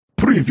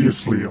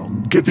Previously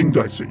on Getting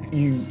Dicey.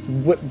 You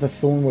whip the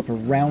thorn whip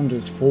around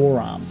his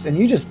forearm, and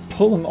you just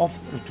pull him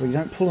off. Well, you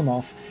don't pull him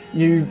off.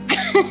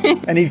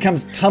 And he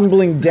comes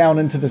tumbling down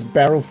into this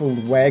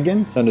barrel-filled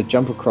wagon. So I'm going to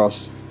jump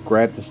across,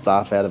 grab the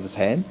staff out of his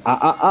hand.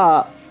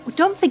 Well,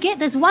 don't forget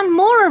there's one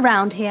more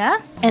around here.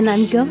 And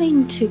I'm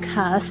going to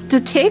cast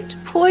Detect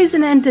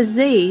Poison and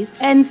Disease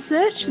and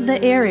search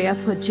the area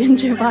for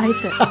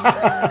gingivitis.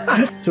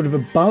 Sort of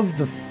above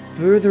the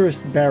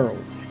furthest barrel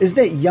is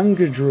that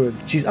younger druid.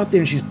 She's up there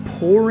and she's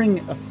pouring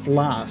a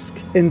flask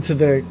into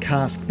the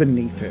cask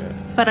beneath her.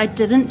 But I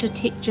didn't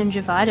detect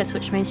gingivitis,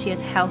 which means she has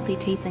healthy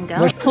teeth and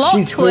gums. Well, Plot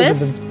she's further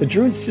twist! than- the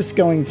druid's just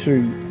going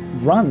to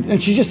run.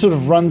 And she just sort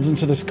of runs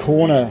into this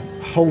corner,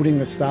 holding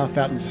the staff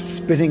out and just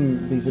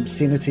spitting these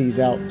obscenities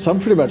out. So I'm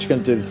pretty much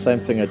going to do the same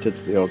thing I did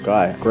to the old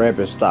guy. Grab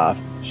his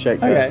staff,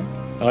 shake Okay.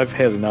 I've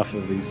had enough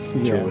of these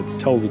druids.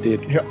 Totally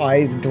dead. Her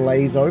eyes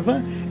glaze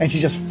over, and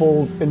she just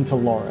falls into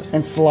Loris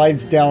and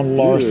slides down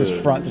Loris's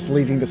front, just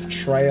leaving this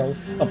trail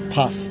of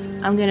pus.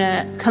 I'm going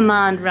to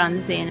command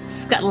run Zen,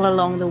 scuttle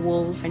along the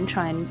walls and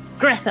try and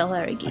grapple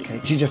her again.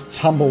 Okay, she just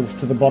tumbles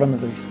to the bottom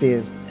of the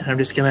stairs. And I'm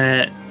just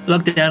gonna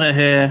look down at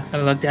her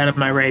and look down at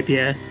my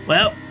rapier.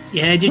 Well, you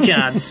had your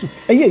chance.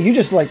 And yeah, you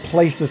just like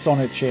place this on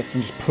her chest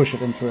and just push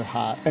it into her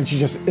heart, and she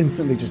just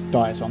instantly just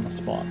dies on the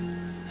spot.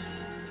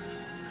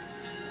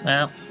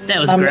 Well,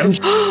 that was grim.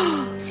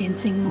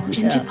 Sensing more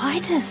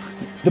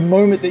gingivitis. The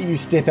moment that you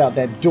step out,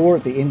 that door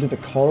at the end of the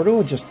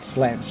corridor just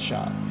slams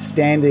shut.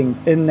 Standing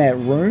in that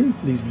room,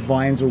 these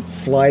vines all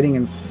sliding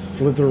and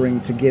slithering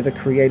together,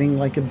 creating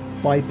like a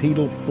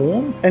bipedal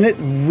form, and it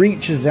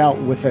reaches out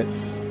with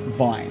its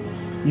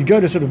vines. You go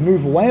to sort of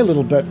move away a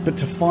little bit, but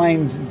to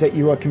find that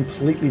you are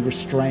completely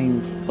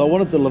restrained, So I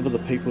want to deliver the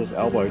people's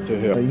elbow to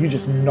her. you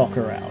just knock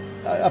her out.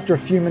 After a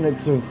few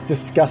minutes of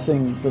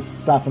discussing this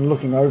stuff and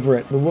looking over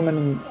it, the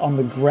woman on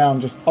the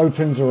ground just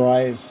opens her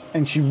eyes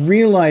and she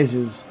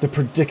realizes the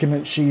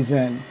predicament she's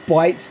in,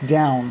 bites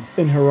down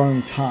in her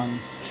own tongue,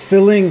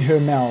 filling her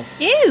mouth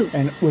Ew!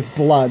 and with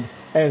blood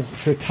as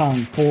her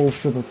tongue falls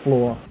to the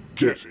floor.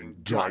 Getting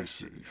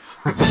Dicey.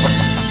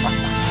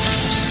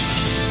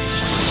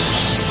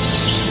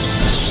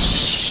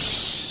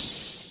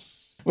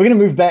 We're going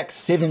to move back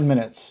 7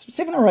 minutes,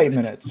 7 or 8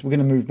 minutes. We're going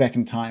to move back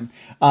in time,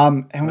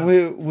 and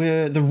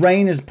we're the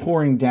rain is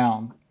pouring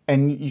down,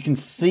 and you can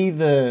see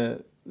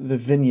the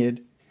vineyard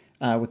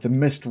with the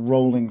mist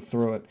rolling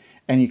through it,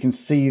 and you can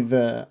see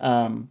the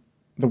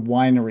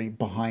winery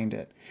behind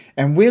it.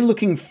 And we're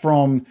looking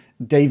from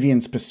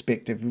Davian's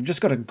perspective. We've just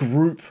got a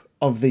group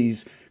of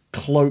these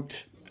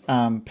cloaked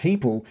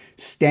people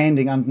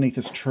standing underneath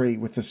this tree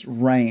with this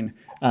rain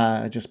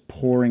just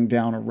pouring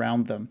down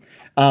around them.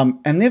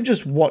 And they've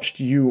just watched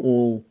you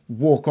all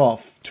walk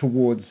off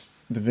towards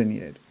the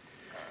vineyard.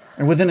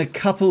 And within a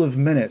couple of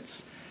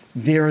minutes,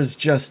 there is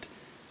just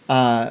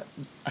a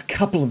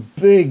couple of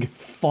big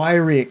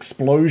fiery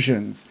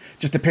explosions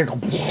just appear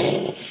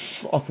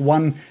off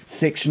one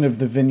section of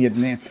the vineyard,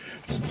 and then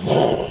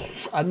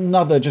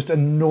another just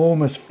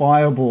enormous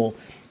fireball.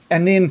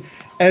 And then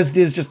as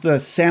there's just the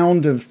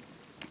sound of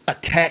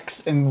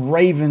attacks and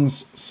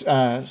ravens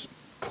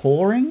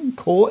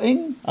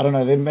cawing? I don't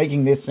know, they're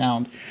making their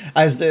sound.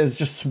 As there's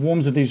just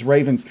swarms of these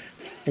ravens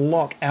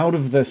flock out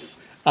of this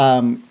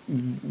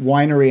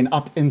winery and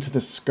up into the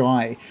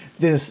sky.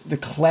 The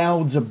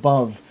clouds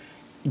above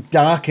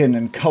darken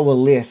and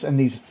coalesce, and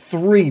these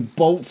 3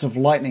 bolts of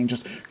lightning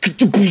just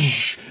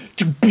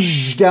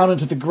down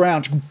into the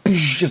ground,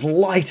 just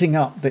lighting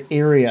up the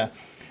area.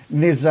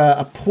 And there's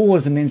a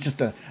pause, and then it's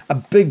just a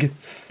big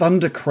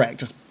thunder crack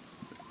just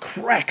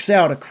cracks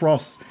out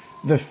across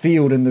the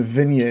field in the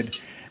vineyard.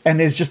 And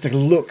there's just a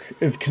look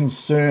of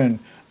concern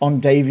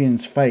on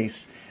Davian's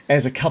face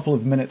as a couple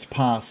of minutes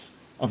pass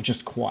of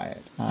just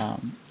quiet.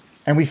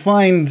 And we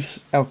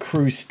find our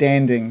crew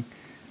standing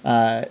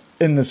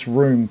in this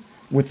room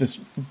with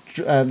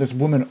this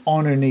woman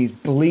on her knees,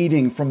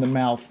 bleeding from the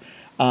mouth,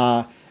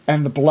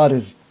 and the blood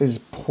is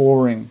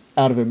pouring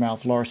out of her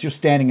mouth. Loris, you're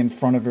standing in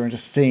front of her and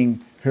just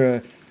seeing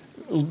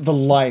the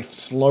life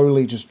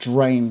slowly just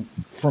drain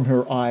from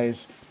her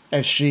eyes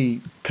as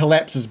she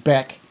collapses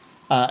back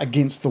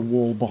against the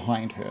wall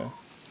behind her.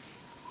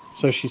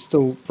 So she's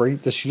still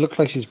breathing? Does she look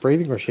like she's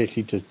breathing, or she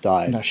actually just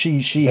died? No,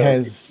 she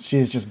has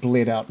just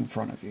bled out in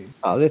front of you.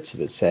 Oh, that's a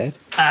bit sad.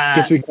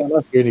 Guess we can't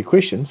ask you any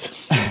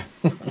questions.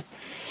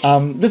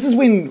 This is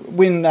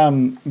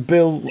when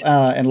Bill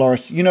and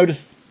Loris, you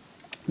notice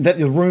that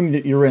the room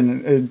that you're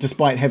in,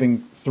 despite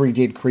having 3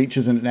 dead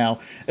creatures in it now,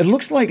 it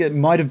looks like it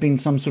might have been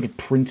some sort of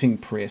printing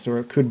press, or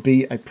it could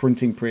be a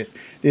printing press.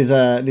 There's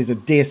a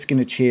desk and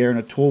a chair and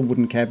a tall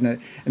wooden cabinet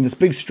and this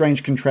big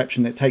strange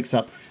contraption that takes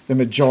up the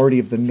majority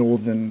of the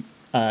northern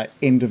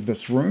end of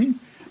this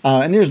room.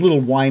 And there's little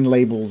wine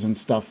labels and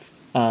stuff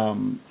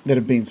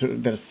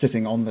that are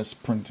sitting on this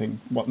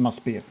printing, what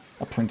must be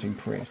a printing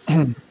press.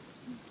 I'm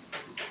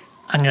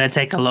gonna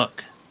take a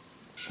look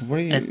What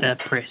are you? at the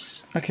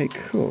press. Okay,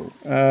 cool.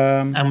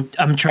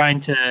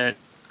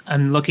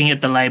 I'm looking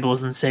at the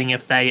labels and seeing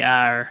if they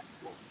are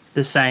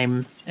the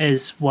same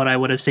as what I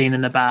would have seen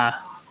in the bar.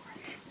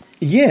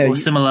 Yeah, Or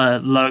similar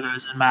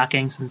logos and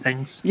markings and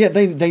things. yeah,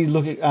 they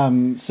look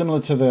similar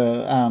to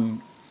the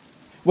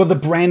well, the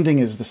branding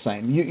is the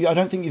same. I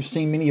don't think you've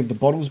seen many of the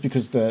bottles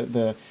because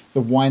the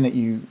wine that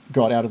you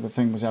got out of the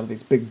thing was out of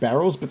these big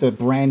barrels, but the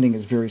branding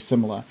is very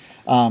similar.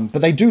 But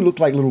they do look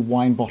like little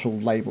wine bottle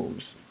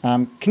labels.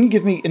 Can you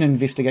give me an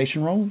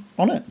investigation roll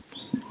on it?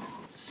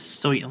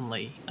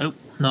 Certainly. Oh,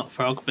 not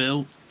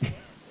Frogbill.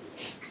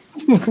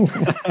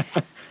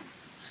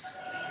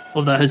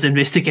 Although his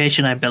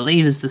investigation, I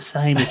believe, is the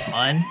same as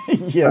mine.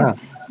 Yeah.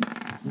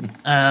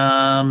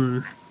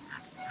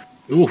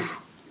 Oof.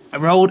 I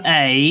rolled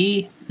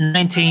a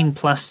 19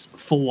 plus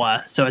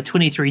 4, so a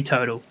 23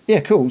 total. Yeah,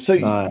 cool. So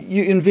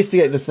you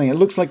investigate this thing. It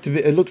looks like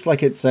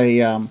it's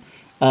a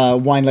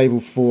wine label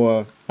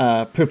for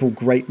Purple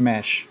Grape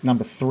Mash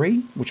number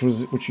 3, which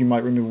you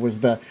might remember was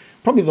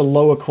probably the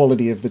lower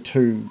quality of the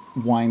two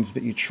wines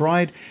that you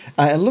tried.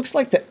 It looks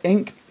like the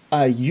ink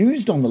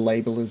used on the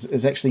label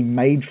is actually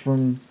made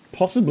from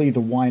possibly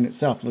the wine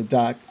itself, the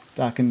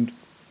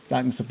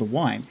darkness of the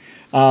wine.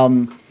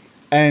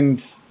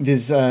 And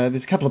there's a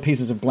couple of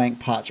pieces of blank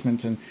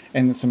parchment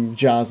and some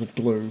jars of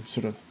glue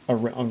sort of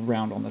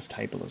around on this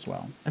table as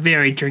well. A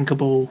very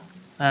drinkable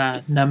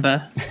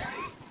number.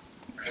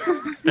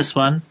 This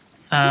one.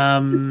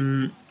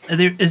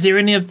 Is there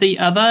any of the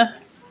other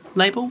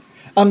label?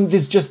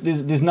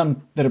 There's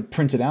none that are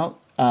printed out.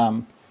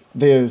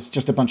 There's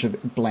just a bunch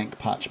of blank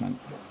parchment.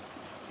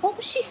 What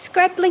was she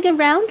scrabbling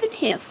around in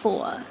here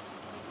for?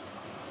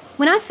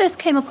 When I first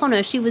came upon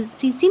her, she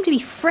seemed to be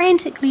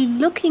frantically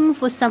looking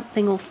for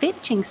something or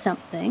fetching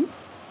something.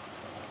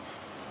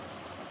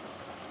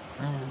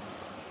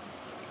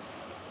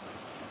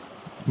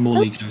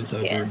 Morley goes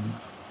over. And...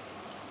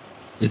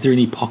 Is there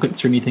any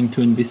pockets or anything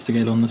to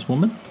investigate on this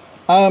woman?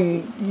 There are,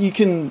 and you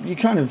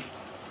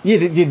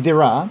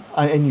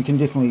can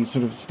definitely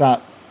sort of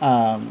start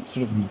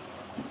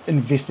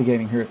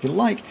investigating her if you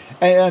like.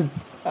 And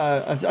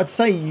I'd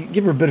say you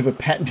give her a bit of a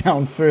pat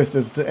down first,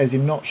 as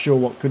you're not sure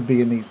what could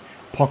be in these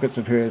pockets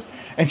of hers.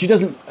 And she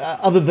doesn't,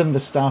 other than the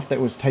stuff that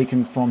was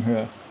taken from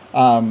her,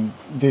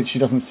 that she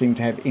doesn't seem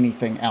to have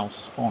anything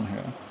else on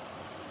her,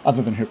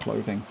 other than her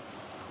clothing.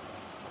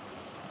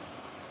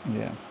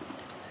 Yeah.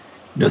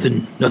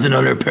 Nothing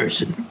on her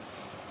person.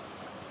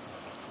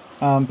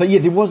 But yeah,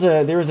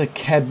 there is a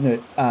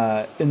cabinet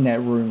in that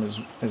room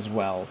as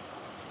well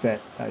that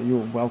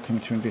you're welcome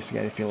to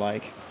investigate if you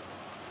like.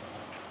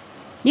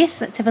 Yes,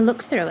 let's have a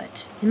look through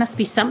it. There must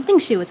be something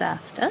she was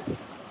after.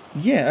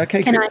 Yeah.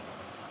 Okay.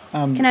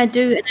 Can I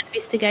do an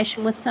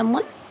investigation with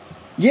someone?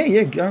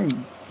 Yeah. Go.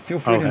 Feel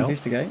free to help.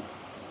 investigate.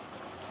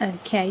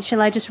 Okay.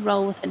 Shall I just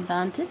roll with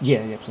advantage?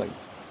 Yeah.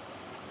 Please.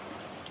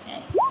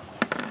 Okay.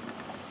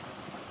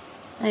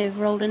 I've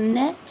rolled a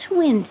nat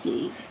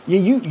 20. Yeah.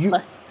 You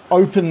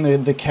open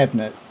the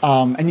cabinet,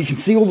 and you can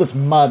see all this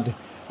mud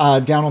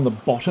down on the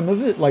bottom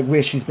of it, like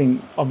where she's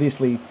been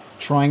obviously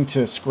trying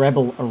to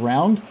scrabble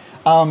around.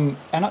 And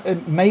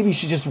maybe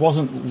she just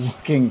wasn't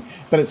looking,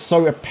 but it's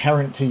so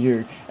apparent to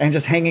you. And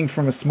just hanging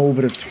from a small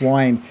bit of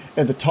twine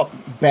at the top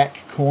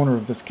back corner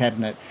of this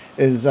cabinet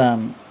is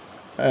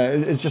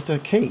just a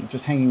key,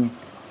 just hanging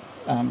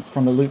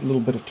from a little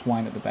bit of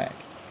twine at the back.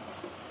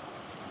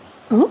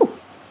 Ooh,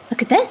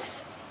 look at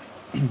this.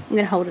 I'm going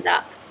to hold it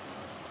up.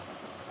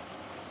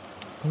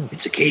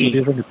 It's a What did you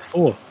key. think it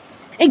before?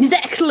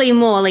 Exactly,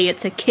 Morley.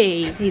 It's a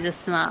key. He's a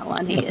smart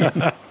one, he is.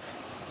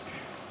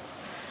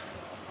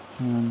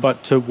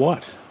 But to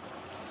what?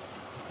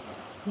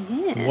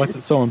 Yeah. Why is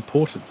it so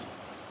important?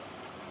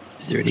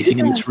 Is there anything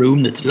in this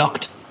room that's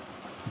locked?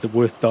 Is it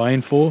worth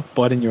dying for?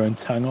 Biting your own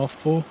tongue off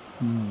for?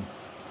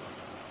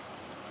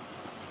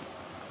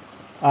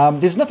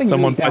 There's nothing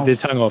Someone really bite their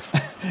else. tongue off.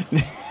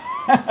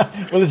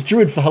 Well, it's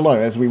Druid for hello,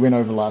 as we went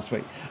over last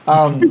week.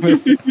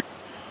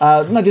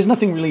 No, there's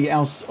nothing really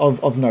else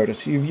of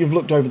notice. You've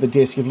looked over the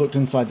desk, you've looked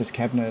inside this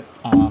cabinet,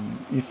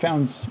 you've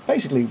found,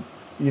 basically,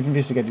 you've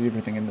investigated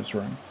everything in this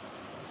room.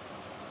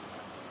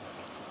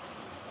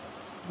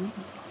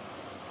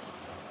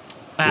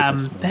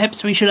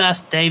 Perhaps we should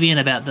ask Davian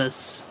about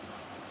this.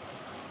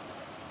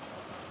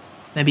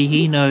 Maybe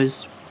he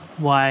knows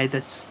why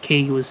this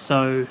key was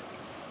so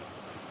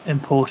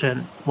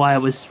important, why it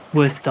was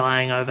worth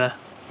dying over.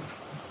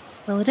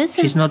 Well, it is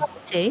She's his not-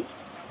 property.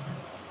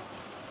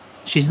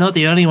 She's not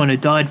the only one who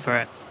died for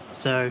it,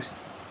 so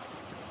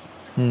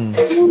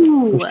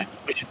Ooh,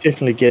 We should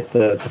definitely get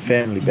the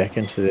family back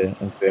into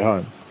their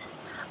home.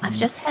 I've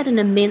just had an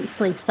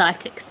immensely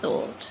psychic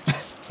thought.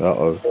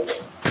 Uh-oh.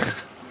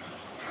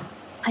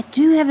 I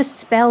do have a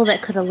spell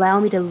that could allow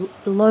me to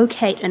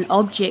locate an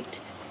object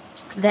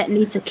that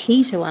needs a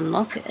key to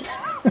unlock it.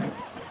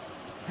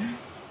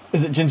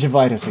 Is it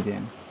gingivitis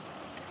again?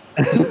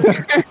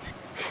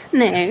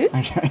 No.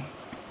 Okay.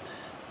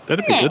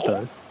 That'd be good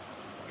though.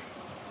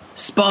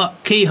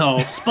 spot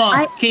keyhole,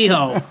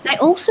 keyhole. I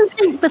also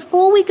think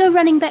before we go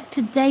running back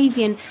to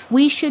Davian,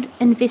 we should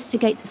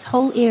investigate this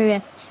whole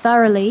area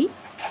thoroughly,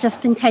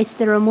 just in case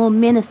there are more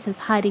menaces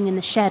hiding in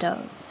the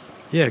shadows.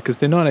 Yeah, because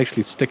they're not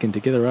actually sticking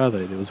together, are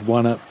they? There was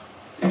one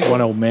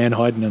old man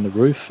hiding in the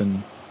roof,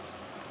 and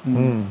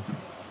And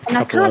I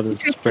Couple can't others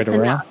stress spread this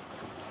around.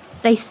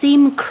 enough. They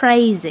seem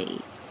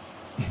crazy.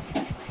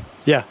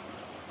 Yeah.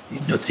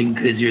 You've not seen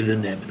crazier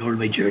than them in all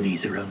my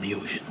journeys around the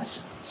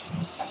oceans.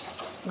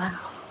 Wow.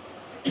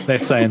 They're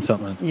saying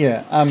something.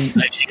 Yeah. I've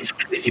seen some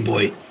crazy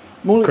boy.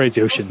 Morley,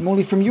 Crazy ocean.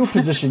 Morley, from your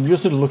position, you're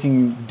sort of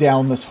looking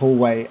down this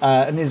hallway,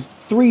 and there's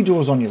 3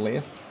 doors on your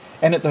left,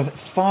 and at the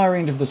far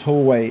end of this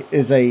hallway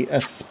is a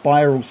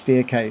spiral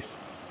staircase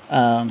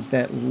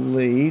that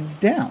leads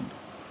down.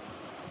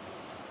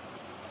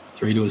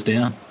 3 doors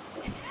down.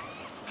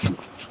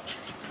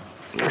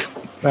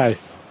 Hey.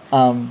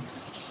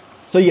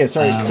 So yeah,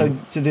 sorry.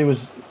 So there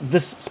was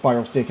this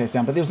spiral staircase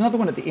down, but there was another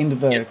one at the end of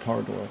the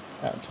corridor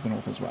to the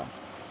north as well.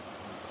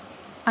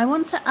 I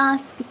want to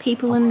ask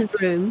people in the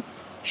room,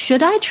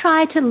 should I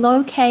try to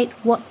locate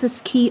what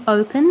this key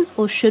opens,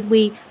 or should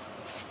we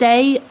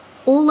stay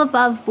all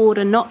above board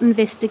and not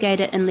investigate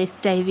it unless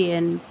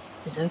Davian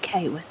is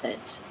okay with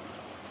it?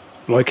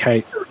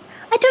 Locate.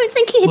 I don't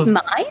think he'd Well-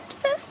 mind,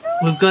 personally.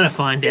 We've got to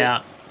find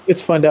out.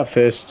 Let's find out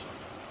first.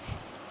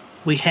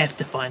 We have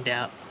to find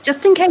out.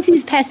 Just in case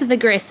he's passive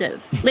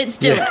aggressive. Let's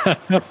do it.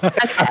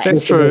 Okay.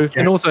 That's true.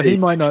 And also, he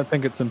might not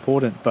think it's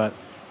important, but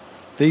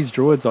these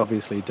druids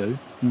obviously do.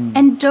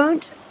 And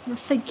don't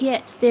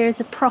forget there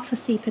is a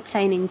prophecy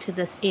pertaining to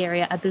this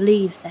area. I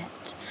believe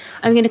that.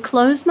 I'm going to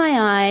close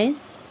my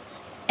eyes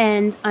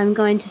and I'm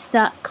going to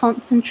start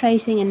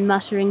concentrating and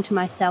muttering to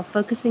myself,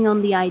 focusing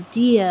on the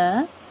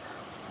idea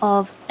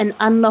of an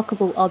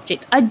unlockable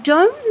object. I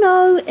don't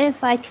know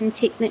if I can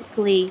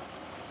technically...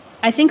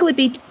 I think it would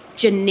be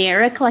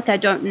generic, like I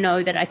don't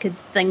know that I could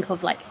think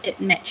of like it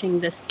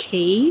matching this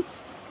key.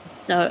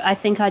 So I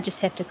think I just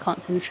have to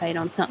concentrate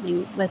on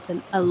something with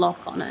a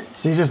lock on it.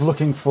 So you're just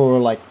looking for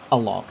like a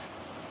lock.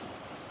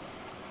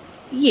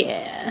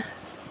 Yeah.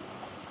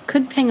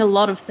 Could ping a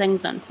lot of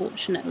things,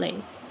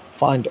 unfortunately.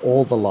 Find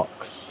all the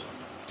locks.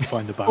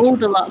 Find the All bathroom.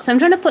 the locks. I'm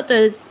trying to put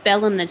the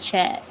spell in the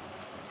chat.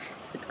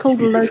 It's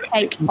called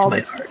Locate Into my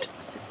Object.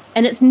 heart.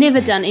 And it's never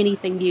done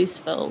anything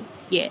useful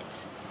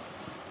yet.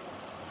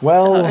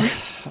 Well,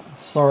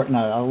 sorry,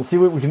 no. I'll see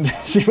what we can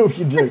see what we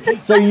can do.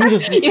 So you're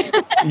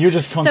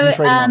just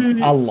concentrating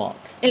on a lock.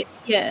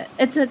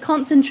 It's a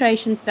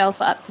concentration spell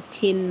for up to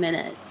 10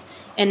 minutes.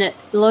 And it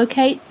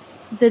locates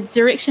the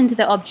direction to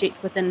the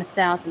object within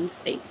 1,000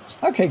 feet.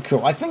 Okay,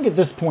 cool. I think at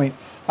this point,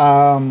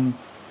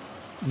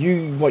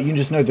 you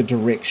just know the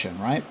direction,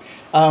 right?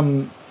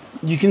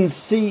 You can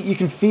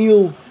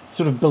feel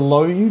sort of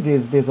below you.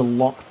 There's a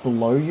lock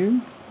below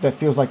you that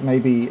feels like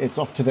maybe it's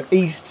off to the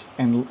east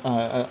and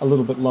a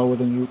little bit lower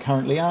than you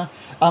currently are.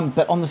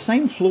 But on the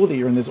same floor that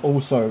you're in, there's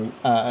also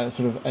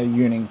sort of a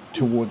yearning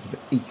towards the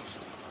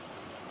east.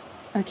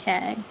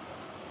 Okay.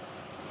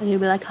 And you'll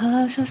be like,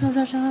 hush, hush, hush,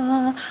 hush,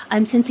 hush.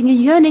 I'm sensing a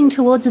yearning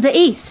towards the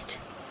east.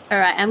 All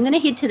right, I'm going to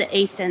head to the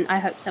east, and I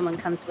hope someone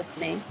comes with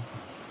me.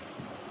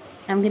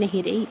 I'm going to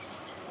head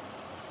east.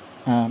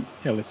 Yeah,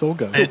 let's all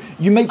go.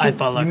 I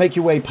follow. You make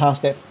your way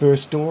past that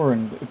first door,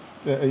 and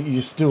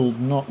you're still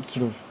not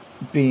sort of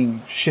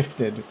being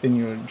shifted in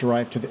your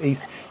drive to the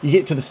east. You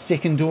get to the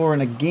second door,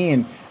 and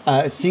again,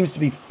 it seems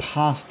to be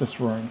past this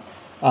room,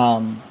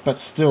 but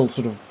still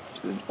sort of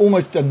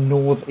almost a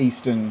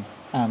northeastern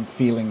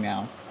feeling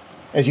now.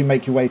 As you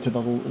make your way to the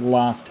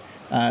last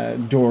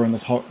door in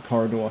this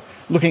corridor,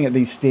 looking at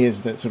these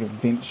stairs that sort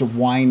of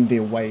wind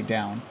their way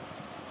down.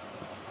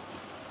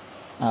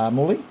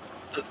 Morley?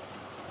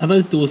 Are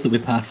those doors that we're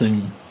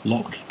passing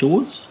locked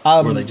doors? Or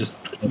are they just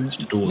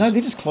closed doors? No,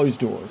 they're just closed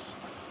doors.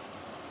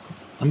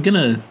 I'm going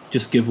to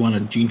just give one a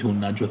gentle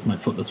nudge with my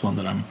foot, this one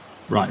that I'm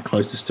right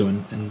closest to,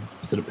 and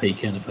sort of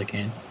peek in if I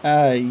can.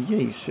 Yeah,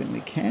 you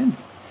certainly can.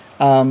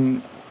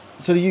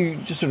 So you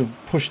just sort of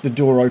push the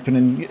door open,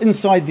 and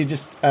inside there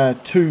are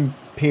just 2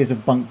 pairs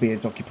of bunk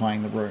beds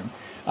occupying the room.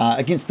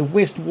 Against the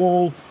west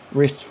wall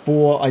rest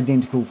 4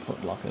 identical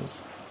footlockers.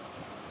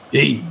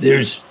 Hey,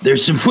 there's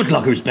some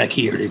footlockers back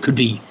here. There could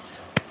be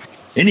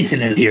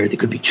anything out here. There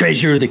could be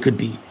treasure. There could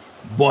be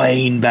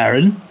wine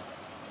baron.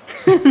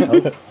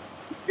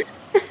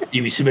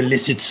 Maybe some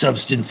illicit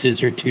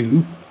substances or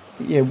 2.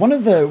 Yeah, now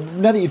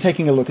that you're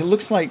taking a look, it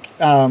looks like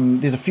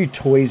there's a few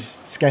toys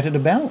scattered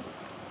about,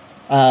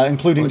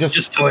 including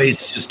Just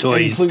toys.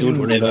 including Don't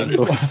worry about it.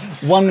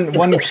 one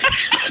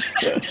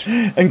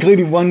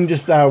including one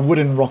just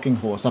wooden rocking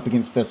horse up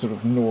against the sort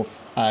of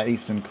north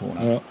eastern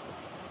corner.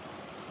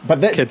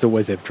 But that Kids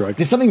always have drugs.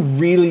 there's something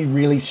really,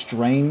 really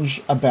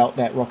strange about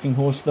that rocking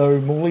horse, though,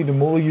 Morley. The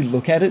more you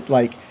look at it,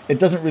 like, it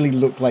doesn't really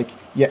look like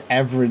your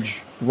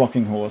average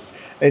rocking horse.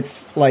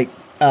 It's like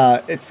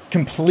it's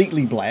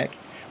completely black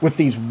with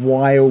these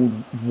wild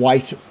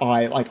white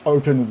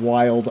open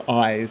wild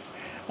eyes,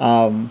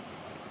 and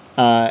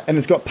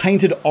it's got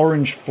painted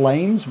orange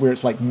flames where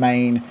it's like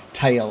mane,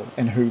 tail,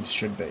 and hooves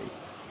should be.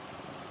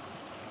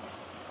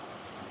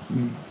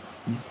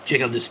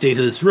 Check out the state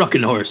of this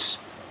rocking horse.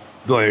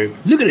 Boy,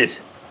 look at it.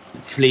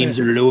 Flames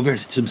are all over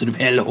it. It's some sort of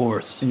hell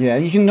horse. Yeah,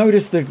 you can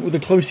notice the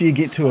closer you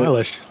get to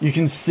Stylish. it, you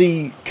can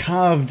see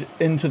carved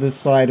into the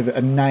side of it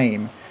a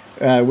name,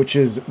 which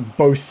is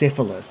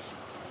Bocephalus.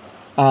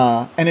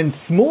 And in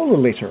smaller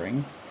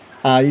lettering,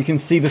 you can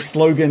see the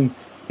slogan,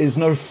 "Is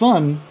no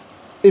fun,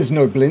 is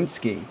no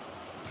Blinsky."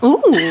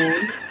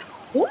 Ooh.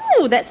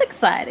 Ooh, that's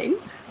exciting.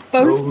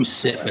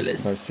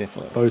 Bocephalus.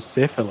 Bocephalus.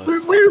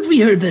 Bocephalus. Where have we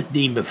heard that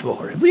name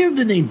before? Have we heard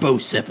the name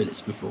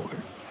Bocephalus before?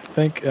 I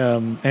think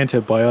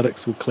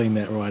antibiotics will clean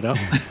that right up.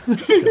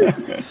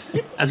 I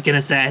was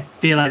gonna say, I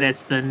feel like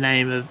that's the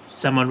name of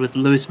someone with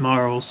loose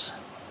morals.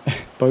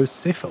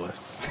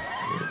 Bocephalus.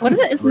 What is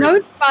it? Is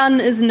no fun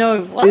is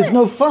no what? Is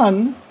no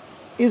fun,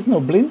 is no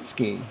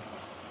Blinsky.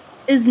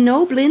 Is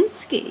no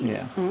Blinsky.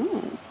 Yeah.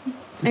 Oh.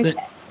 Is Okay.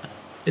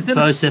 that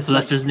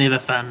Bocephalus is never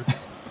fun.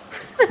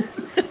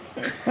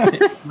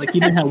 like,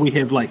 you know how we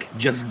have like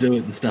Just Do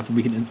It and stuff, and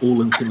we can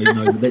all instantly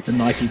know that that's a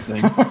Nike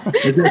thing.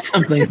 Is that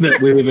something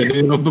that we've ever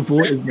heard of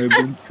before? Is no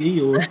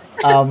Blinsky or?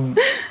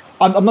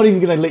 I'm not even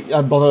going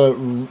to bother.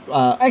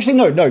 Actually,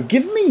 no.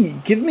 Give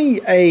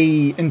me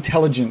a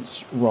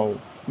intelligence roll,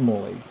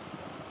 Morley.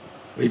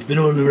 We've been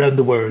all around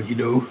the world, you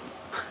know.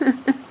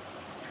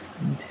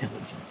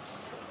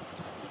 Intelligence.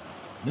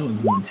 No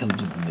one's more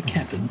intelligent than the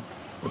captain,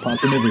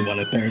 apart from everyone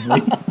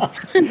apparently.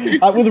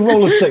 With a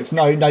roll of 6.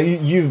 No,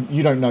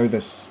 you don't know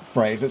this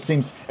phrase. It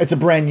seems it's a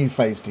brand new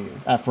phrase to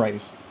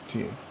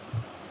you.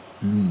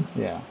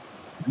 Yeah.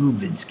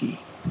 Blinsky.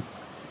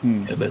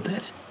 How about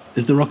that?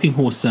 Is the rocking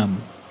horse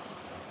I'm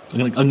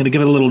gonna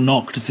give it a little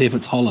knock to see if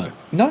it's hollow.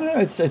 No.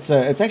 It's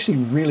actually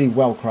really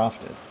well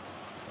crafted.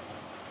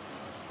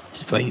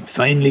 It's a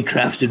finely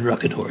crafted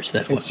rocking horse.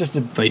 That one. It's just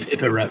a.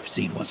 If ever I've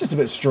seen one. It's just a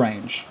bit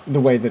strange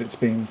the way that it's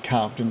been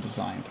carved and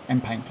designed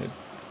and painted.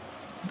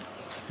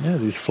 Yeah,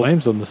 these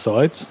flames on the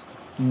sides.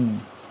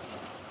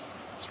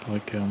 It's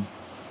like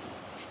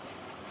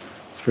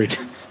it's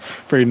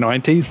very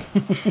 90s.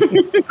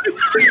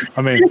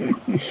 I mean,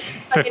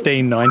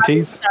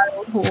 1590s.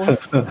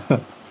 Horse.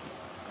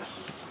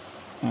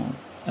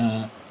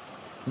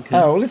 Okay.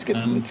 Oh, well, let's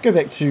go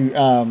back to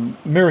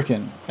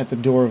Mirakin at the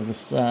door of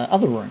this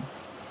other room.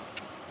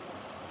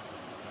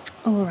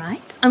 All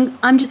right.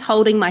 I'm just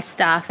holding my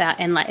staff out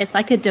and it's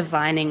like a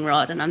divining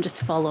rod and I'm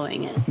just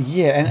following it.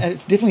 Yeah, and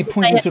it's definitely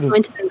pointing It's sort of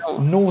pointing to the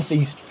north.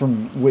 northeast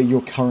from where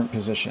your current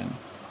position,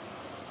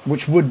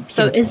 which would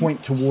sort of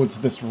point towards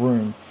this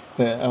room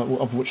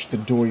of which the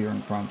door you're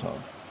in front of.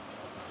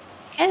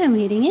 Okay, I'm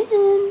heading in.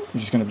 You're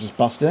just going to just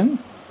bust in?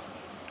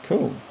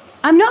 Cool.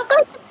 I'm not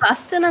going to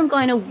bust in, I'm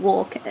going to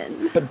walk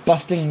in. But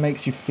busting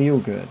makes you feel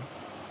good.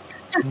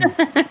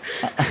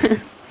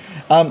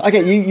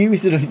 Okay, you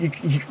sort of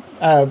you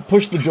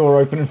push the door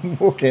open and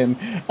walk in,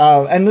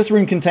 and this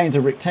room contains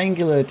a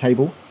rectangular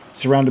table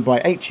surrounded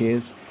by 8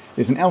 chairs.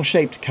 There's an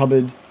L-shaped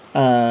cupboard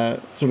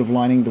sort of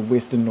lining the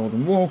west and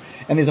northern wall,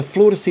 and there's a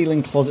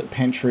floor-to-ceiling closet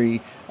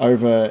pantry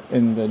over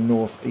in the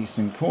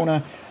northeastern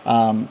corner,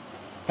 and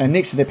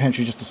next to the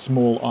pantry just a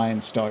small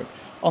iron stove.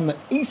 On the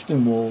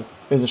eastern wall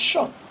there's a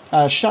shut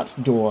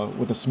door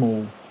with a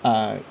small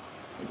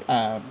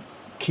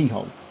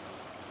keyhole.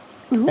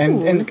 Ooh,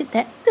 And look at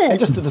that bit. And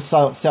just to the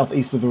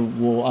southeast of the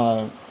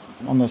wall,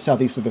 on the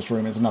southeast of this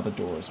room, is another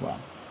door as well.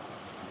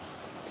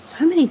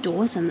 So many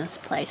doors in this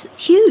place.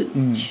 It's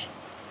huge.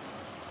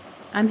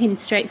 I'm heading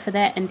straight for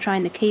that and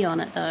trying the key on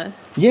it, though.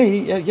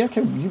 Yeah.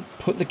 Okay, you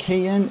put the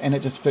key in, and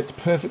it just fits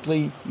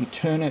perfectly. You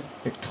turn it,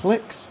 it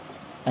clicks,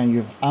 and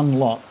you've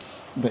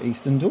unlocked the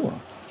eastern door.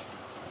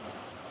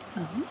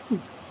 Oh.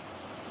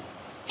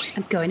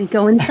 I'm going to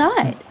go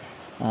inside.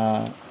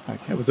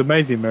 It was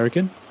amazing,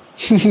 American.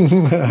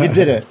 You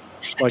did it.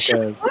 Like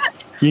a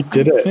What? You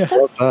did it.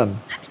 Well done.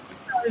 I'm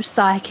so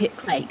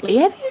psychic lately.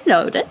 Have you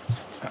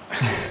noticed?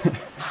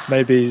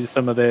 maybe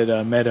some of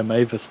that Madame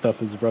Ava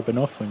stuff is rubbing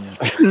off on you.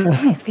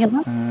 I feel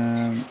like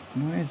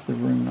Why is the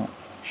room not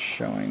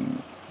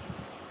showing?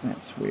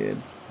 That's weird.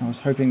 I was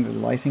hoping the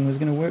lighting was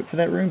going to work for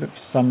that room, but for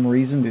some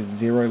reason there's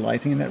zero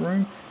lighting in that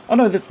room. Oh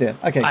no, that's there.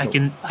 Okay,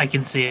 cool. I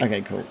can see it.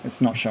 Okay, cool.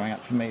 It's not showing up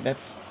for me.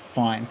 That's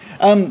fine.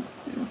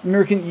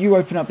 American, you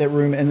open up that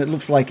room and it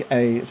looks like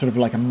a sort of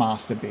like a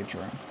master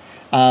bedroom.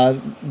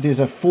 There's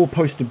a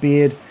 4-poster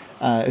bed.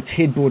 It's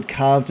headboard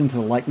carved into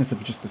the likeness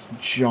of just this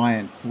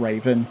giant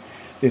raven.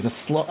 There's a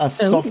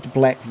soft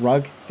black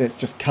rug that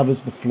just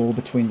covers the floor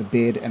between the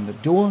bed and the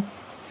door.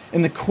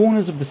 In the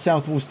corners of the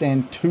south wall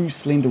stand 2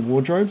 slender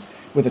wardrobes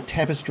with a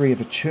tapestry of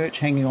a church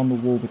hanging on the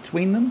wall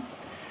between them.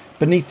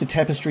 Beneath the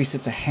tapestry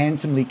sits a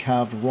handsomely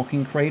carved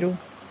rocking cradle.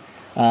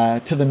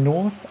 To the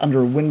north,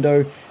 under a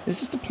window, is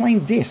just a plain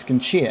desk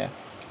and chair.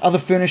 Other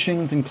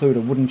furnishings include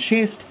a wooden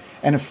chest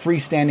and a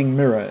freestanding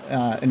mirror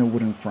in a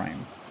wooden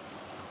frame.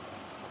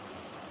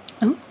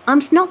 Oh, I'm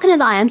not going to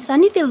lie, I'm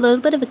starting to feel a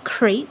little bit of a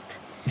creep.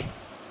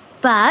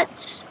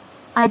 But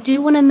I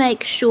do want to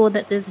make sure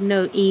that there's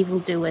no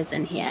evildoers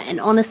in here. And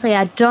honestly,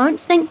 I don't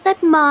think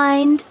they'd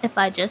mind if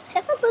I just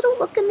have a little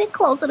look in their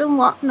closet and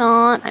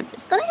whatnot. I'm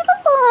just going to have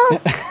a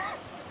look.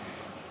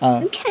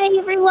 Okay,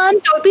 everyone,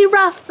 don't be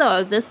rough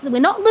though. We're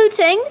not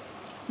looting,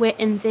 we're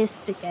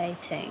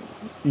investigating.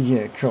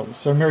 Yeah, cool.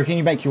 So, American,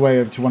 you make your way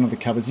over to one of the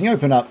cupboards and you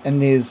open up,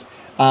 and there's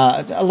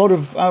a lot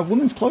of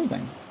women's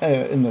clothing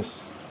in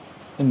this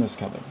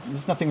cupboard.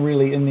 There's nothing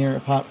really in there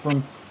apart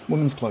from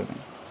women's clothing.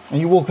 And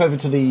you walk over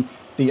to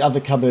the other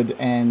cupboard,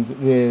 and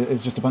there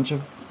is just a bunch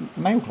of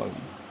male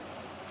clothing.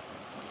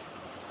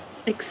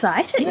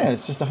 Exciting. Yeah,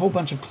 it's just a whole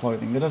bunch of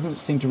clothing. There doesn't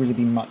seem to really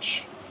be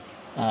much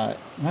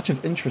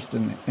of interest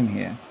in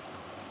here.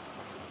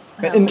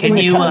 Can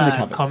you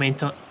cupboards.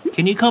 comment on?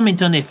 Can you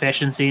comment on their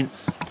fashion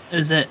sense?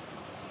 Is it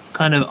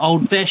kind of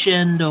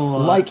old-fashioned or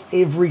Like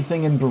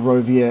everything in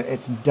Barovia,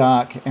 it's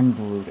dark and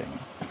brooding.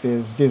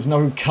 There's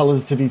no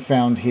colours to be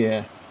found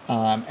here,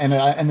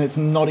 and it's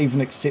not even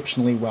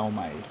exceptionally well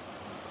made.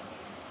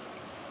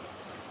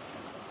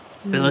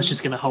 Bella's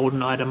just going to hold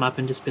an item up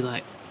and just be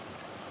like,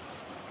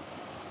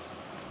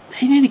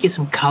 they need to get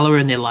some colour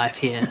in their life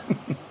here.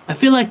 I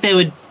feel like they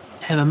would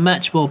have a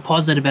much more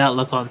positive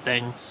outlook on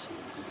things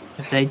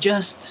if they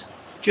just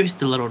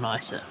dressed a little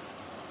nicer.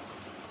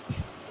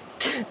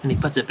 And he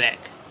puts it back.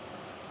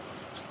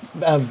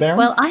 Baron?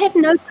 Well, I have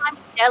no time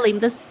to tell him.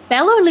 This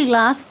spell only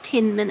lasts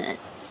 10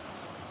 minutes.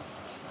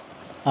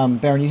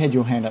 Baron, you had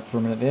your hand up for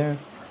a minute there.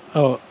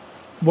 Oh,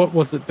 what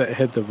was it that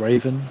had the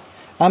raven?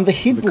 The The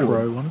headboard.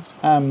 crow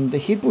one? The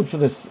headboard for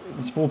this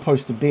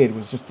four-poster bed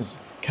was just this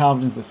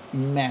carved into this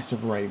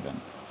massive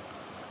raven.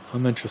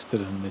 I'm interested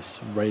in this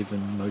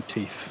raven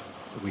motif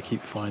that we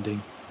keep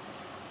finding.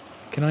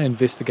 Can I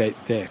investigate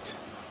that?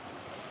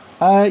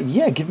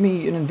 Yeah, give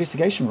me an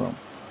investigation roll.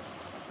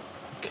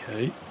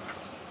 Okay.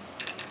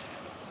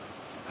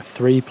 A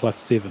 3 plus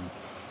 7.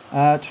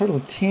 Total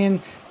of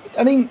 10.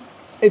 I mean,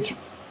 it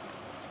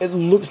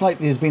looks like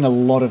there's been a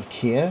lot of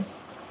care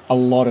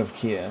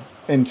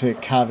into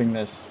carving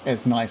this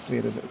as nicely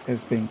as it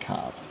has been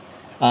carved.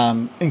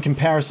 In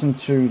comparison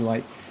to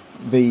like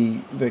the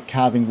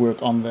carving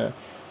work on the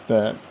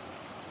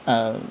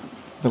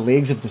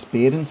legs of this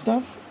bed and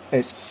stuff,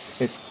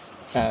 it's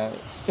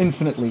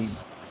infinitely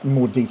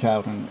more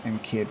detailed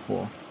and cared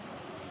for.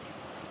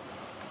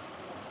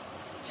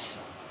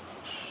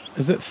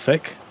 Is it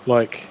thick?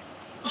 Like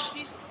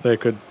they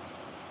could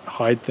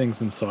hide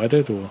things inside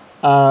it, or?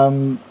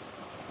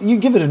 You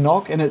give it a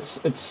knock, and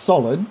it's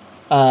solid,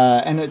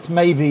 and it's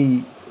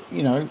maybe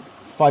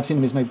 5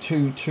 centimeters, maybe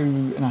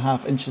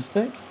 2.5 inches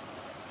thick.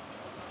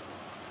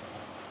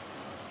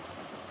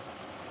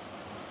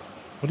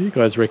 What do you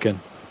guys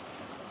reckon?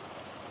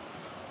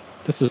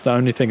 This is the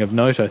only thing of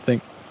note, I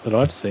think, that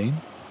I've seen.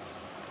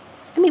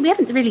 I mean, we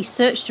haven't really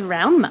searched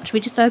around much. We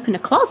just opened a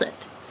closet.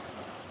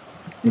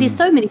 There's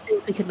so many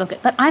things we could look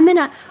at, but I'm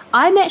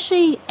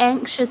actually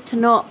anxious to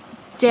not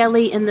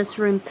dally in this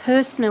room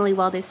personally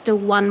while there's still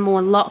one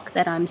more lock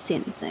that I'm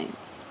sensing.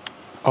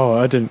 Oh,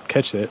 I didn't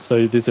catch that.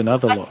 So there's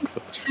another I lock.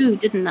 think 2,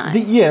 didn't I?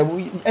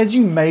 As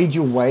you made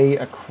your way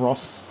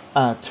across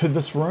to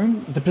this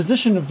room, the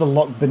position of the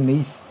lock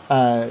beneath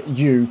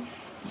you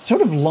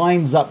sort of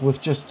lines up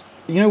with just,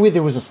 where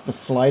there was the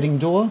sliding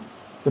door,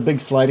 the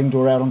big sliding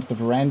door out onto the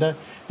veranda.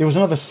 There was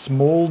another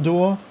small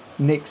door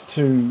next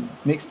to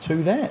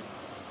that.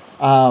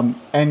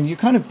 And you're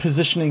kind of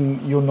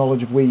positioning your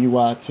knowledge of where you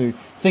are to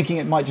thinking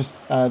it might just,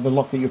 the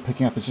lock that you're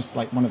picking up is just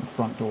like one of the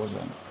front doors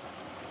in.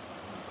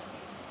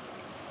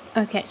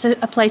 Okay, so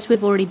a place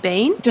we've already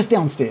been? Just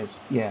downstairs,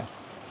 yeah.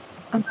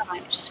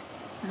 Right.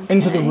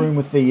 Into the Okay. room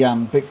with the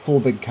four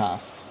big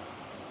casks.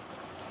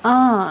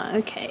 Ah,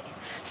 okay.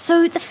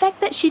 So the fact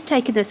that she's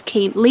taken this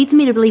key leads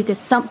me to believe there's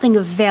something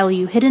of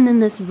value hidden in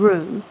this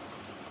room.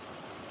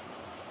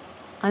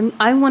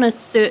 I want to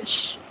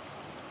search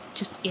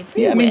just everywhere.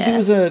 Yeah, I mean,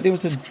 there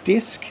was a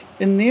desk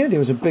in there. There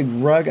was a big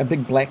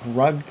black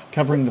rug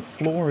covering the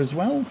floor as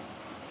well,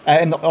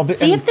 and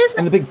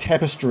the big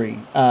tapestry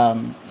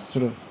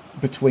sort of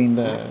between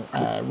the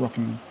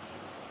rocking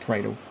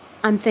cradle.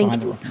 I'm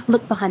thinking,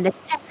 look behind the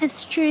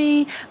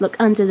tapestry, look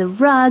under the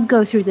rug,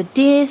 go through the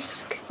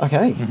desk.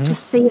 Okay.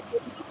 Just see if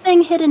there's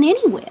anything hidden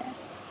anywhere.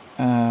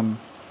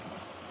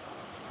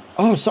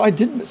 I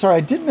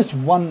did miss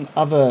one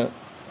other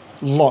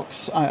lock.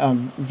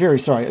 I'm very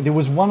sorry. There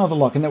was one other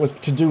lock, and that was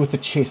to do with the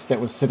chest that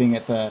was sitting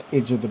at the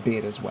edge of the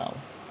bed as well.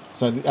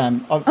 So,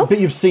 but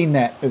you've seen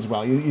that as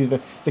well.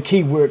 The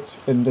key worked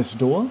in this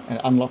door and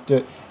unlocked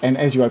it, and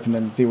as you opened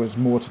it, there was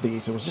more to the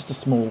east. It was just a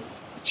small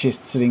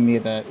chest sitting near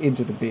the edge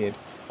of the bed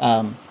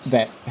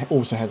that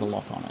also has a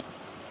lock on it.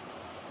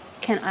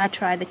 Can I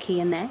try the key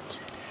in that?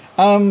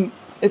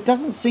 It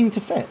doesn't seem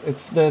to fit.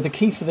 It's the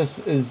key for this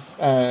is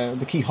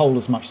the keyhole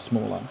is much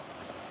smaller.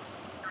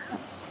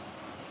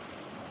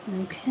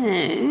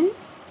 Okay.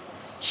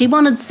 She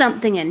wanted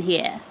something in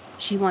here.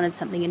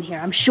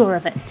 I'm sure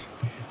of it.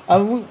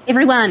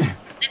 Everyone,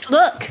 let's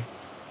look.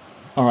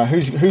 All right,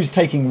 who's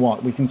taking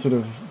what? We can sort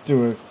of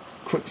do a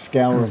quick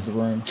scour of the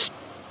room.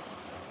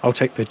 I'll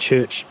take the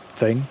church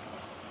thing.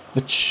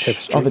 The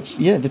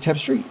tapestry. The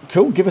tapestry.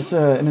 Cool. Give us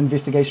an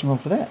investigation roll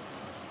for that.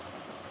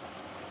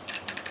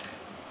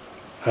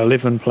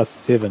 11 plus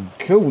 7.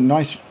 Cool.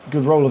 Nice,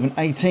 good roll of an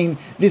 18.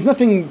 There's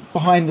nothing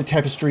behind the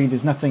tapestry.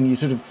 There's nothing. You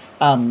sort of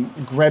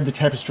grab the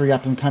tapestry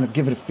up and kind of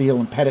give it a feel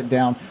and pat it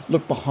down.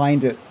 Look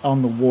behind it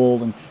on the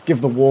wall and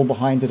give the wall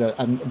behind it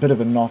a bit of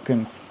a knock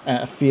and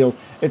a feel.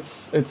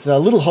 It's a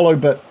little hollow,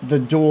 but the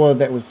door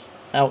that was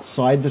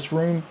outside this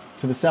room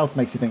to the south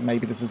makes you think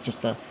maybe this is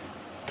just a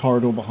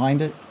corridor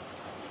behind it.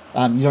 You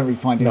don't really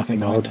find anything Nothing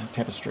behind odd. the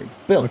tapestry.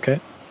 Bill. Okay.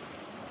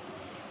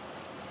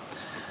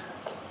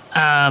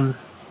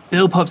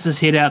 Bill pops his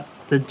head out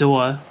the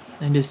door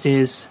and just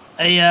says,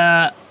 "Hey,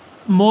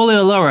 Morley or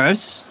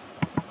Loros,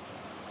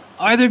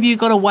 either of you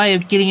got a way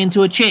of getting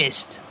into a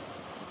chest?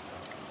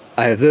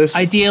 I have this.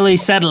 Ideally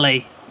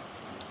subtly."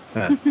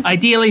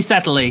 Ideally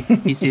subtly,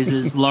 he says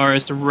as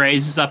Loros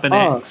raises up an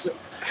axe.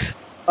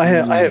 I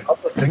have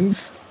other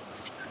things.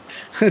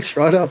 That's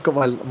right. I've got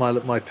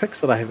my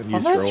picks that I haven't Oh,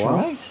 used for that's a while.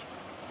 right.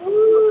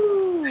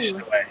 Stashed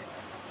away.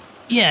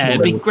 Yeah,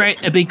 it'd be great.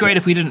 It'd be great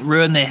if we didn't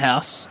ruin their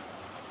house.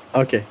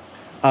 Okay.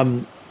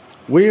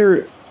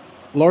 Where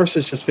Loris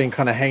has just been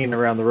kind of hanging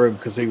around the room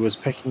because he was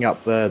picking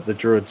up the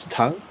druid's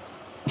tongue.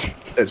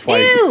 That's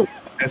why. Ew!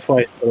 That's why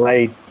he's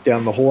delayed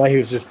down the hallway. He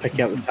was just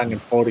picking up the tongue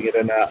and folding it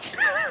in.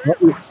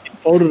 He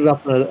folded it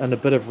up in a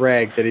bit of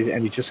rag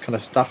and he just kind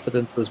of stuffed it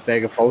into his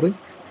bag of holding.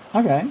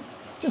 Okay.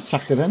 Just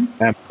chucked it in.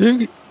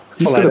 You've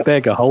got a later.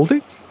 bag of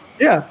holding?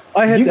 Yeah,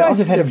 I had. You that- guys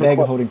have had a for bag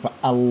quite- of holding for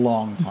a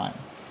long time.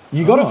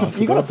 You got Oh, I it. You got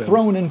forgot it that.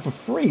 thrown in for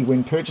free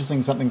when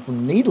purchasing something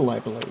from Needle, I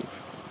believe.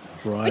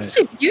 We Right.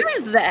 should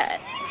use that.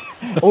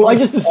 Well, I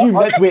just assume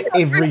that's where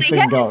really everything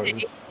handy.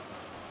 goes.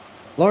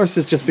 Loris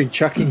has just been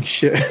chucking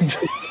shit into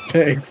his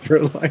bag for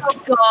like.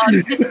 Oh god,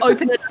 just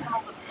open it and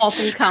all the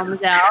bottle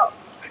comes out.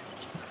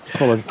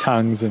 Full of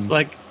tongues and It's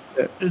like,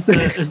 is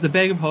the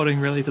bag of holding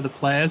really for the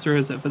players or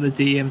is it for the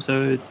DM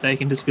so they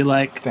can just be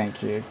like,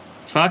 Thank you.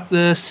 fuck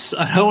this,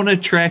 I don't want to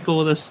track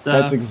all this stuff.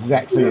 That's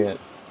exactly it.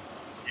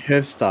 You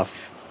have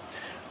stuff.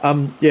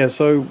 Yeah.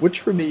 So,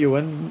 which room are you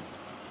in,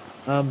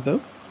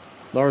 Bill?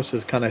 Loris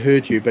has kind of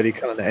heard you, but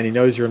he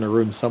knows you're in a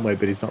room somewhere,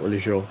 but he's not really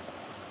sure.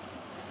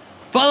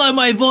 Follow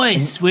my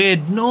voice. We're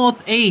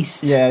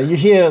northeast. Yeah, you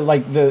hear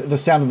like the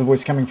sound of the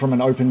voice coming from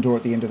an open door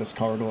at the end of this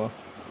corridor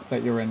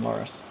that you're in,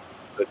 Loris.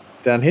 So,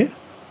 down here.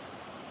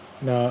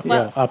 no,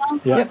 Well, yeah, up,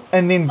 yeah. Yep.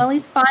 And then While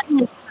he's finding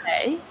his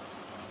way,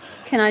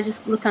 can I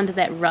just look under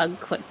that rug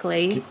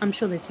quickly? I'm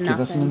sure there's give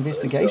nothing. us an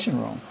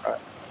investigation roll.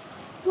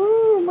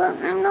 Ooh, but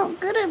I'm not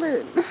good at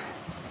it.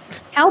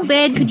 How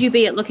bad could you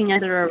be at looking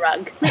under a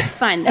rug? Let's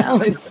find out.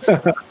 Let's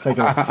take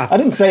a, I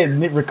didn't say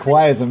it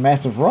requires a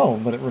massive roll,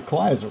 but it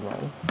requires a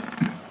roll.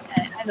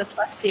 I have a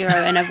 +0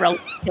 and a roll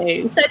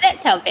 2, so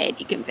that's how bad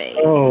you can be.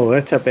 Oh,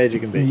 that's how bad you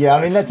can be. Yeah,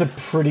 I mean that's a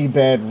pretty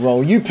bad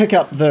roll. You pick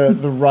up the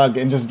rug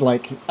and just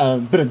like a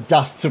bit of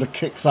dust sort of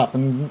kicks up,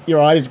 and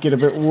your eyes get a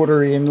bit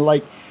watery, and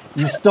like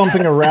you're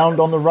stomping around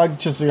on the rug.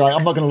 Just so you're like,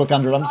 I'm not going to look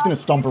under it. I'm just going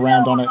to stomp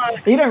around on it.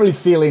 You don't really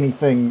feel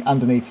anything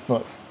underneath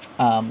foot.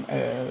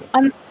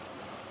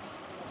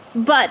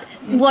 But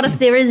what if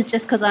there is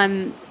just because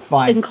I'm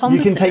Fine. You can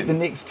incompetent? take the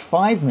next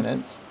 5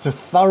 minutes to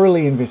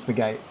thoroughly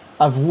investigate,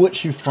 of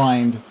which you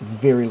find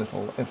very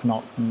little, if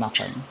not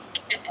nothing.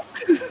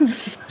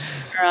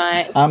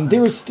 Right.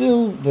 There is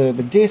still the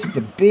desk, the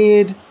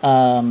bed,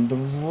 the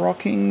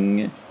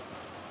rocking.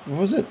 What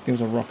was it? There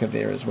was a rocker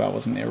there as well,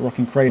 wasn't there? A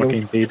rocking cradle.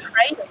 Rocking bed,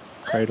 Cradle.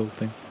 cradle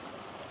thing.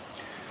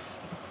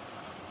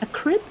 A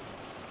crib?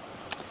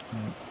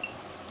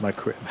 My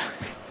crib.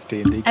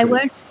 D&D I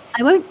crib.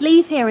 won't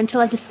leave here until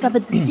I've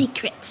discovered the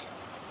secret.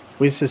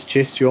 Where's this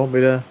chest you want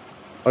me to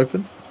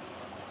open?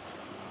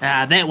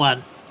 That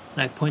one.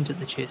 I point at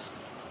the chest.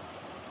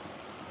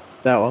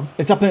 That one.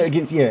 It's up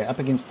against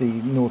the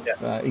north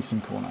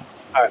eastern corner.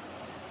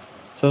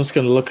 So I'm just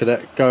going to look at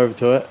it, go over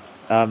to it,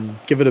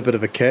 give it a bit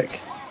of a kick,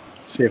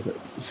 see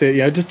just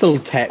a little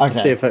tap to Okay.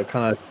 see if it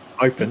kind of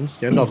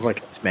opens. Not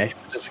like a smash,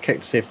 but just a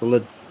kick to see if the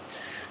lid,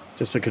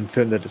 just to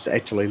confirm that it's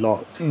actually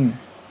locked. And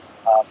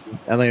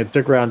then I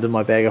dig around in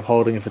my bag of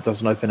holding if it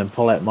doesn't open, and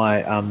pull out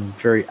my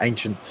very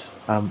ancient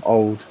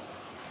old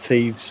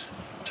thieves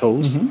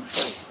tools,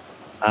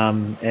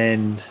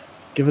 and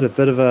give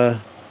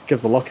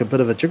the lock a bit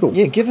of a jiggle.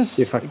 Yeah, give us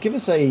If I-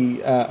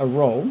 a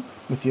roll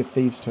with your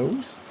thieves'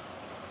 tools.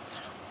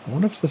 I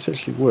wonder if this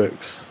actually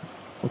works.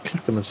 I'll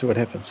click them and see what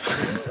happens.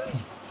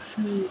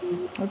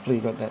 Hopefully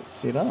you got that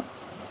set up.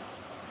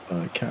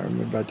 I can't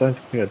remember. I don't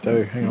think I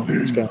do. Hang on.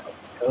 Let's go.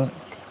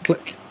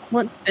 Click.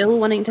 What's Bill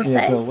wanting to Yeah,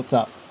 say? Bill, what's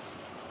up?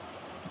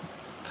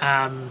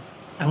 I'm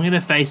going to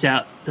face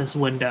out this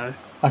window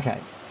Okay.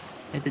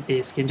 at the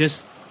desk and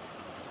just...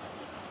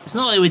 It's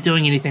not like we're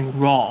doing anything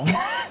wrong,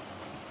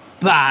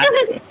 but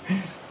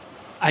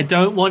I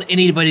don't want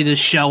anybody to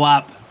show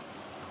up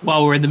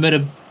while we're in the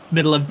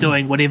middle of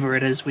doing whatever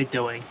it is we're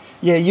doing.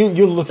 Yeah,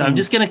 you're looking. So I'm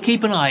just going to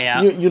keep an eye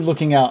out. You're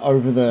looking out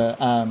over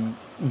the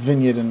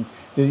vineyard, and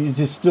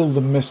there's still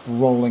the mist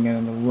rolling in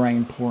and the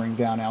rain pouring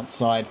down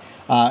outside.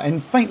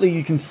 And faintly,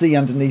 you can see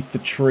underneath the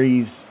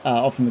trees,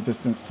 off in the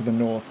distance to the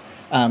north,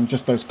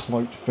 just those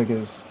cloaked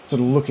figures,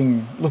 sort of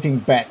looking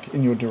back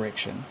in your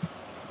direction.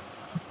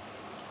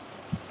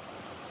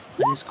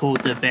 I just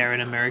called to Baron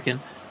American.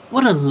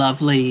 What a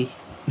lovely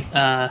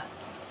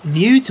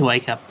view to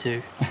wake up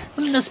to.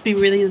 Wouldn't this be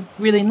really,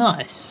 really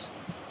nice?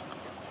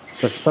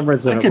 So for some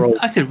reason it rolled.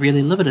 I could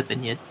really live at a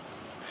vineyard.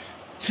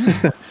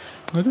 It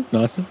is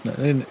nice, isn't it?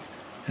 And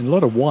a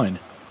lot of wine.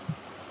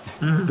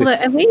 Look,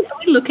 are we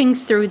looking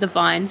through the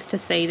vines to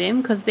see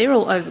them? Because they're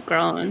all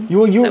overgrown.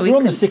 You're So we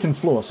on the could- second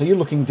floor, so you're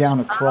looking down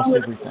across we're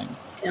everything.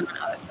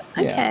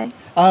 Okay.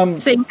 Yeah.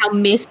 Seeing how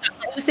messed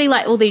up. We see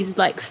like all these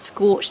like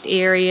scorched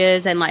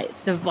areas and like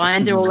the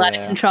vines are all out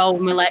of Yeah. control,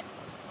 and we're like,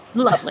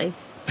 lovely.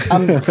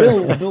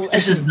 Bill,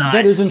 This is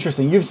That is nice.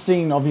 interesting. You've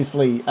seen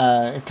obviously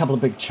a couple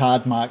of big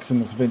charred marks in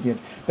this vineyard,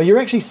 but you're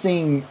actually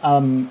seeing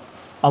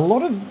a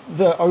lot of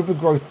the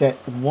overgrowth that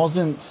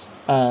wasn't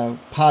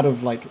part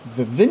of like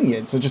the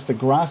vineyard, so just the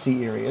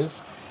grassy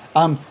areas,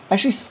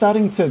 actually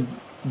starting to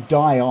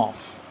die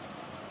off,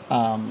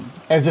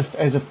 as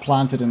if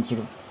planted in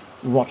sort of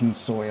rotten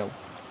soil,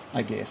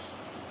 I guess.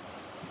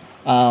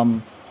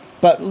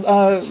 But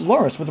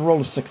Loris, with a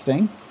roll of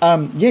 16,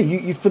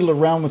 you fiddle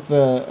around with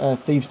the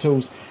thieves'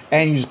 tools,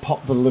 and you just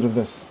pop the lid of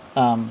this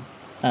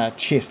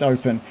chest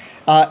open,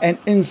 and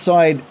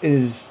inside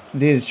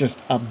there's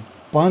just a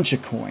bunch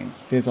of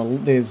coins.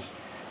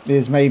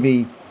 There's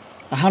maybe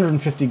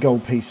 150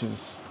 gold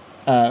pieces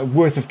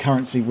worth of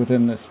currency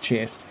within this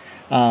chest.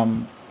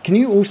 Can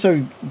you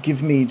also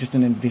give me just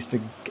an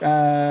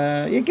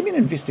give me an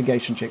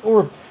investigation check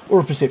or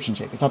a perception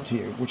check? It's up to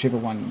you, whichever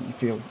one you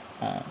feel.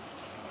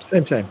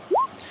 Same.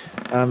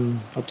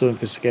 I'll do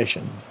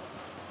investigation.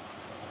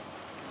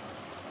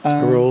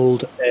 Um,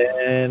 Rolled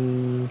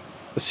a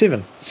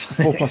 7.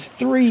 4 plus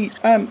 3.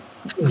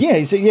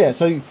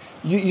 So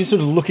you're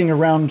sort of looking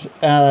around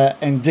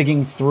and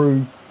digging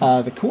through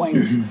the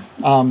coins.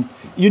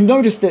 You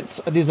notice that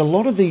there's a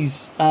lot of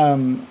these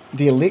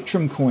the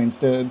Electrum coins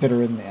that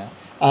are in there.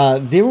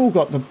 They're all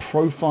got the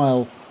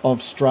profile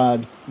of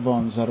Strad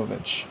von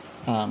Zarovich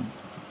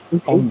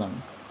on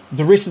them.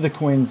 The rest of the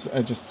coins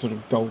are just sort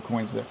of gold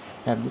coins that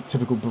have the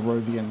typical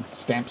Barovian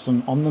stamps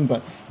on them,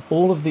 but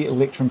all of the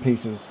Electrum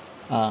pieces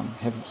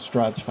have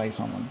Strad's face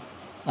on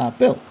them.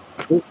 Bill.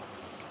 Cool.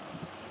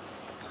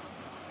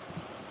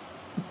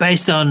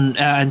 Based on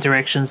our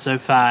interactions so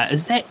far,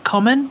 is that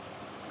common?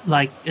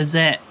 Like, is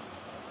that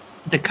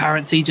the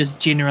currency just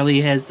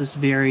generally has this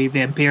very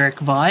vampiric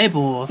vibe,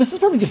 or This is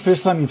probably the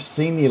first time you've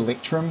seen the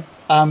Electrum.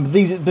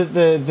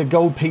 The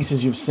gold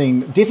pieces you've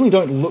seen definitely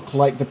don't look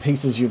like the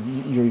pieces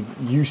you're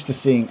used to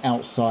seeing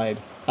outside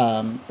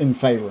in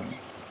Faerun.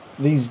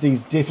 These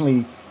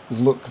definitely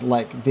look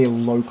like they're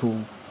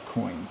local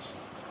coins.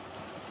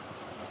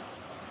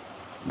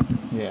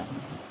 Yeah.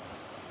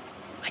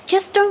 I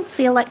just don't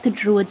feel like the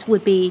druids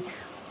would be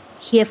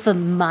here for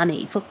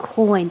money, for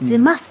coins. There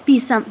must be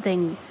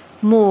something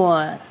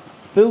more.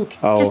 Bill,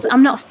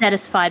 I'm not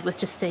satisfied with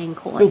just seeing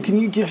coins. Bill, can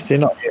you give They're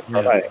not here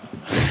for that.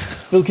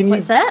 Bill? Can you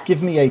What's that?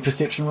 give me a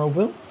perception roll,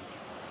 Bill?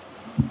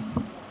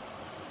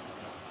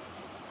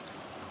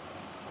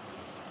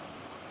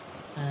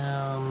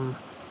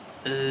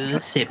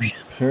 perception?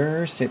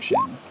 Perception.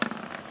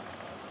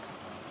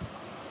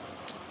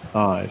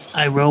 Nice.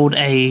 I rolled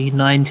a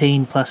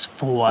 19 plus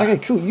 4. Okay,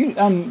 cool. You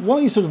while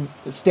you're sort of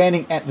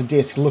standing at the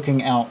desk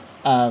looking out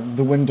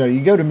the window,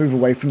 you go to move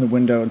away from the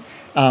window,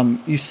 and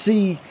you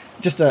see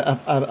just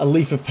a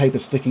leaf of paper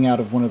sticking out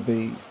of one of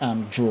the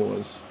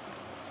drawers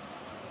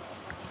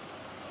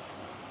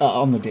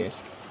on the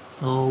desk.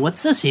 Oh,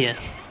 what's this here?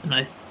 And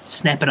I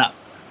snap it up.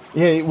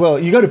 Yeah, well,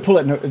 you go to pull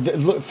it, and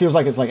it feels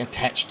like it's like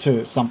attached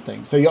to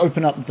something. So you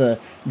open up the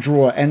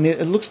drawer, and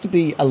it looks to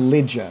be a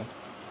ledger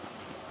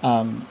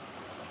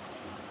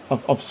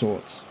of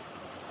sorts.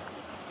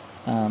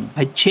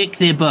 I check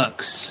their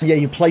books. Yeah,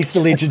 you place the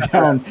ledger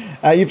down.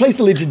 You place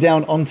the ledger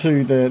down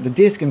onto the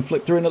desk and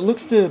flip through, and it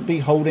looks to be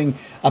holding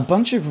a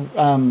bunch of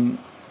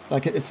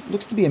it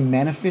looks to be a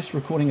manifest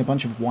recording a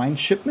bunch of wine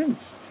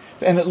shipments,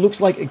 and it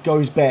looks like it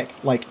goes back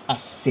like a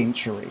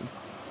century,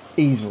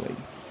 easily.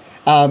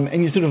 And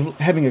you're sort of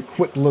having a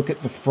quick look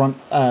at the front,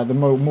 the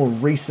more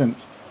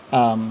recent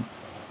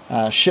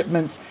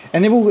shipments,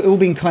 and they've all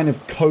been kind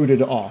of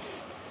coded off.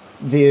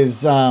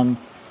 There's one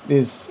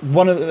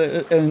of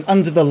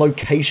under the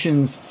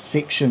locations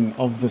section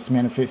of this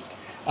manifest.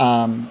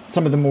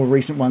 Some of the more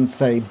recent ones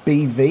say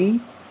BV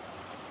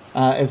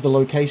as the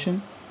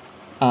location.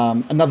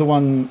 Another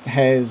one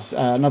has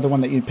another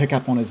one that you pick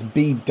up on is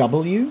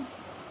BW.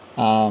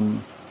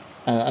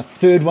 A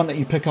third one that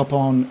you pick up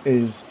on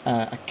is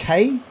a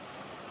K.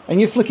 And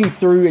you're flicking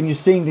through and you're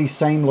seeing these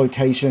same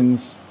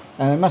locations,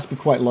 and it must be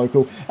quite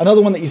local.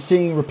 Another one that you're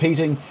seeing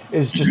repeating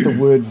is just the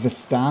word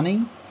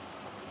Vistani.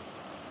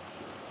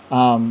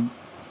 And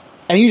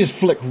you just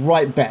flick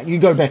right back. You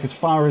go back as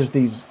far as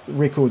these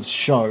records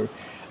show.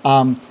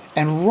 And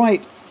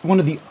write one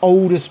of the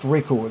oldest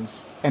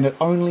records, and it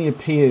only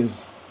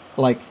appears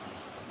like,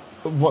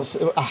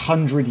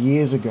 100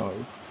 years ago.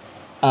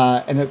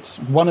 And it's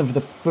one of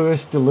the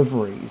first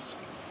deliveries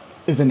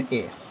is an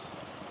S.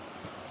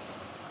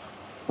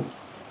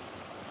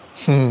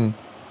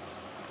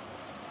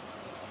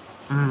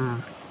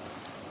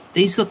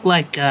 These look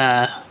like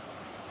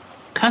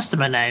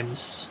customer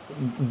names.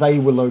 They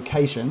were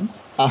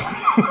locations.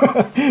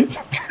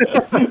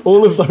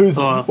 All of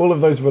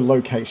those were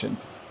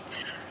locations.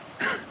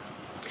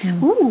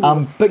 Ooh,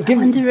 But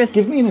wonder if-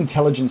 give me an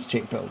intelligence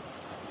check, Bill.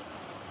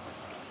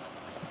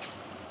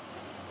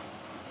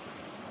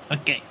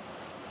 Okay.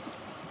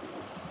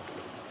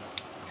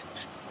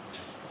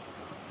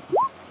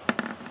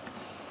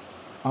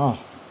 Oh,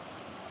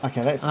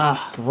 okay, that's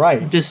Ah,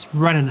 great. I'm just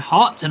running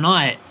hot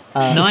tonight.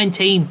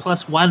 19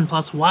 plus 1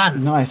 plus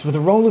 1. Nice. With a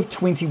roll of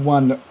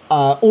 21,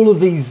 all of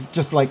these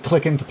just like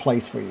click into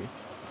place for you.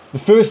 The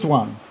first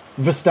one,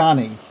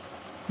 Vistani.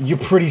 You're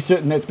pretty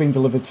certain that's been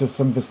delivered to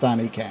some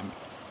Vistani camp.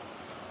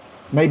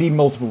 Maybe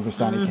multiple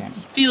Vistani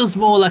camps. Feels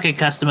more like a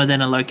customer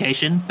than a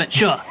location, but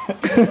sure.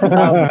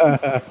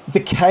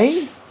 The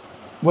K,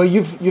 well,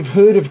 you've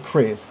heard of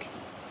Kresk,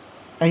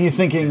 and you're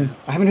thinking,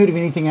 I haven't heard of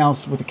anything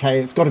else with a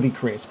K. It's got to be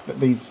Kresk that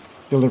these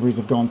deliveries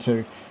have gone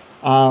to.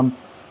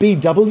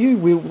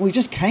 BW, we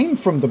just came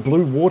from the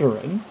Blue Water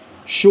Inn.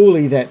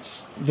 Surely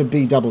that's the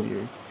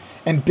BW.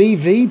 And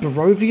BV,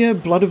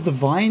 Barovia, Blood of the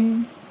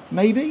Vine,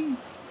 maybe?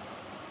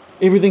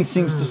 Everything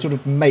seems to sort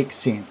of make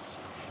sense.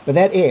 But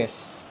that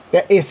S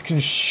can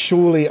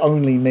surely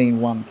only mean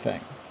one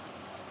thing.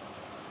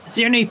 Is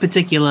there any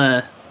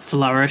particular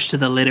flourish to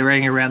the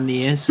lettering around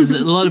the S? Is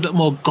it a little bit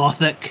more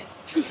gothic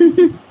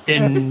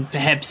than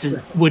perhaps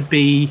it would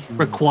be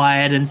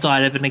required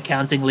inside of an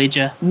accounting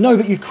ledger? No,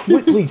 but you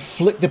quickly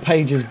flick the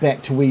pages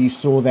back to where you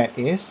saw that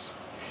S,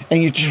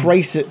 and you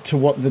trace it to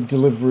what the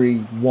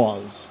delivery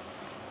was.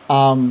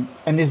 And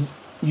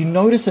you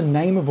notice a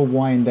name of a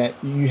wine that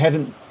you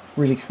haven't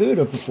really heard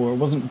of before. It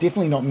wasn't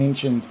definitely not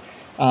mentioned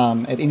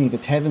at any of the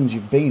taverns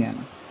you've been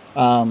in.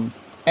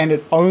 And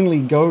it only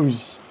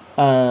goes...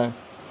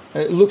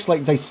 it looks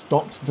like they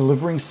stopped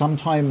delivering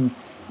sometime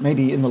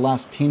maybe in the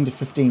last 10 to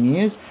 15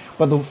 years,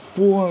 but the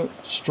for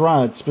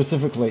Strahd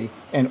specifically,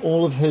 and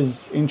all of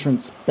his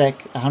entrants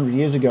back 100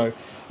 years ago,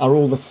 are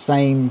all the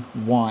same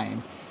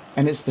wine.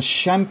 And it's the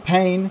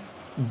Champagne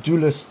de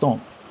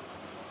l'Estompe.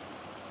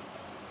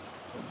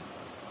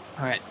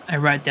 All right, I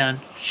write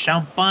down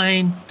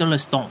Champagne de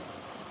l'Estompe.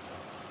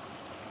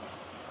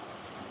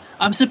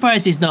 I'm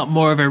surprised he's not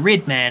more of a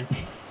red man.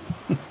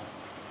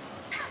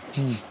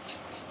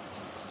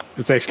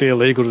 It's actually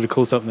illegal to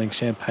call something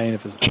champagne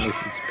if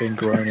unless it's been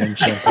grown in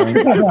Champagne.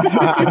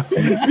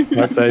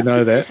 Hope they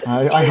know that.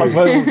 I hope,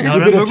 well, you Not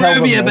better a tell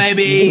them Barovia, this.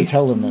 baby. You better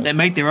tell them They this.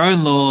 make their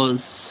own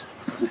laws.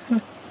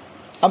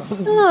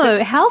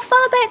 So, how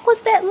far back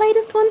was that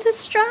latest one to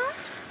Strahd?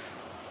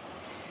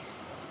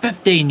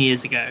 15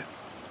 years ago.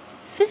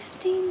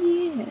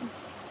 15 years.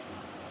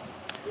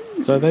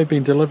 So they've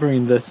been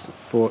delivering this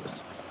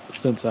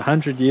since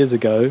 100 years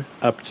ago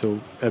up to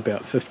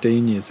about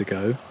 15 years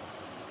ago.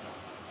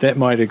 That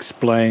might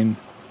explain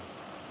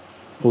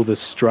all the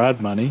Strahd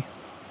money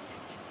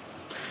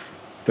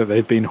that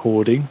they've been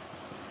hoarding.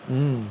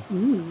 And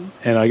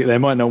they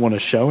might not want to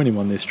show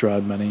anyone their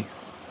Strahd money.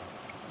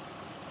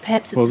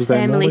 Perhaps What it's a was that,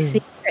 family Molly?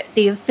 secret,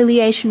 the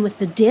affiliation with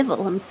the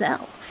devil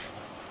himself.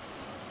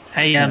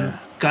 Hey,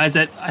 guys,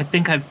 I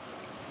think I've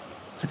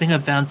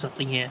found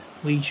something here.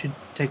 We should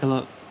take a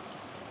look.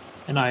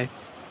 And I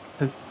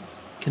have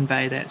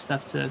convey that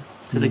stuff to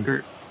the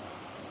group.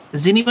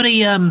 Does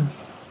anybody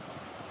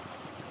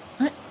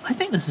I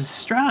think this is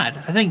Strahd.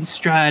 I think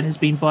Strahd has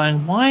been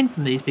buying wine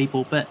from these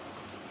people, but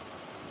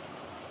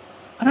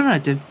I don't know,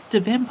 do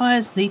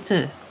vampires need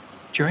to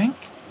drink?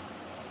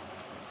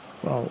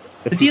 Well,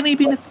 if Has he only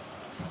been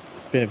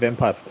been a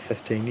vampire for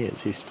 15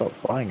 years, he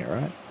stopped buying it,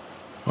 right?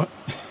 What?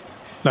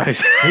 No, he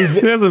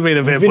hasn't been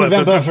a He's been a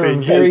vampire for a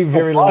 15 very, years.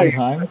 very long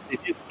time.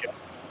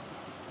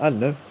 I don't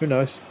know. Who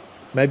knows?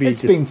 Maybe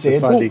It's he been just said.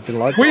 decided he didn't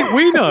like We, it.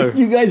 we know.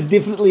 You guys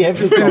definitely have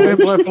this He's been a knowledge.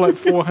 vampire for like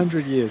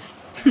 400 years.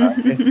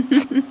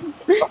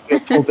 I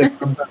told that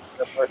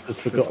vampires is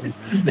forgotten.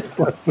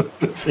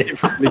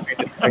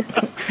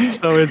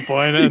 So he's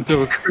buying it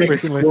until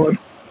recently.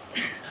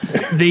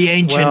 the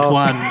ancient Well,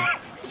 one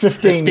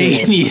 15 15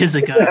 years. years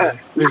ago?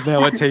 He's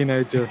now a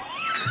teenager.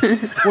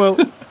 Well,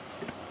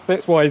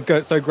 that's why he's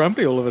got so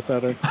grumpy all of a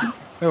sudden.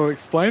 That'll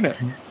explain it.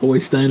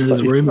 Always staying in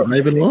his room at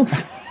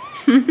Ravenloft.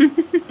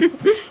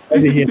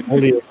 Maybe he and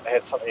Ollie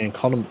have something in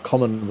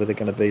common where they're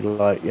going to be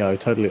like,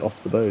 totally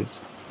off the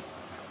booze.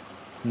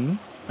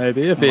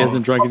 Maybe if he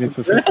hasn't drunk anything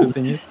for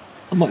 15 years.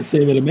 I might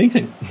see him at a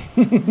meeting.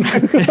 He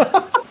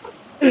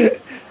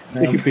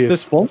could be a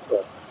sponsor.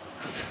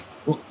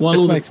 While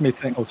This all makes this, me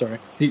think. Oh, sorry.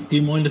 do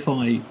you mind if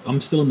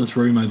I'm still in this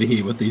room over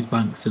here with these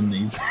bunks and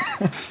these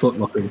foot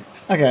lockers?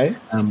 Okay.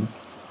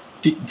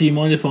 Do you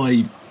mind if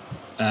I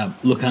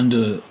look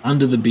under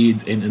the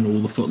beds and in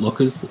all the foot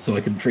lockers so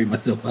I can free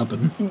myself up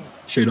and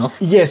shoot off?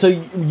 Yeah, so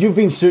you've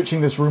been searching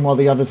this room while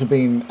the others have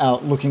been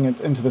out looking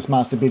into this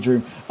master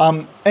bedroom.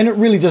 And it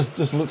really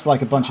just looks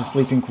like a bunch of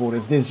sleeping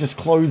quarters. There's just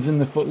clothes in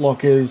the foot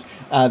lockers.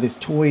 There's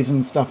toys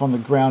and stuff on the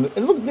ground.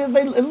 It looks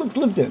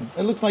lived in.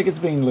 It looks like it's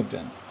being lived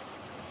in.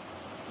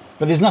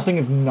 But there's nothing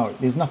of note.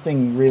 There's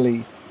nothing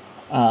really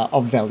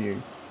of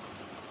value.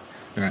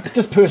 All right.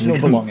 Just personal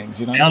belongings,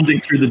 you know?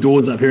 Bounding through the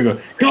doors up here and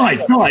go,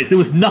 guys, there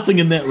was nothing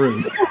in that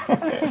room.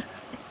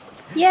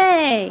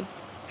 Yay!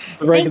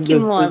 Thank you,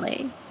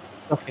 Morley.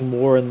 Nothing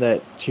more in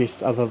that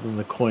chest other than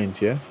the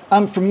coins, yeah?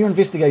 From your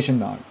investigation,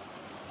 no.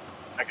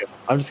 Okay.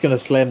 I'm just going to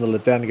slam the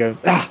lid down and go,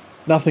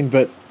 nothing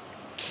but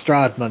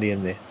Strahd money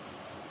in there.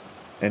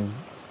 And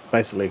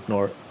basically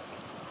ignore it.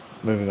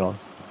 Moving on.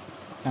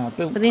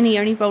 Bill, But then he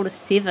only rolled a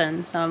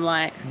 7, so I'm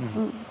like,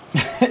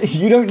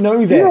 you don't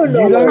know that.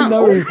 You don't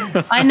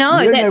know. I know,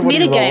 You don't that's know what he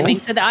metagaming,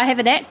 rolls. so that I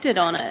haven't acted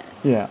on it.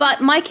 Yeah. But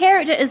my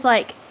character is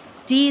like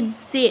dead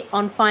set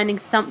on finding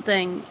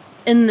something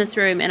in this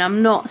room, and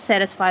I'm not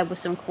satisfied with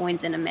some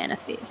coins and a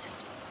manifest.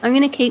 I'm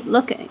going to keep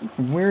looking.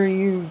 Where are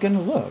you going to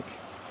look?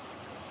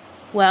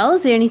 Well,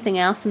 is there anything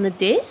else in the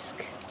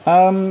desk?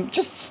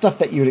 Just stuff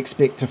that you would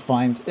expect to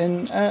find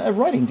in a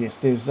writing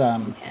desk. There's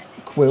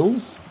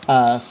quills,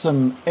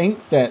 some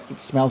ink that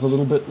smells a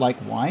little bit like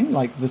wine.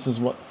 Like this is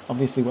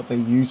obviously what they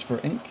use for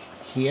ink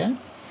here.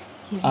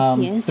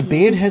 Yes, The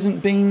bed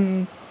hasn't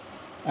been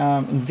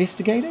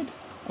investigated,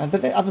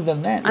 but other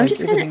than that, I'm like,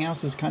 just gonna- everything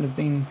else has kind of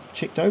been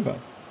checked over.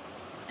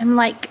 I'm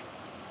like,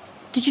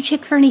 did you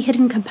check for any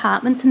hidden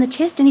compartments in the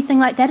chest? Anything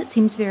like that? It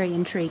seems very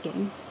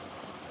intriguing.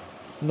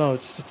 No,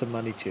 it's just a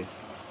money chest.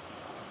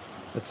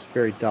 It's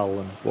very dull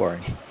and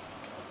boring.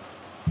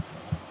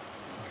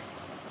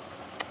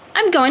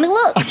 I'm going to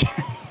look.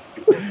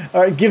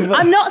 All right, give.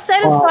 I'm not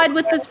satisfied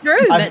with this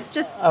room. I've- It's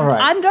just, all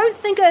right. I don't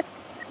think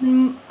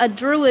a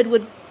druid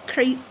would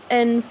creep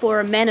in for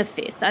a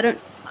manifest.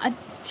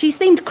 She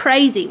seemed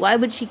crazy. Why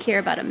would she care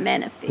about a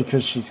manifest?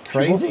 Because she's She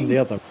wasn't crazy. the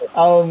other.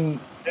 Pardon?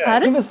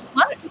 Give us.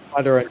 What?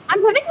 I don't.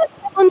 I'm having some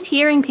problems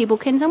hearing people.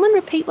 Can someone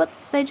repeat what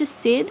they just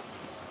said?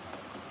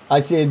 I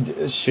said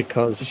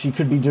Because she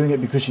could be doing it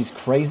because she's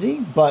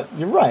crazy, but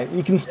you're right.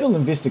 You can still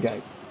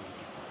investigate.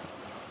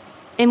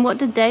 And what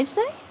did Dave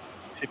say?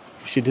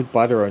 she did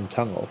bite her own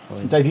tongue off. I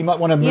mean, Dave, you might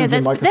want to move your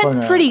that's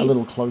microphone pretty- a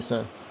little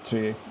closer to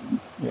you.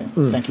 Yeah,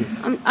 thank you.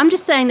 I'm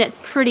just saying that's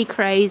pretty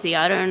crazy.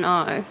 I don't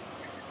know.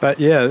 But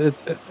yeah,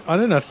 I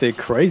don't know if they're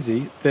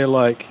crazy. They're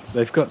like,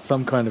 they've got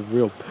some kind of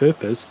real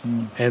purpose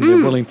and they're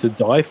willing to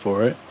die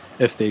for it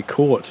if they're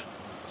caught.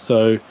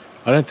 So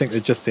I don't think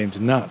it just seems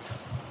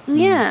nuts.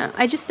 Yeah,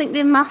 I just think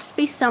there must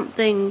be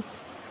something,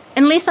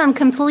 unless I'm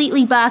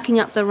completely barking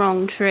up the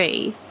wrong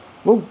tree,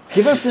 Well,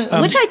 give us a.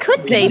 which I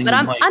could be, yes. but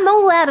I'm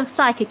all out of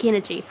psychic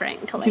energy,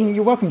 frankly.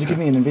 You're welcome to give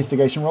me an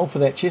investigation roll for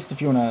that chest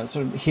if you want to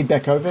sort of head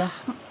back over.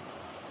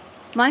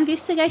 My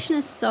investigation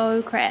is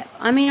so crap.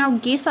 I mean, I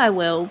guess I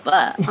will,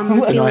 but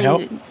I'm Can I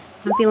help?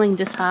 feeling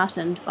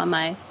disheartened by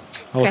my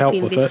I'll help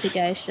crappy with it.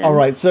 investigation. All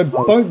right, so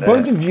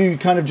both of you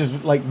kind of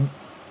just like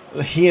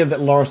hear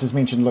that Loris has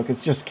mentioned, look,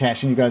 it's just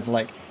cash, and you guys are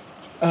like,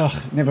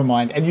 ugh, never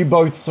mind. And you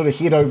both sort of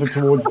head over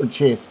towards the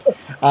chest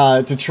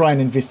to try and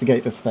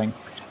investigate this thing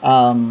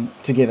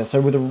together.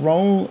 So with a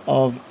roll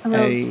of I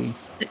rolled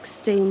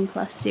 16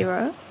 plus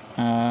 0.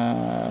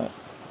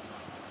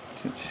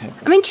 Let's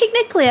have I mean,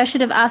 technically, I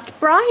should have asked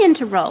Brian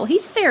to roll.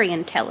 He's very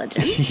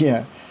intelligent.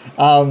 yeah.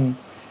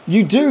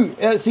 You do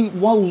see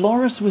while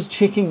Loris was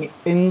checking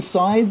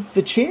inside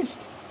the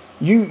chest,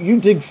 you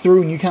dig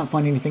through and you can't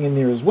find anything in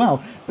there as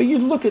well. But you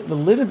look at the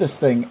lid of this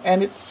thing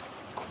and it's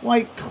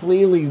quite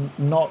clearly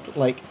not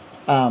like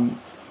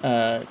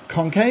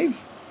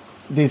concave.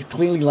 There's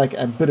clearly like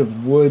a bit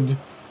of wood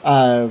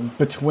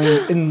that's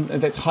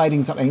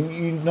hiding something.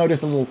 You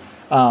notice a little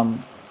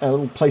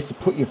place to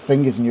put your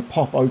fingers and you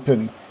pop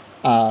open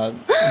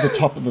the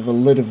top of the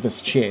lid of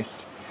this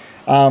chest.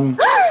 And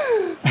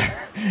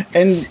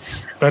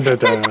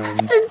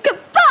Dun-dun-dun.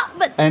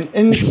 Compartment! And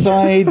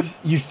inside,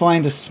 you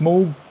find a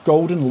small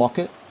golden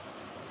locket,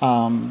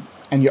 and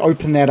you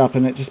open that up,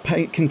 and it just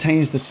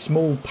contains this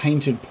small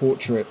painted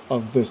portrait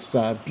of this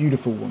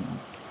beautiful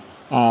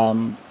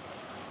woman.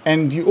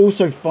 And you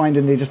also find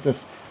in there just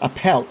a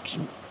pouch.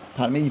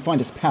 Pardon me. You find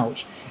this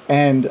pouch,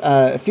 and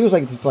it feels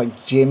like there's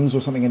like gems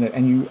or something in it.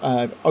 And you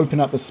open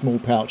up the small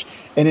pouch,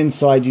 and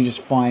inside you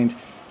just find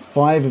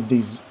 5 of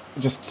these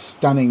just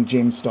stunning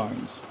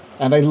gemstones.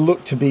 And they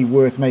look to be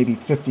worth maybe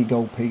 50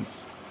 gold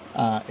piece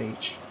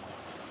each.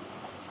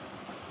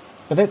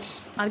 But I'm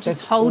that's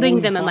just all holding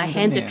you them and my find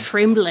in hands are there.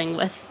 trembling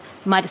with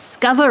my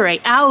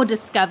discovery, our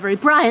discovery.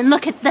 Brian,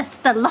 look at this,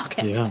 the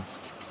locket. Yeah.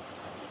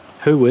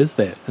 Who is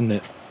that? And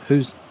that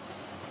who's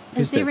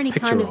Is there that any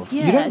picture kind of of?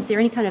 You don't- is there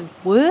any kind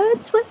of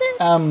words with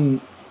it?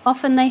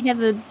 Often they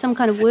have some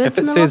kind of words If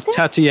it in the says locket.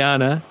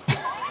 Tatiana,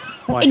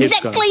 my head's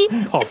Exactly.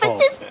 gonna pop If it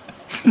off. says,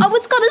 I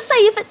was gonna say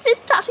if it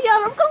says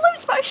Tatiana, I'm gonna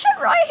lose my shit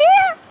right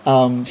here.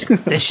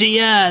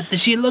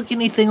 Does she look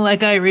anything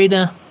like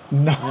Irina?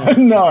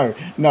 No,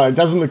 it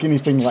doesn't look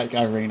anything like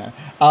Irina.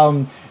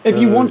 If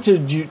you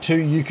wanted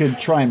you could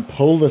try and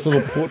pull this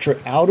little portrait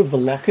out of the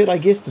locket, I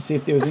guess, to see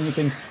if there was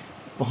anything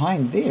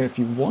behind there, if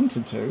you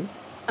wanted to.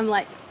 I'm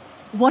like,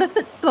 what if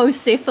it's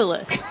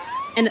Bocephalus?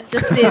 And it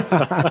just says,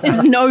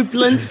 there's no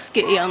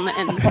Blinsky on the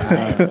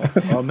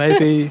inside. Or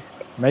maybe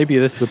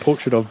this is a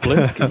portrait of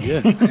Blinsky.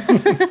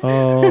 Yeah,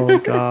 oh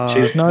god,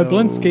 she's no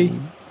Blinsky.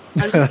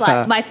 I'm just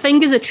like, my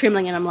fingers are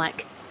trembling and I'm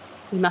like,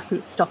 we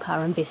mustn't stop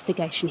our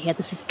investigation here.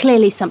 This is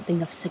clearly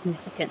something of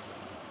significance.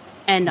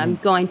 And I'm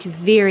going to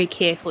very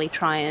carefully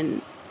try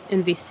and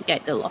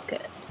investigate the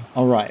locket.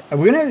 All right,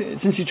 we're gonna,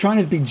 since you're trying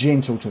to be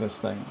gentle to this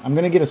thing, I'm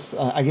gonna get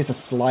I guess a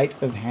sleight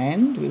of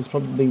hand is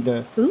probably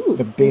the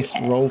best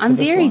Okay. roll for I'm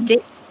this very one.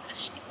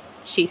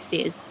 she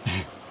says,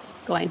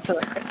 going for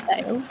a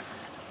fail.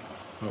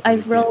 What would I've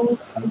it be? rolled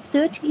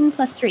 13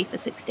 plus 3 for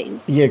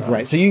 16. Yeah,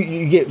 great. So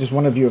you get just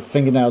one of your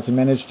fingernails and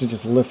manage to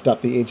just lift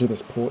up the edge of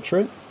this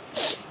portrait.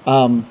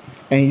 And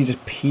you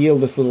just peel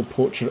this little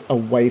portrait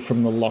away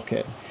from the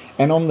locket.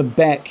 And on the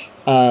back,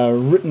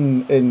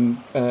 written in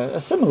a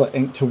similar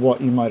ink to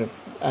what you might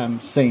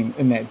have seen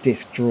in that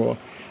desk drawer,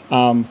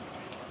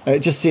 it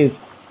just says,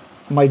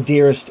 "My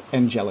dearest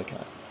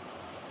Angelica."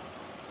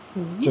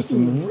 Just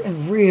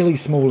in really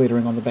small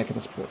lettering on the back of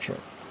this portrait.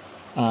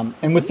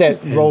 And with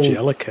that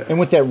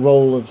Angelica.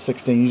 roll of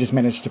 16, you just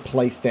managed to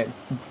place that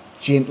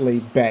gently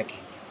back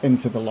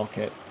into the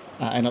locket,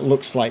 and it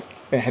looks like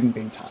it hadn't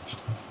been touched.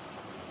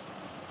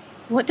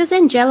 What does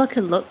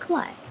Angelica look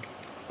like?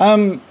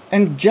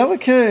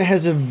 Angelica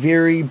has a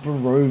very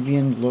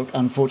Barovian look,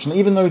 unfortunately.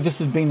 Even though this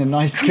has been a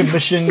nice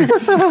commissioned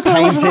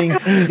painting,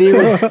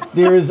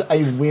 there is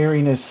a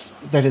wariness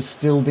that is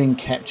still being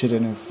captured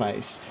in her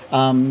face.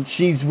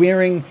 She's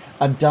wearing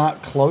a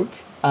dark cloak,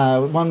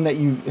 one that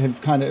you have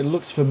it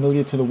looks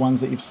familiar to the ones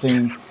that you've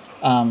seen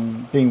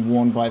being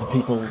worn by the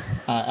people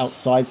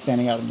outside,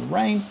 standing out in the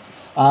rain.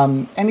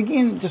 And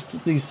again,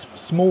 just these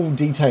small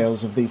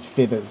details of these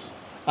feathers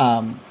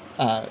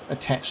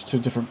attached to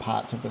different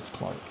parts of this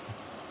cloak.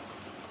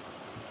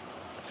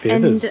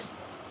 Feathers.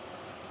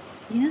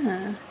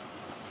 Yeah.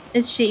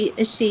 Is she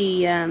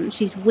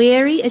she's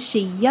wary? Is she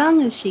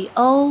young? Is she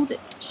old?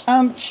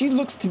 She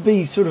looks to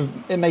be sort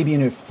of maybe in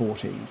her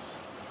 40s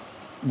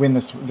when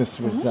this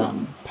was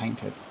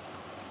painted.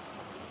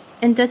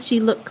 And does she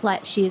look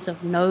like she is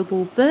of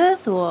noble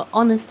birth or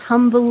honest,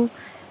 humble,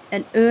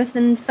 an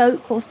earthen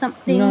folk or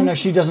something? No,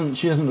 she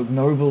doesn't look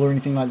noble or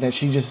anything like that.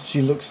 She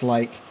looks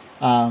like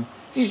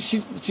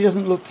she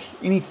doesn't look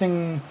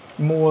anything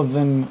more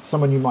than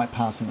someone you might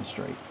pass in the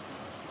street.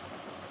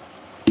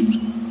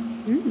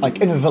 Like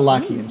in a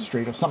Valachian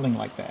street or something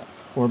like that,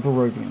 or a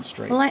Barovian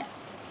street. Well,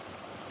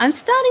 I'm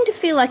starting to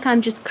feel like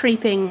I'm just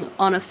creeping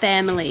on a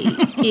family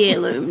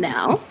heirloom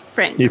now,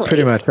 frankly. You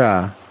pretty much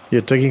are.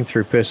 You're digging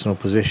through personal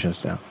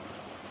possessions now.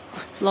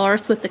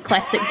 Loris with the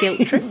classic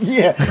guilt trip.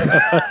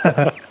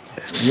 Yeah.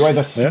 You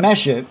either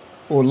smash it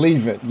or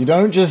leave it. You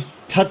don't just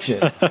touch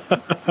it.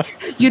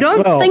 You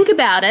don't think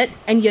about it,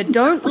 and you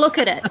don't look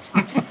at it.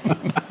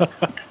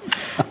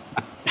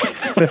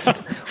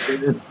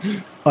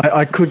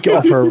 I could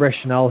offer a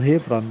rationale here,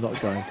 but I'm not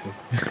going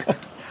to.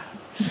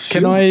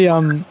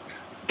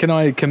 Can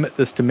I commit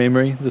this to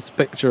memory? This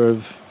picture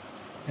of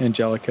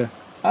Angelica.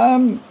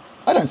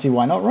 I don't see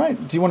why not.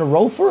 Right? Do you want to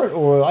roll for it,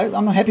 or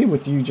I'm happy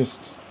with you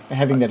just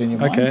having that in your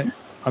mind? Okay.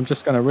 I'm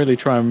just going to really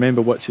try and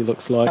remember what she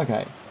looks like.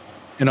 Okay.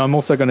 And I'm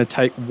also going to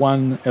take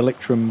one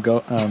Electrum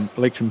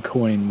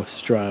coin with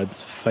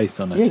Strahd's face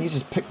on it. Yeah, you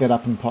just pick that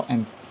up and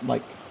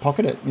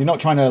pocket it. You're not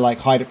trying to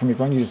hide it from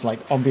everyone. You just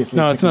obviously.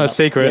 No, it's not a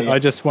secret. Yeah. I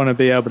just want to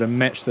be able to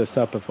match this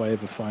up if I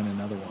ever find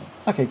another one.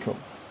 Okay, cool.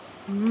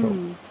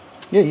 Cool.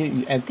 Yeah,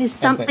 you add. There's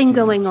add that something to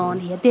going it. on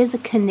here. There's a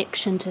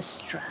connection to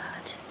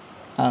Strahd.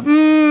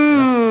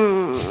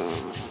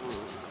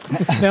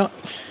 Now,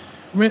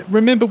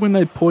 remember when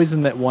they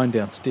poisoned that wine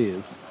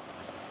downstairs?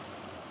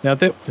 Now,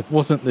 that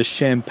wasn't the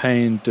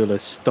Champagne de la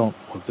Stomp,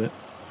 was it?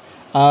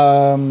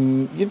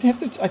 You'd have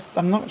to.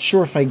 I'm not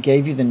sure if I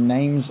gave you the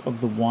names of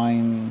the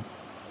wine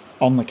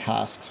on the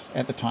casks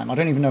at the time. I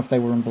don't even know if they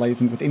were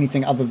emblazoned with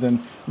anything other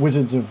than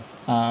Wizards of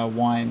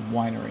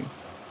Winery.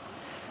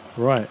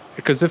 Right,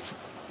 because if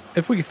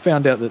we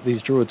found out that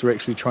these druids were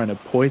actually trying to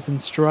poison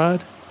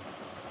Strahd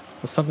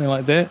or something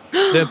like that,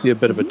 that'd be a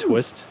bit of a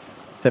twist.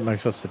 That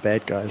makes us the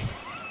bad guys.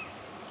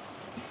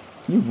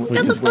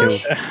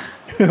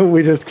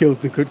 We just killed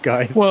the good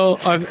guys. Well,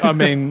 I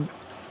mean,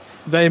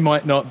 they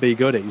might not be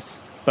goodies,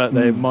 but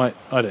they might.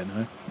 I don't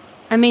know.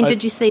 I mean,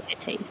 did you see their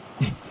teeth?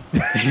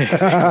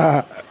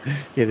 Yeah,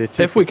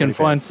 If we can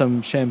find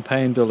some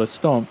Champagne de la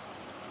Stomp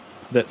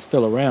that's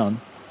still around,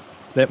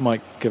 that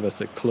might give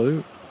us a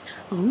clue.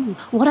 Ooh,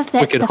 what if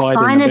that's could the hide in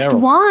the finest barrel.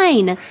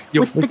 wine?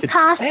 You're With the wicked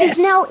cask is sass.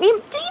 now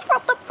empty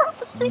from the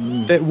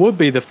prophecy. That would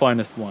be the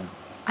finest one.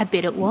 I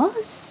bet it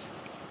was.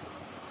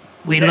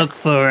 We look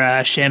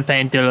for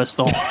Champagne de la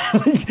Stomp.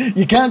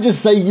 You can't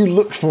just say you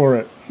look for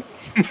it.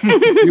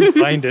 You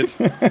find it.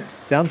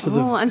 down to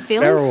the I'm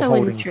feeling barrel so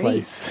holding intrigued.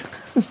 place.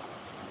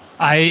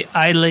 I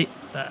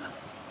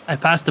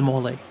passed to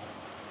Morley.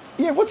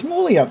 Yeah, what's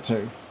Morley up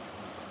to?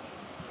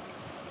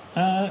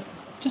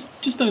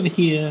 Just over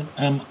here.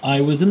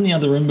 I was in the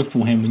other room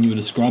beforehand when you were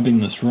describing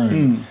this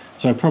room,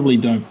 so I probably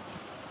didn't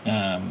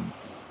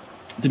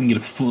get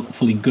a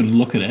fully good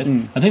look at it.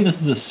 I think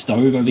this is a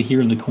stove over here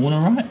in the corner,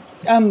 right?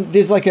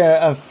 There's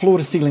a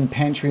floor-to-ceiling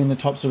pantry in the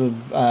top sort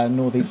of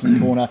northeastern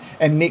corner,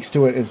 and next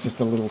to it is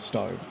just a little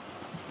stove.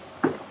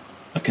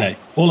 Okay.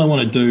 All I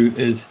want to do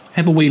is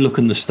have a wee look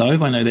in the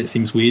stove. I know that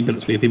seems weird, but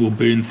it's where people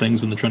burn things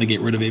when they're trying to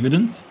get rid of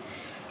evidence.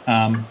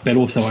 But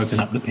also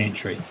open up the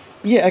pantry.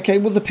 Yeah, okay.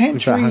 Well, the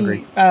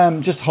pantry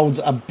just holds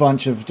a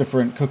bunch of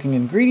different cooking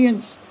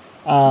ingredients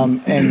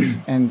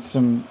and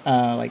some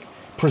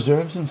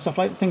preserves and stuff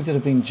like that, things that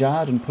have been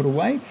jarred and put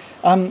away.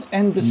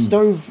 And the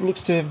stove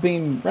looks to have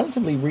been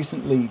relatively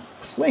recently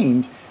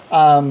cleaned.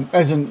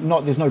 as in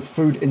not there's no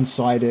food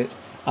inside it.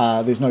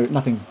 There's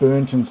nothing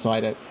burnt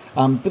inside it.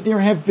 But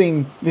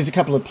there's a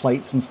couple of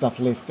plates and stuff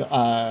left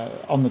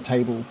on the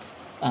table.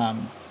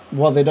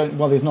 While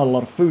there's not a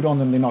lot of food on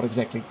them, they're not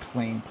exactly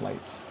clean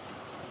plates.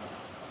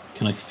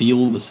 Can I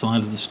feel the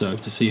side of the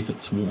stove to see if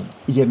it's warm?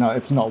 Yeah, no,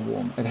 it's not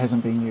warm. It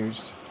hasn't been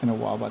used in a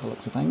while by the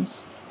looks of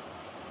things.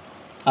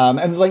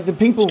 And like the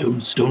people,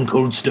 Stone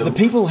cold stove. the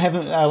people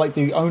haven't like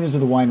the owners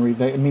of the winery.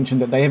 They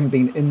mentioned that they haven't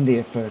been in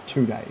there for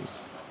 2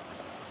 days,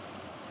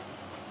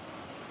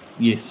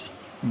 Yes.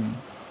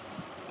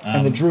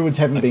 and the druids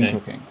haven't been okay.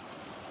 cooking.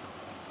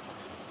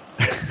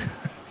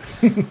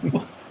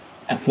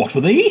 And what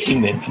were they eating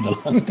then for the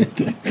last 2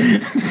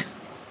 days?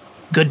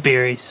 Good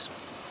berries.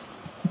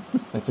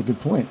 That's a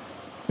good point.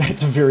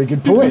 That's a very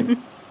good point.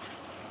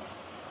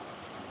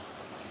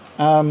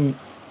 I'm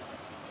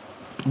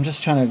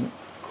just trying to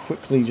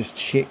quickly just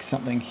check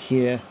something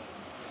here.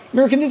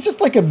 American, there's just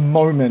like a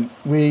moment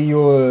where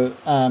your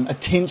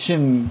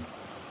attention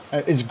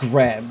is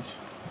grabbed.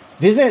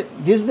 There's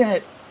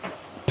that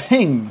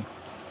ping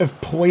of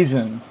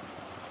poison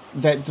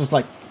that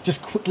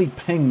just quickly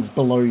pings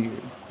below you.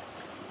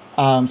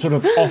 Sort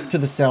of off to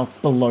the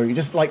south below you,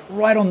 just like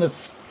right on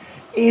the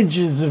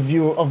edges of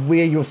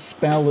where your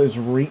spell is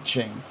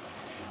reaching,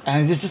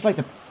 and it's just like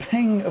the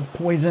ping of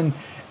poison,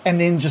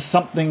 and then just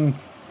something,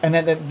 and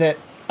that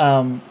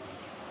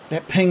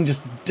ping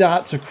just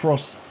darts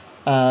across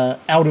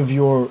out of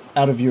your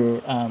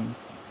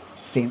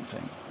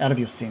sensing, out of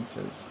your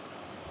senses.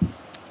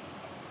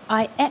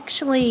 I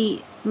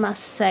actually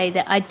must say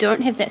that I don't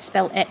have that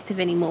spell active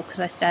anymore because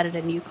I started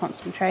a new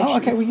concentration. Oh,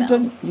 okay. Well,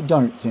 spell. you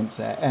don't sense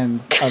that,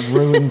 and I've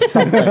ruined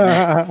something.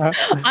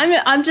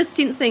 I'm just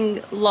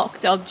sensing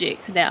locked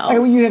objects now. Hey,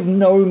 well, you have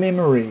no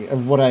memory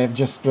of what I have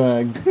just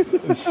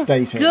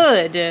stated.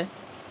 Good.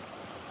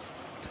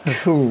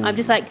 Cool. I'm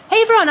just like,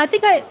 hey everyone, I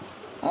think I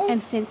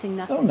am sensing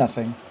nothing. Oh,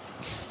 nothing.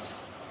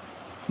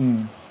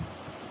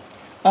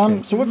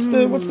 So what's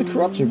the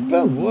crew up to?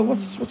 Bill,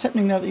 what's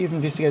happening now that you've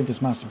investigated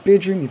this master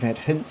bedroom? You've had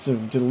hints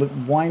of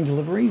wine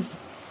deliveries.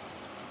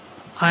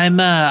 I'm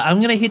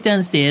gonna head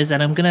downstairs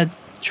and I'm gonna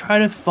try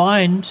to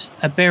find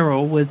a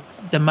barrel with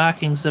the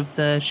markings of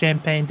the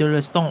Champagne de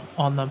l'Estampe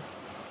on them.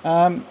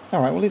 All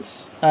right. Well,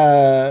 let's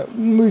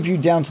move you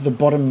down to the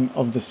bottom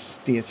of the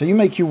stairs. So you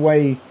make your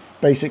way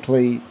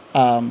basically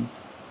down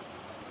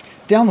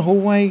the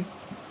hallway,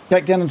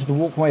 back down into the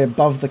walkway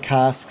above the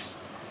casks.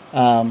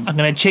 I'm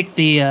gonna check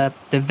the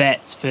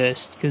vats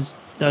first because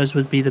those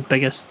would be the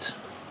biggest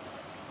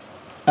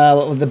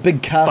The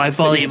big casks by that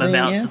you're volume seeing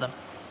amounts here? of them.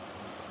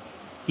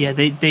 Yeah,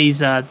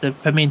 these are the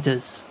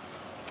fermenters.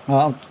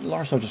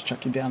 Loris, I'll just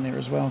chuck you down there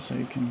as well, so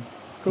you can.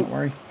 Don't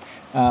worry.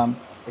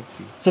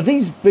 So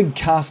these big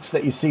casks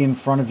that you see in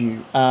front of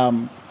you.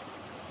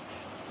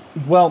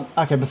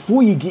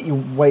 Before you get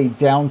your way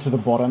down to the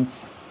bottom,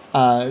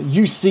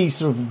 you see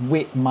sort of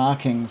wet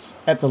markings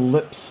at the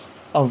lips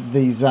of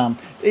these on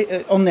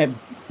that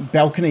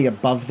balcony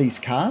above these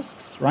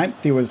casks, right?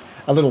 There was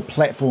a little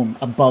platform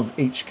above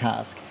each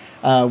cask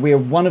where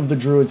one of the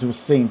druids was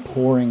seen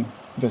pouring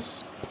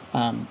this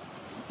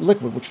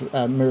liquid, which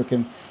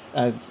American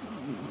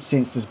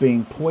sensed as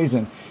being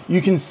poison.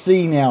 You can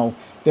see now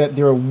that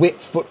there are wet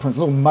footprints,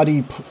 little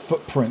muddy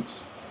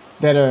footprints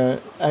that are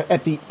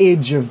at the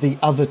edge of the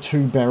other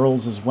two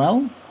barrels as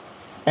well,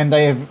 and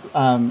they have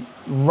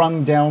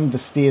run down the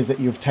stairs that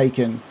you've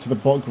taken to the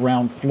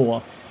ground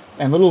floor.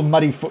 And little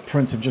muddy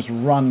footprints have just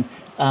run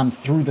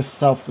through the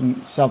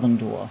southern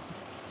door.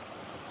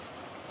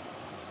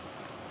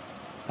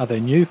 Are they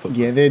new footprints?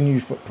 Yeah, they're new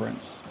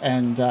footprints.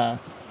 And,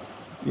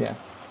 yeah.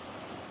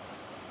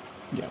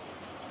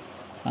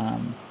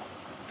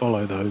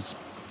 Follow those,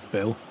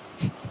 Bill.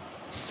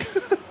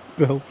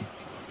 Bill.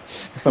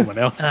 Someone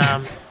else.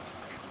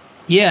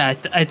 Yeah,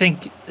 I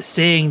think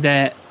seeing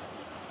that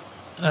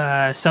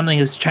something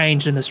has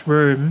changed in this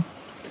room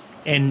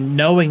and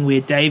knowing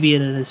where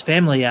Davian and his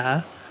family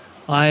are,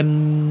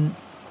 I'm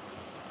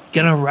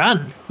gonna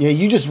run. Yeah,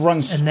 you just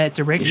run in that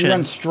direction. You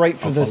run straight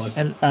for this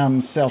south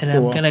and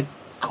door. I'm gonna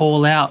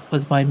call out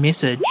with my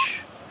message,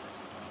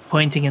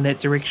 pointing in that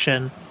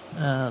direction.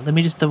 Let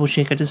me just double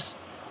check.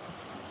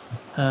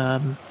 I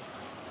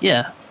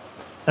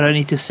don't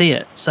need to see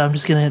it, so I'm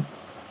just gonna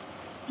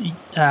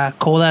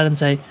call out and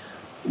say,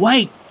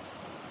 "Wait,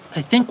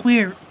 I think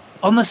we're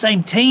on the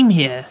same team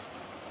here."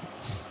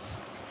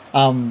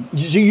 So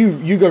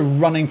you go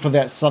running for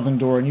that southern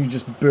door and you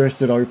just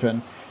burst it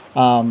open,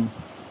 and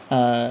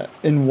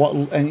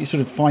you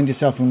sort of find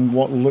yourself in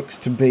what looks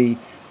to be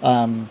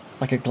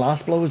like a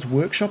glassblower's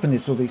workshop, and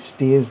there's sort of these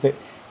stairs that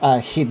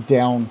head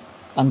down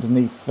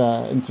underneath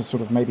into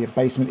sort of maybe a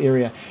basement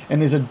area,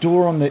 and there's a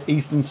door on the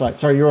eastern side.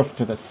 Sorry, you're off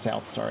to the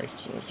south. Sorry.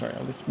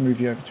 I'll just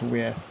move you over to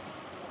where.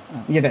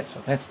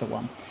 That's the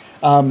one.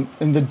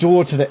 And the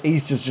door to the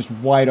east is just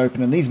wide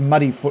open, and these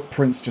muddy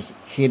footprints just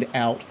head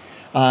out.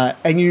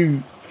 And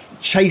you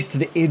chase to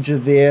the edge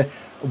of there,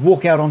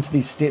 walk out onto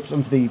these steps,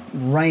 onto the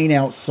rain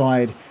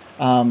outside,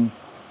 and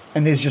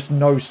there's just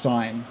no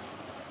sign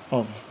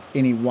of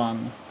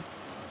anyone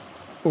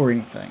or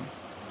anything.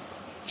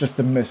 just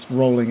the mist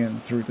rolling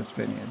in through this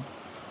vineyard.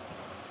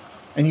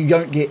 And you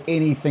don't get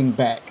anything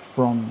back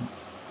from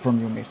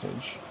your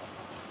message.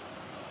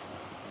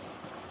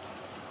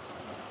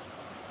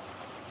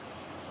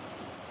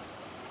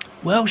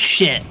 Well,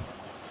 shit.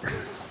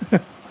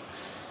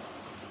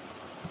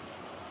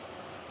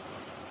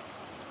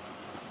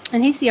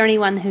 And he's the only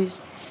one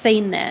who's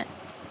seen that.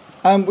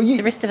 Well,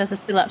 The rest of us are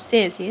still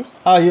upstairs,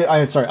 yes? Oh,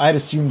 yeah. Sorry, I had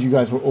assumed you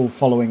guys were all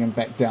following him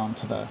back down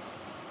to the.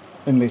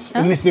 Unless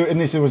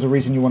there was a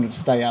reason you wanted to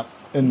stay up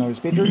in those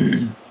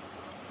bedrooms.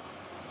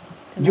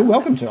 You're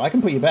welcome to. I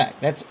can put you back.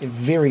 That's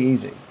very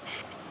easy.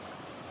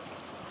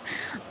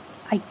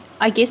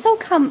 I guess I'll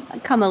come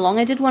along.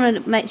 I did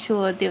want to make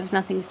sure there was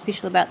nothing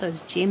special about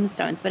those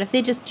gemstones, but if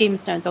they're just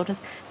gemstones, I'll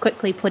just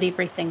quickly put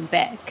everything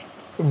back.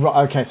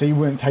 Right, okay, so you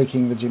weren't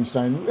taking the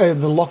gemstone.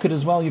 The locket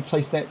as well, you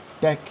placed that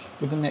back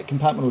within that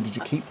compartment, or did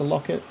you keep the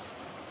locket?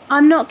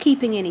 I'm not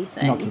keeping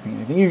anything. Not keeping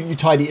anything. You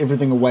tidy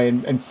everything away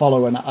and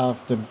follow in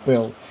after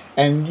Bill.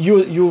 And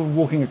you're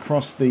walking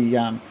across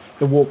the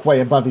walkway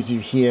above as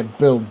you hear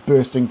Bill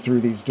bursting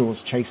through these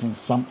doors chasing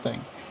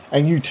something.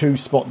 And you too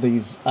spot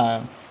these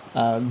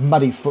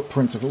muddy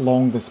footprints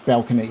along this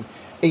balcony.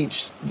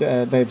 Each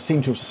they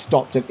seem to have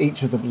stopped at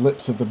each of the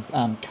lips of the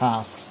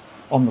casks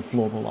on the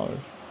floor below.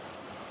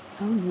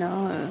 Oh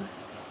no.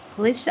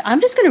 Well,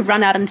 I'm just going to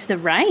run out into the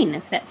rain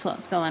if that's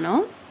what's going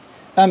on.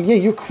 Yeah,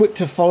 you're quick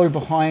to follow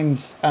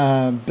behind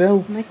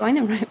Bill. Am I going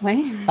the right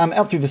way?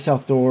 Out through the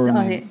south door.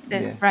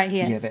 And right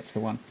here. Yeah, that's the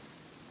one.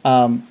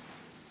 Can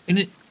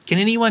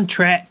anyone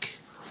track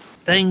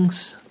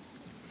things?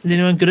 Is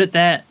anyone good at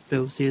that?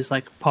 Bill says,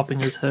 like,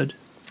 popping his hood.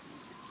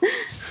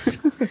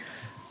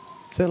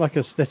 Is that like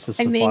that's a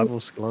survival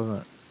skill, isn't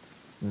it?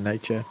 In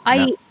nature.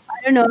 I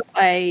don't know if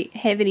I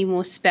have any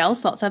more spell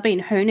slots. I've been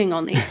hooning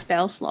on these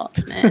spell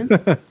slots, man.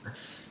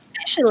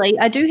 Actually,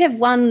 I do have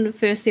one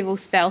first level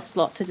spell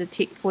slot to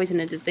detect poison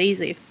and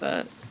disease left,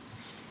 but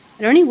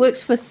it only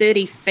works for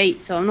 30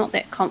 feet, so I'm not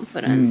that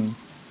confident.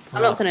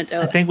 I'm not going to do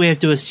it. I think we have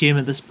to assume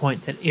at this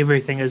point that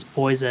everything is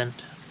poisoned.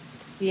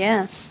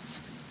 Yeah.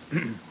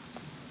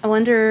 I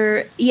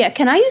wonder... Yeah,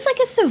 can I use, like,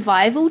 a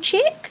survival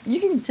check? You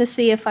can to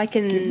see if I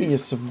can... give me a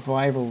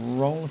survival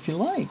roll if you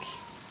like.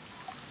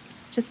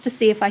 Just to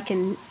see if I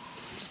can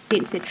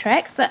sense their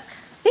tracks, but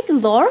I think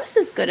Loris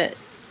is good at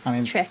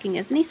tracking,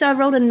 isn't he? So I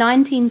rolled a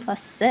 19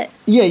 plus 6.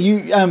 Yeah,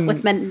 you...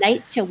 with my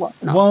nature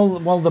whatnot.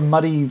 While the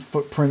muddy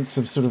footprints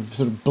have sort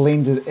of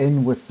blended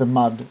in with the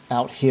mud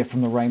out here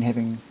from the rain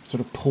having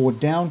sort of poured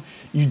down,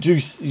 you do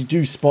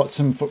spot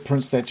some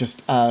footprints that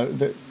just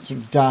that sort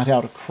of dart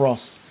out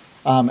across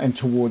and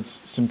towards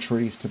some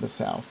trees to the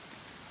south.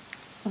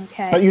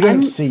 Okay. But you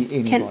don't see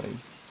anybody.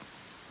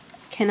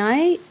 Can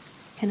I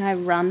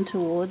run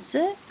towards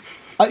it?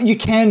 You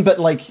can, but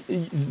like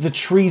the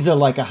trees are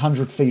like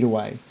 100 feet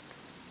away,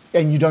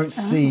 and you don't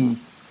see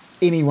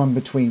anyone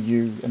between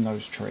you and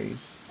those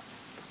trees.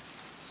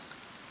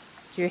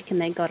 Do you reckon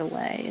they got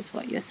away, is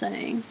what you're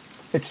saying?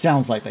 It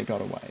sounds like they got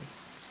away.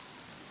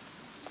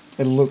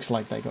 It looks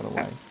like they got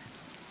away.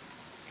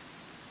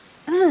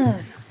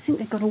 I think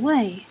they got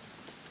away.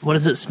 What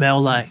does it smell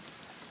like?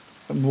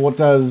 What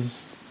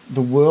does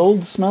the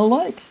world smell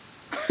like?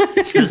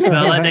 Does it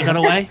smell like they got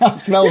away? It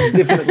smells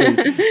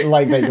definitely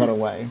like they got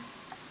away.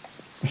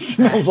 It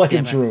smells like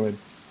a druid.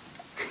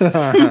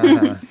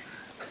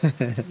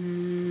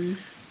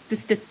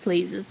 This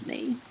displeases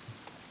me.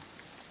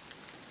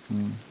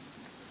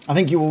 I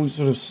think you will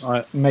sort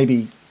of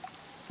maybe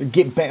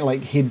get back,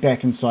 like head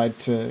back inside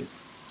to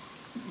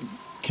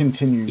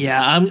continue.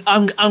 Yeah,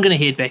 I'm gonna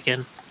head back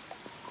in,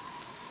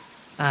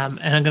 and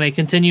I'm gonna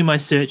continue my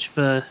search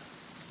for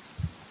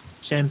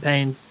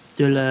Champagne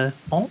de la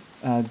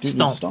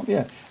Stomp,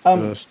 yeah.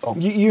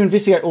 You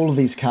investigate all of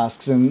these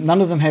casks, and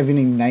none of them have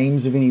any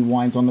names of any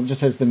wines on them. It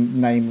just has the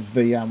name of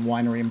the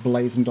winery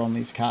emblazoned on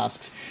these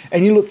casks.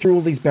 And you look through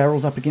all these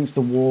barrels up against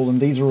the wall,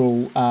 and these are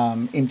all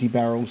empty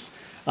barrels.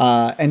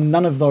 And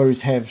none of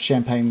those have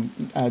Champagne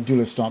de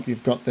la Stomp.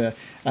 You've got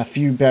a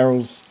few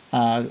barrels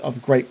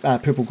of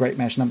purple grape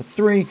mash number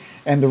 3,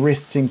 and the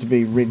rest seem to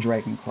be Red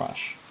Dragon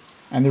Crush,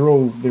 and they're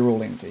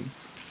all empty.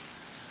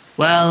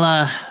 Well,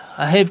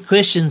 I have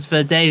questions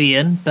for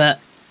Davian, but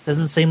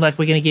doesn't seem like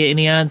we're going to get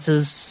any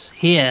answers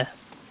here.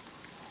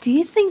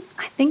 I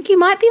think you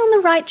might be on the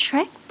right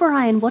track,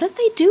 Brian. What if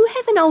they do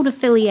have an old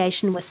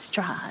affiliation with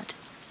Strahd?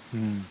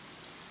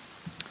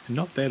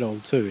 Not that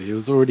old too. He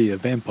was already a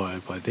vampire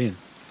by then,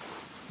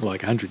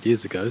 like 100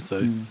 years ago. So,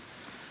 and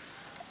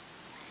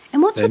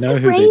what's they with know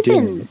the who they're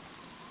dealing raven? with.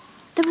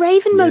 The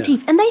raven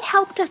motif, and they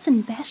helped us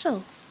in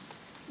battle.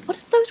 What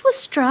if those were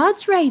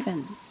Strahd's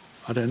ravens?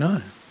 I don't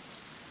know.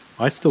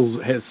 I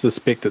still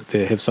suspect that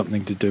they have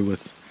something to do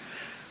with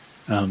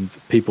the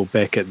people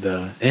back at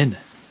the inn,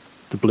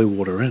 the Blue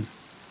Water Inn,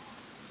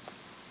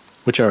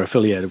 which are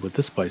affiliated with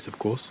this place, of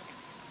course.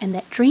 And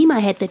that dream I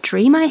had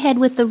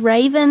with the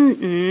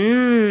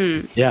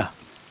raven. Yeah,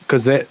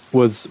 because that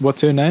was, what's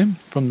her name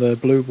from the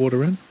Blue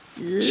Water Inn?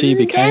 She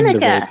became the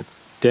raven.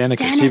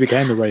 Danica. She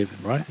became the raven,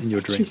 right? In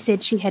your dream. She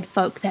said she had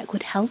folk that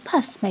could help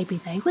us. Maybe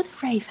they were the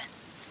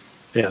ravens.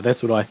 Yeah,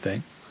 that's what I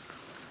think.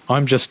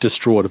 I'm just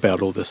distraught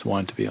about all this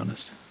wine, to be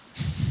honest.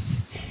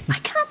 I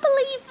can't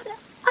believe it.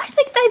 I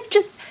think they've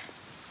just...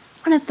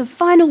 One of the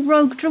final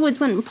rogue druids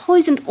went and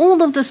poisoned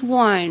all of this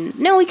wine.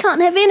 Now we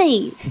can't have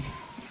any.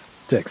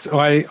 Dix,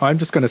 I'm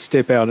just going to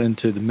step out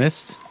into the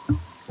mist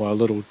while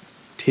little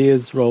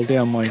tears roll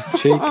down my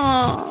cheek.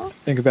 Aw.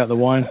 Think about the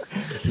wine.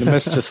 The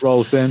mist just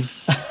rolls in.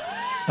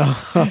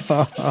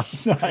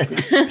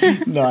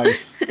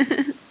 Nice.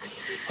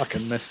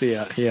 Fucking misty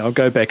out here. I'll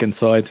go back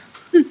inside.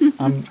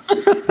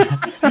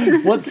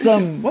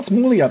 What's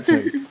Morley up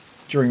to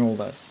during all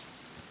this?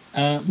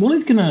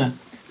 Morley's gonna.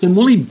 So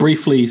Morley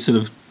briefly sort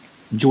of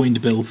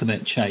joined Bill for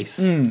that chase,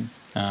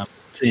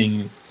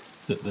 seeing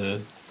that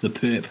the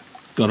perp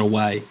got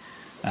away,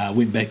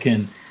 went back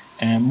in,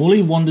 and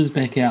Morley wanders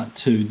back out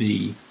to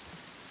the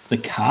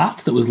cart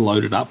that was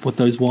loaded up with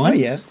those wines. Oh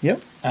yeah,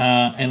 yep.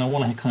 And I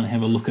want to kind of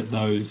have a look at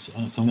those.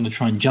 So I'm going to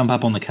try and jump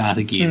up on the cart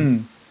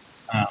again,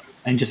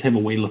 and just have a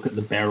wee look at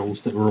the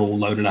barrels that were all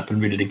loaded up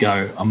and ready to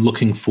go. I'm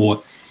looking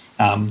for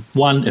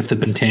one, if they've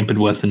been tampered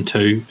with, and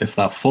two, if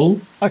they're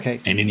full.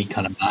 Okay. And any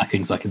kind of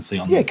markings I can see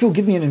on them. Yeah, cool.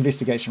 Give me an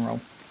investigation roll.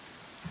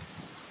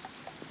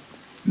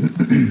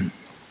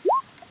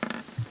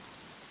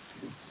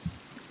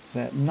 Is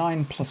that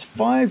 9 plus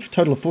 5?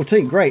 Total of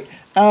 14. Great.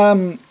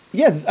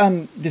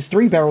 There's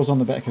 3 barrels on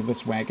the back of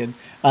this wagon,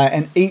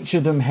 and each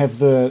of them have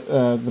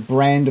the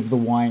brand of the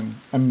wine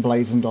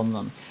emblazoned on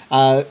them.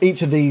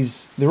 Each of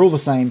these, they're all the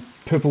same.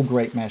 Purple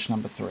Grape Mash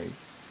number 3.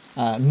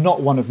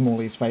 Not one of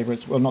Morley's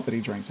favourites. Well, not that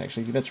he drinks,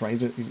 actually. That's right.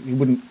 He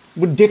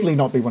would definitely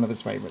not be one of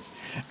his favourites.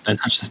 Don't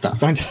touch the stuff.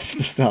 Don't touch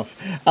the stuff.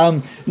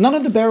 None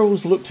of the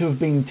barrels look to have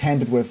been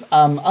tampered with,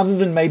 other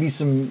than maybe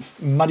some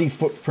muddy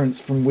footprints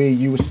from where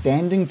you were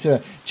standing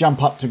to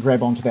jump up to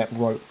grab onto that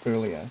rope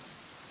earlier.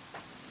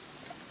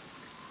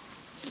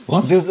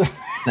 What?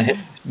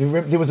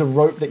 There was a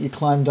rope that you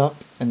climbed up,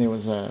 and there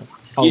was a...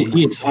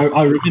 yes,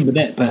 I remember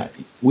that, but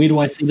where do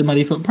I see the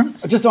muddy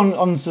footprints? Just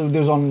on so there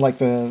was on like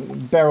the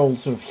barrel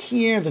sort of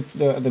here,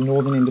 the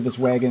northern end of this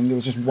wagon, there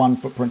was just one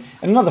footprint,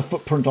 and another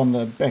footprint on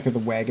the back of the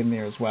wagon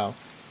there as well,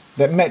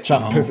 that match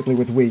up perfectly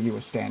with where you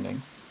were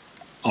standing.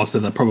 Oh, so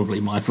they're probably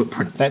my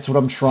footprints. That's what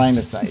I'm trying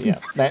to say, yeah.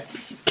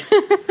 That's...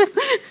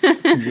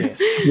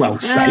 yes. Well,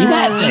 say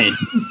that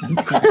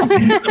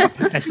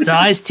then. A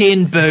size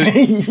 10 boot,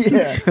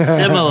 Yeah.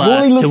 similar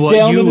Morley to looks what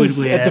down you at, would at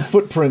the wear.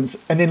 footprints,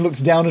 and then looks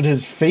down at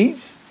his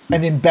feet,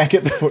 and then back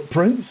at the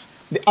footprints,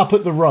 up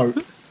at the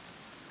rope,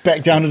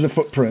 back down at the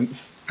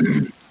footprints.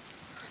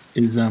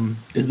 Is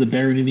the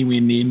Baron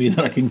anywhere near me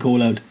that I can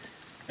call out?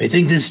 I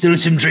think there's still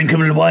some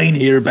drinkable wine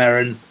here,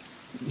 Baron.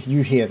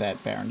 You hear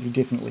that, Baron. You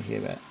definitely hear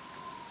that.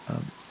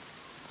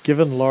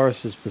 Given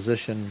Loris's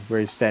position where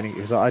he's standing,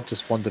 because I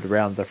just wandered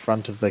around the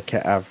front of the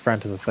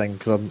thing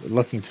because I'm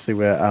looking to see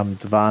where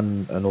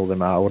Devan and all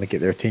them are. I want to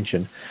get their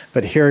attention.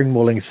 But hearing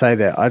Morling say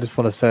that, I just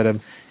want to say to him,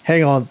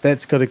 "Hang on,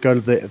 that's got to go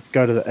to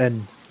the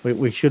inn.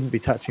 We shouldn't be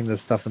touching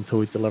this stuff until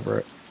we deliver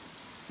it."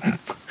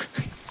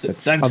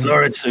 Thanks,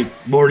 Lawrence.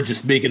 More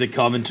just making a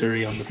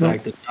commentary on the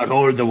fact that not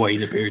all the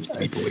wine appears to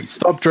be poison.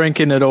 Stop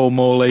drinking it all,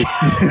 Morley.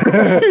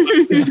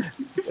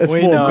 It's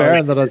We more know.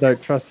 Baron that I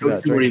don't trust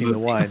about Don't worry drinking the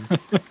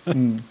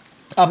wine.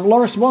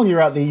 Loris, while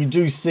you're out there, you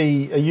do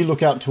see, you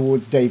look out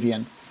towards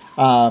Davian,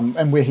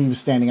 and where he was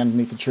standing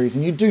underneath the trees,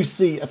 and you do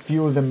see a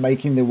few of them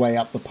making their way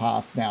up the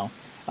path now.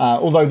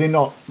 Although they're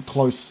not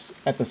close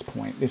at this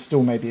point. They're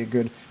still maybe a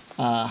good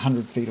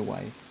 100 feet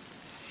away.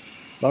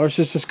 Loris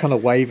is just kind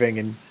of waving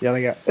and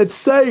yelling out, "It's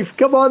safe!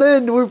 Come on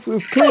in! We've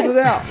cleared it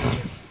out!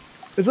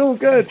 It's all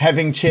good!"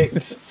 Having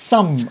checked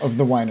some of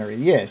the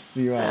winery, yes,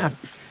 you are.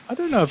 I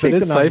don't know if Checked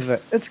it is enough safe. of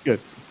it. It's good.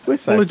 We're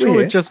safe. Well, We're Julie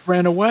here. just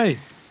ran away.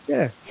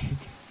 Yeah,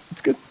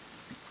 it's good.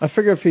 I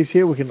figure if he's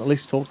here, we can at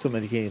least talk to him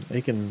and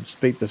he can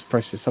speed this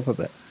process up a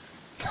bit.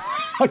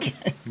 Okay.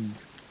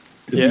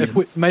 Yeah,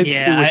 maybe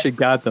Yeah, we I- should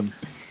guard them.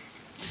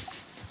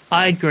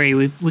 I agree.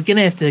 We're going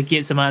to have to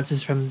get some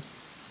answers from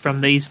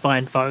these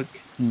fine folk.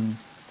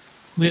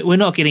 We're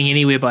not getting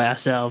anywhere by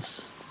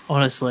ourselves,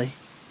 honestly.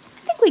 I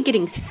think we're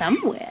getting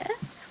somewhere.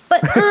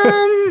 But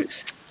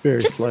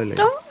Very just slowly.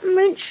 don't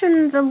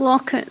mention the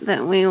locket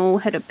that we all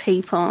had a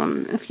peep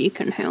on if you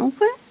can help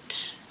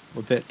it.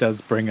 Well, that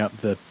does bring up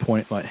the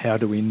point, like, how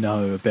do we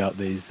know about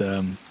these,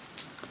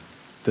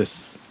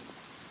 this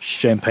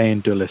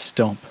Champagne de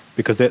l'Estampe?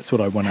 Because that's what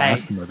I want to Hey.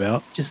 ask them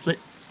about. Just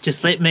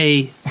let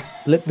me.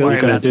 Let Bill Worry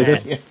go. about do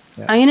that. this.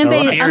 I'm gonna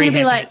Very be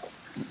happy. like,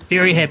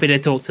 Very happy to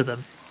talk to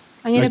them.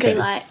 I'm gonna Okay. be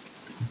like,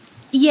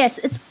 yes,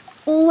 it's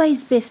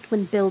always best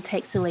when Bill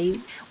takes a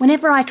lead.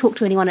 Whenever I talk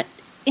to anyone, it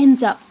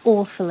ends up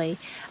awfully.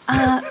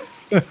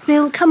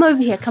 Bill, come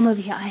over here.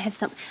 I have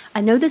something.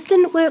 I know this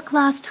didn't work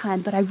last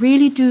time, but I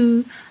really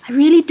do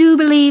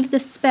believe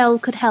this spell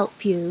could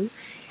help you.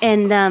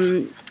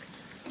 And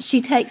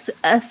she takes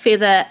a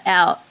feather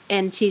out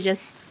and she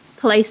just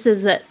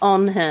places it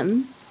on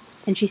him,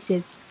 and she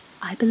says,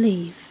 "I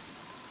believe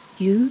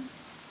you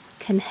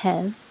can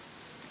have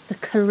the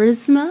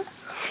charisma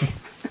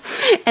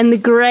and the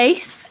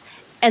grace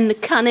and the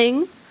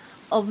cunning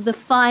of the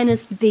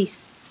finest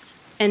beasts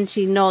And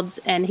she nods,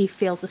 and he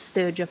feels a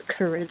surge of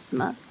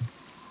charisma.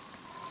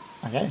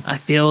 Okay. I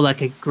feel like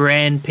a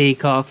grand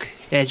peacock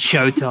at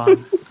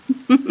showtime.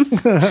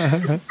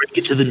 Break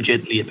it to them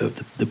gently about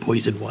the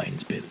poison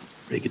wines, Ben.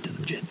 Break it to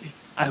them gently.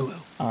 I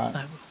will. All right.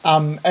 I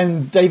will.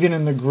 And Davian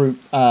and the group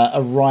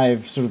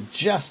arrive sort of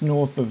just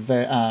north of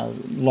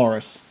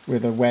Loris, where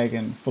the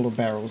wagon full of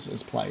barrels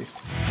is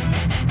placed.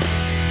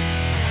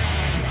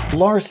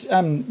 Loris,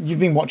 you've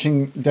been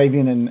watching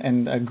Davian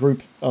and a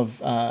group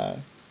of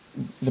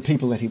the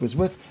people that he was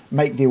with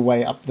make their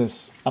way up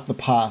the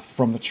path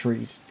from the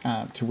trees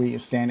to where you're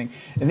standing,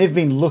 and they've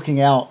been looking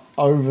out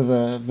over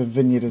the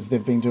vineyard as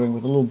they've been doing,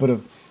 with a little bit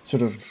of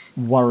sort of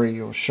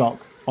worry or shock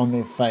on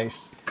their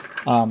face.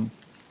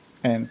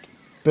 And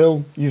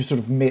Bill, you've sort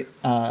of met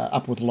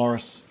up with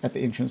Loris at the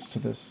entrance to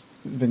this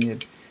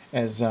vineyard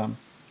as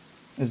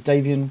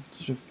Davian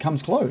sort of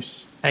comes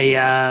close. Hey,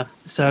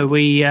 so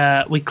we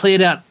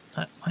cleared out.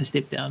 I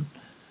stepped down.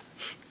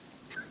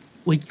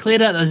 We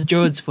cleared out those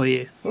druids for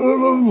you.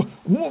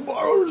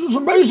 This is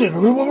amazing.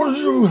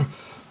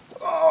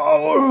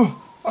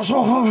 I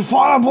saw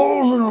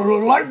fireballs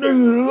and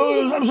lightning. It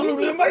was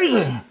absolutely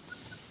amazing.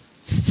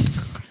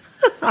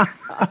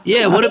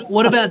 Yeah.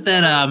 What about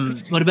that?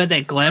 What about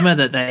that glamour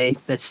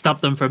that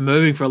stopped them from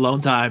moving for a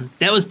long time?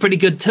 That was pretty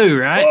good too,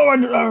 right? Oh, I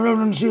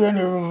didn't see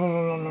any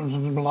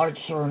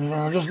lights or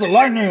anything. Just the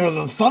lightning and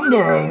the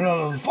thunder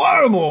and the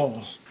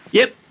fireballs.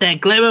 Yep,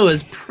 that glamour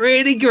was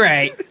pretty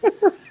great.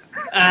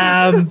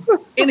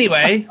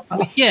 Anyway,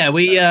 yeah,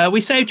 we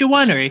saved your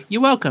winery.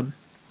 You're welcome.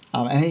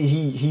 And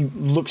he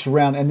looks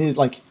around, and there's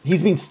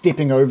he's been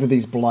stepping over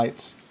these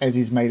blights as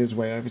he's made his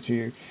way over to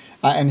you,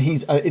 and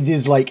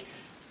there's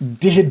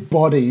dead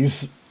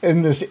bodies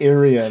in this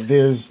area.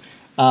 There's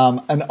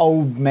an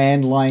old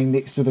man lying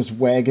next to this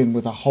wagon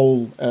with a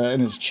hole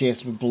in his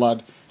chest with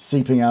blood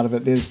seeping out of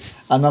it. There's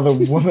another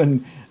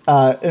woman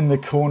in the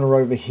corner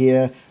over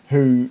here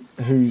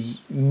who's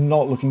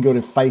not looking good.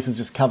 Her face is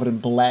just covered in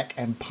black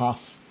and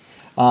pus.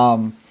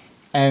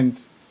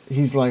 And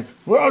he's like,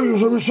 well, you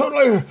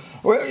certainly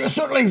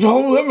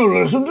told them to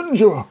listen, didn't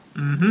you?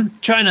 Mm-hmm.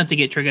 Try not to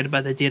get triggered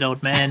by the dead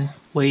old man.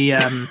 We,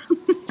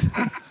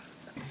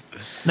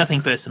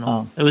 nothing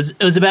personal. It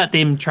was about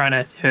them trying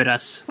to hurt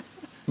us.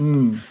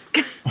 Well,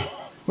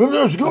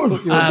 that's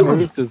good. Your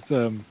moved is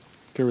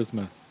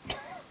charisma.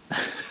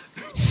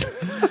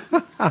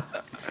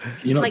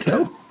 You not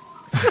tell?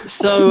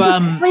 So,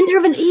 Splendor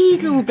of an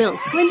eagle, Bill.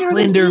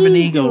 Splendor of an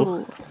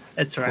eagle.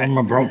 That's right. I'm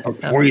about to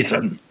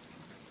poison.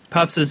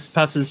 Puffs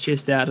his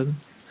chest out and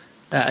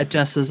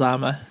adjusts his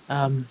armor.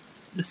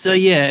 So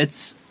yeah,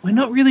 we're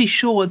not really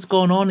sure what's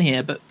going on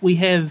here, but we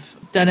have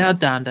done our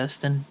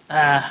darndest, and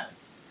I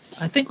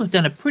think we've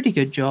done a pretty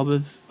good job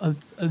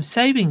of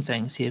saving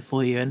things here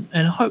for you,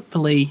 and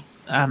hopefully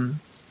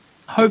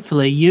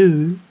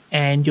you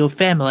and your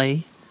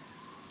family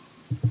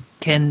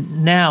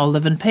can now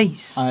live in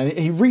peace.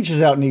 he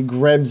reaches out and he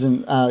grabs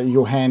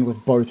your hand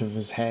with both of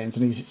his hands,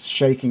 and he's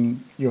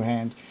shaking your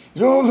hand.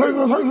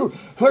 Oh,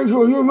 thank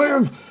you. You may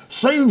have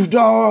saved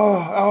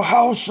our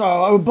house,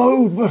 our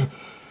abode, but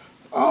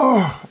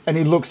and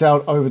he looks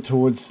out over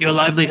towards Your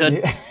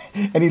livelihood.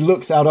 and he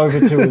looks out over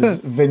to his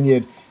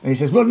vineyard, and he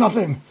says, but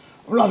nothing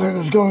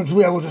is going to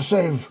be able to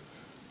save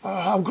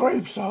our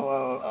grapes,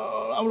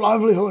 our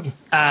livelihood.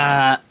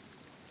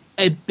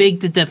 I beg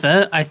to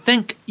differ. I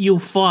think you'll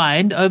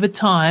find over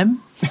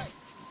time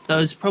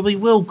those probably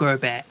will grow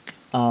back.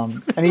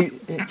 and he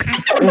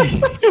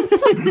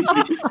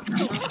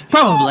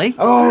Probably.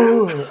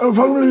 Oh, if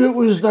only it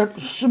was that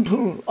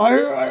simple.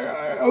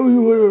 I owe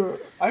you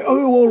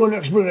all an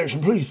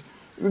explanation. Please,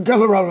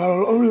 gather around.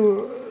 I'll owe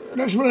you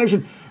an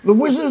explanation. The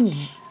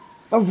Wizards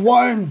of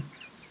Wine,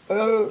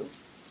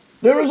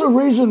 there is a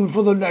reason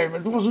for the name.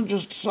 It wasn't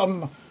just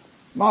some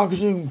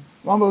marketing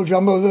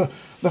mumbo-jumbo.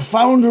 The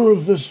founder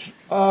of this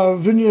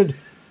vineyard,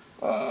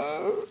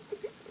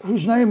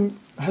 whose name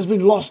has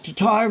been lost to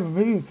time,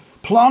 he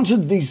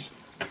planted these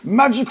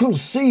magical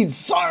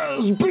seeds,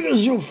 as big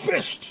as your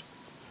fist,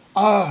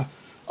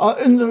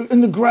 in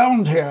the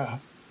ground here,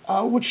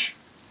 which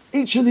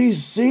each of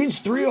these seeds,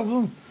 3 of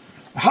them,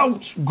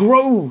 helped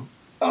grow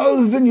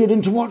the vineyard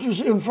into what you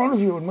see in front of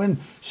you. And when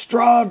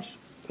Strahd,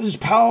 his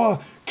power,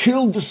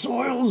 killed the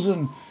soils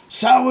and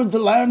soured the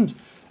land,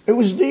 it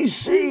was these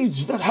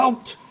seeds that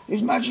helped,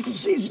 these magical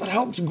seeds that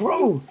helped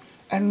grow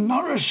and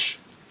nourish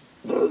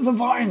the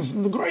vines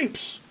and the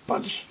grapes.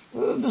 But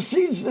the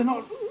seeds, they're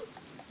not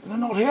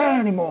here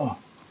anymore.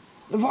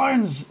 The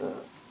vines,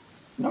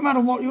 no matter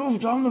what you've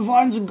done, the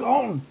vines are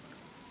gone.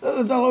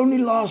 They'll only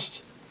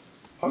last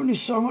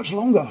so much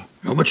longer.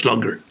 How much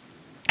longer?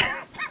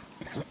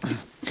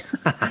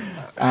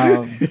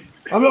 I'm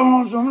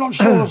not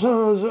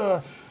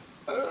sure.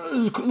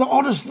 It's the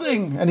oddest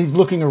thing. and he's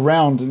looking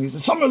around, and he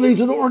says, Some of these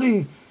had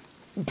already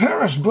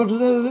perished, but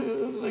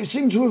they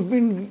seem to have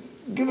been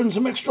given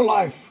some extra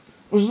life.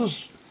 Was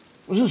this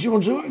your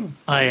doing?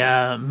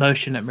 I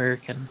motion at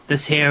American.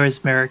 This here is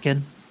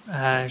American.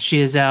 She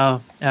is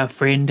our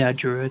friend, our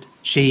druid.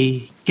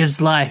 She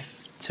gives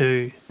life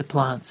to the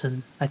plants,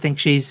 and I think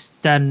she's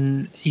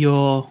done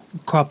your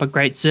crop a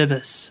great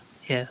service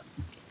here.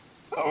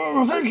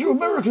 Oh, thank you,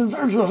 American.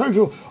 Thank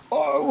you.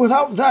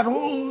 Without that,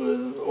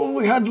 all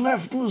we had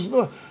left was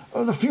the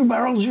few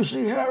barrels you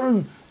see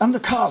here and the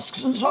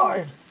casks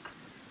inside.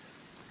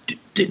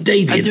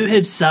 David. I do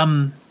have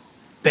some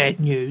bad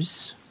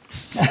news.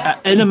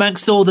 In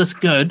amongst all this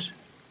good,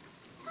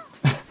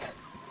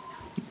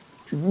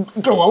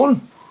 Go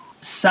on.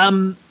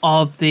 some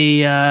of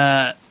the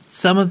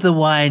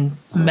wine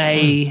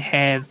may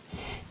have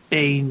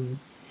been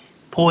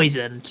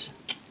poisoned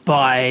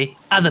by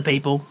other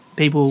people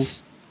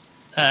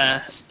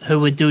who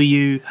would do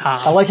you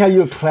harm. I like how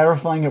you're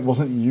clarifying it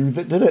wasn't you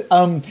that did it.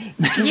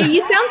 Yeah,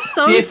 you sound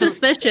so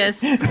suspicious.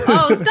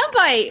 Oh, stop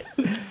by.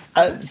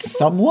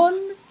 Someone?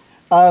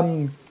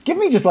 Give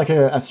me just like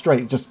a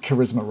straight just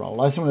charisma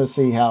roll. I just want to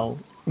see how,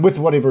 with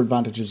whatever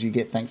advantages you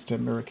get thanks to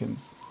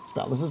American's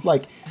spell. This is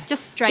like,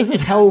 Just straight. this is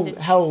advantage.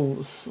 how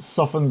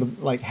softened,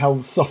 like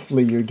how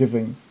softly you're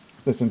giving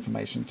this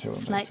information to him,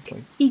 It's basically.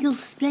 like Eagle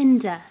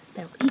Splendor.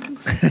 Bill, Eagle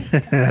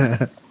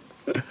Splendor.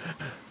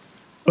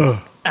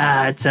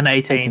 It's an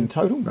 18, 18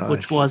 total.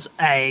 which was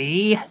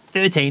a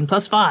 13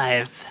 plus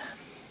 5.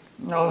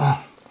 I'm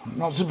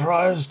not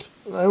surprised.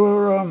 They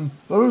were,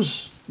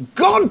 those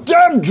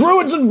goddamn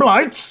druids and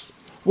blights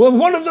were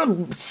one of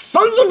the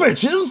sons of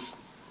bitches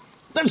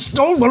that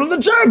stole one of the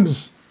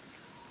gems.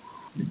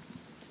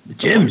 The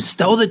gems.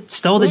 Stole the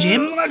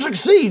gems? The magic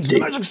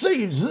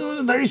seeds.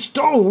 They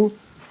stole.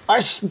 I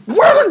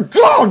swear to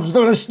God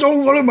that I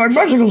stole one of my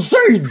magical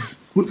seeds.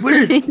 What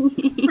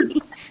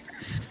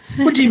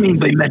do you mean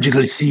by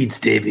magical seeds,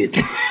 David?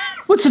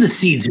 What sort of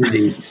seeds are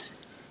these?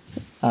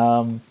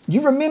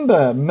 You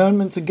remember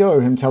moments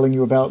ago him telling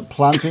you about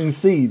planting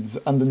seeds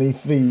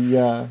underneath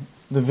the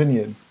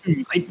vineyard.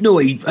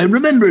 I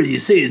remember you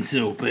saying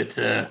so, but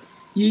you're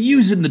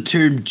using the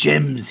term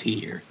gems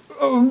here.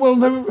 Well,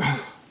 they're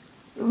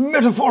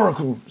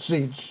metaphorical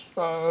seeds,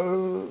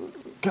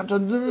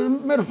 Captain. They're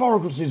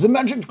metaphorical seeds. They're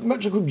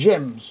magical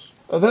gems.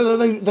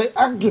 They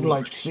acted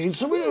like seeds,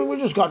 so we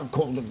just kind of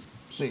called them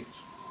seeds.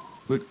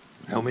 But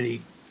how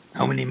many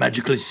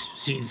magical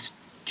seeds,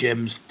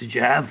 gems did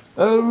you have?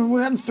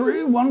 We had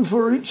 3, one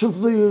for each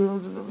of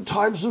the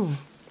types of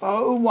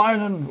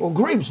wine or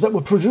grapes that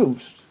were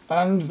produced.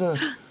 And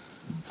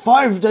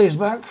 5 days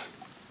back,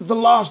 the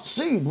last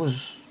seed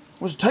was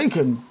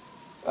taken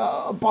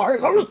by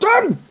those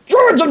damn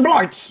druids and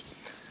blights.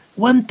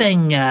 One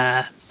thing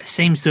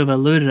seems to have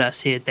eluded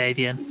us here,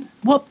 Davian.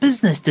 What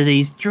business do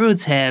these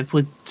druids have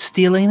with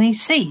stealing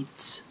these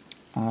seeds?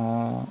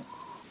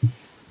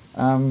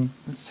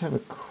 Let's have a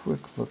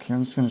quick look here.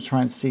 I'm just going to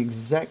try and see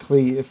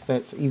exactly if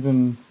that's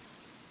even,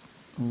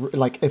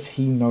 like, if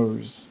he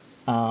knows.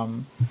 I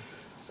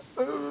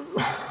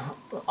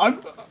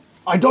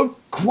don't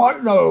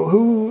quite know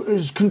who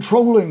is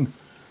controlling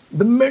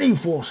the many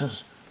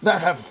forces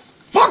that have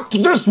fucked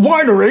this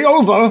winery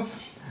over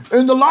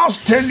in the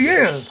last 10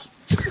 years.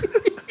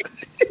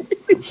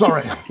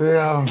 Sorry.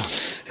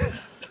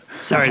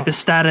 Sorry, this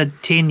started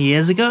 10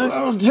 years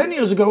ago? 10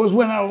 years ago was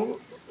when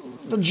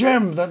the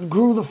gem that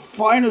grew the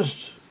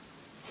finest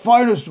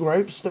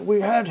grapes that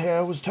we had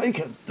here was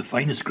taken. The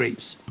finest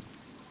grapes.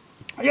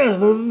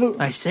 Yeah,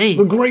 I see.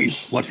 the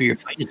grapes. What were your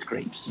finest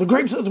grapes? The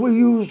grapes that we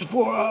used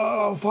for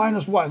our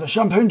finest wine, the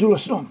Champagne de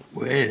l'Estompe.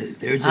 Well,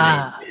 there's a name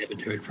I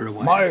haven't heard for a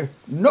while. My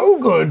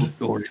no-good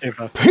Or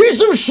piece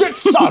of shit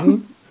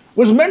son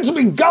was meant to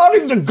be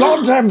guarding the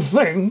goddamn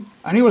thing,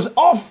 and he was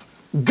off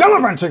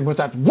gallivanting with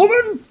that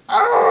woman,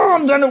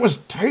 and then it was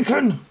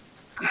taken.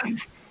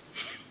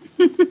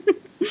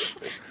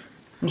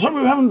 And so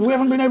we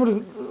haven't been able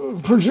to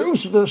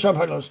produce the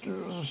Champagne de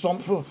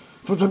l'Estompe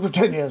for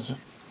 10 years,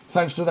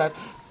 thanks to that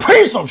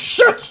piece of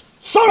shit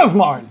son of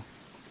mine.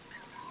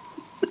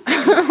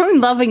 I'm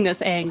loving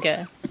this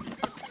anger.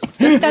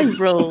 This guy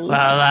rules.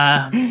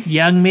 Well,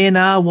 young men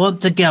want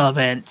to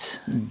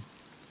gallivant.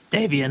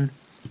 Davian,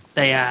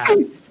 they are.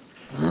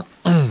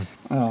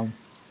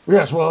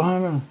 Yes,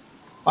 well,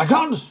 I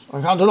can't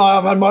deny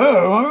I've had my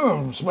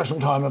own special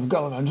time of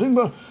gallivanting,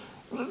 but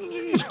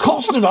it's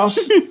costed us.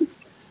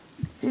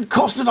 It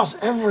costed us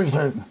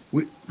everything.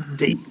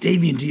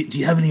 Davian, do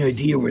you have any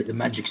idea where the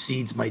magic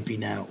seeds might be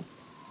now?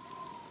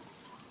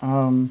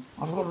 I've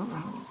got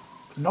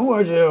no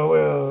idea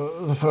where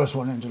the first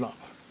one ended up.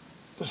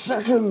 The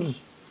second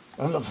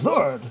and the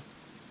third,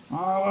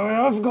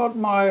 I've got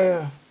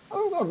my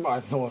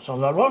thoughts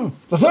on that one.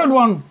 The third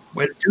one.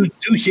 Well,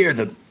 do share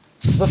them.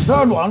 The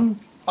third one,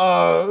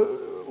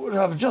 what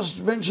I've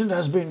just mentioned,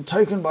 has been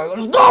taken by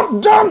those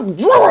goddamn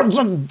druids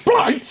and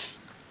blights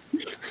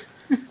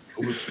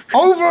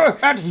over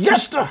at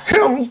Yester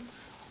Hill.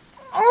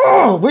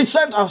 Oh, we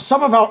sent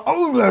some of our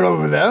own men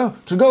over there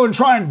to go and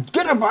try and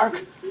get it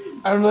back,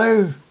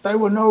 and they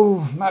were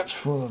no match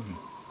for them.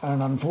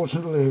 And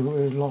unfortunately,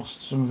 we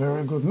lost some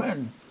very good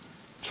men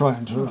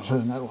trying to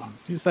return that one.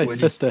 You say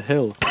Fister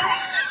Hill.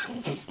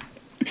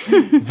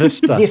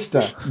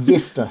 Vista.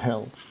 Yester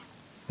Hill.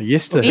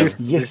 Yester. It's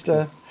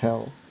Yester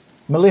Hill.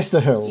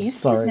 Molester Hill. Yes,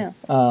 Sorry. Hill.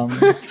 Um,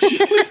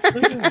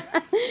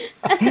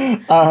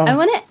 I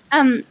want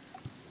to.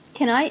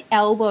 Can I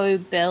elbow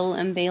Bill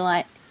and be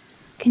like,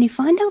 "Can you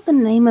find out the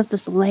name of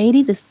this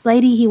lady? This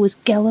lady he was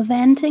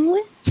gallivanting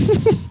with?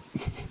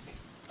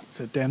 Is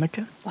it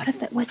Danica? What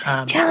if it was Um,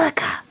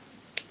 Angelica?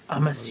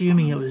 I'm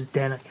assuming it was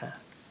Danica.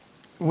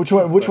 which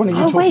one? Which one are you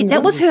Oh talking wait, about?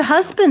 that was her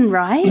husband,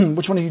 right?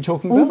 Which one are you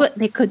talking Oh, about? but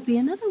there could be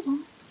another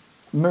one.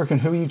 American.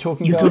 Who are you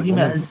talking You're about? talking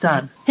about his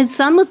son. His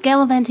son was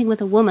gallivanting with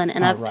a woman,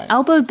 and I've right.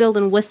 elbowed Bill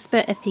and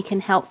whisper if he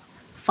can help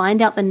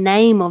find out the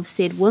name of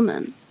said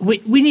woman.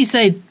 When you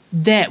say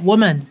that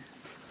woman,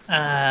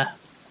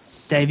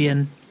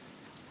 Davian,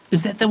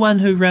 is that the one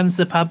who runs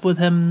the pub with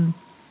him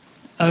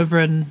over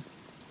in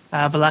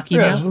Valaki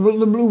Yes, now?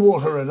 the Blue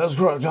Water Inn. That's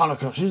correct,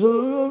 Danica.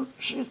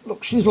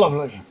 She's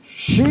lovely.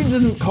 She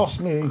didn't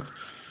cost me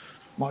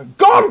my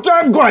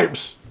goddamn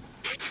grapes.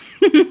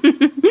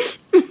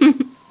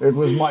 It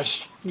was my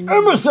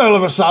imbecile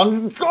of a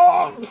son.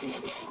 God,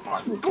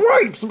 my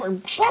grapes, my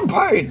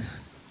champagne.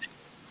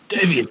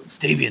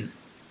 Davian,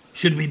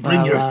 should we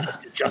bring your son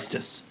to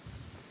justice?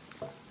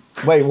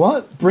 Wait,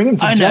 what? Bring him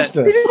to I know.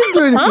 justice. Didn't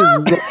do anything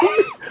wrong.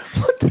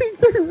 What did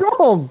he do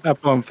wrong?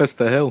 Up on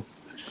Fister Hill.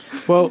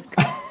 Well,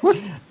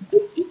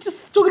 You're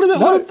just talking about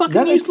what a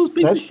fucking useless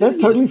piece of shit. That's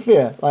totally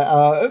fair. Like,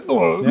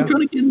 I'm trying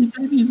to get into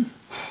Davian's.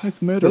 it's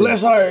The murder.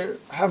 less I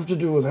have to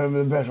do with him,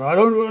 the better. I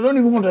don't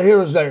even want to hear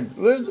his name.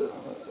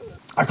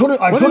 I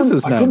is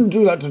his name? couldn't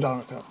do that to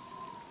Danica.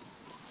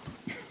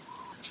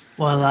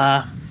 Well,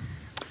 I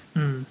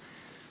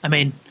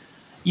mean,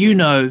 you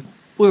know,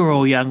 we were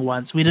all young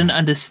once. We didn't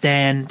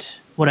understand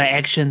what our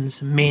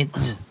actions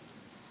meant.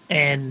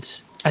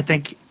 And I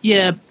think,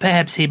 yeah,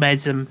 perhaps he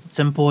made some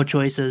poor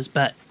choices,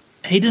 but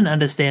he didn't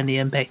understand the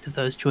impact of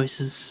those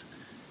choices.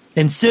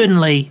 And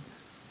certainly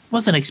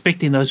wasn't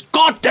expecting those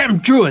goddamn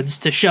druids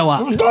to show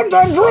up, Those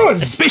goddamn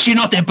druids! especially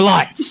not their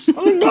blights.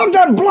 Those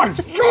goddamn blacks!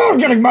 Oh, I'm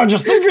getting mad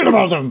just thinking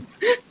about them.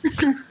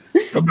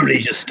 Probably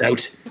just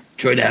out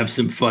trying to have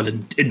some fun.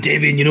 And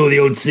Davian, you know the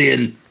old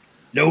saying,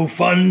 no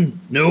fun,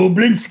 no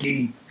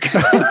Blinsky.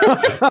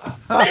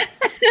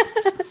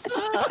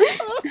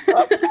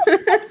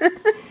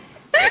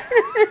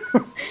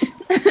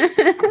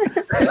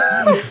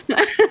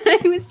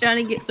 He was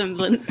trying to get some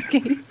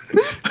Blinsky.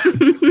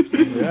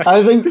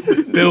 I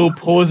think Bill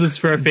pauses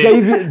for a bit.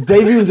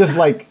 Davian just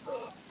like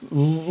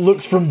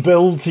looks from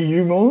Bill to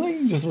you,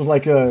 Morley. Just with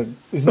like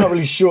he's not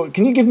really sure.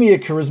 Can you give me a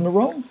charisma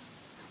roll?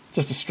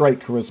 Just a straight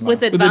charisma.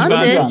 With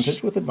advantage.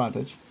 advantage. With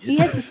advantage. He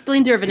has the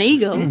splendor of an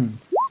eagle.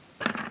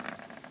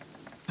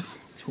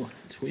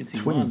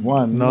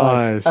 21.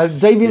 Nice.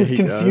 Davian's There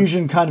you go.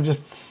 confusion kind of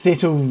just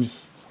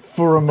settles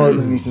for a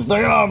moment. He says,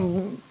 They are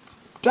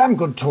damn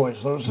good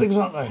toys, those things,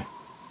 aren't they?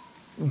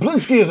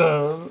 Blinsky is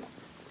a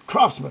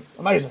craftsman.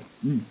 Amazing.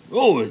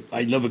 Oh,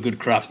 I love a good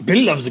craftsman.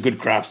 Bill loves a good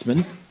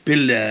craftsman.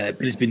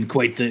 Bill's been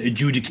quite the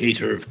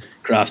adjudicator of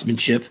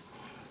craftsmanship.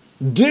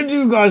 Did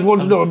you guys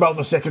want to know about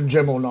the second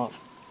gem or not?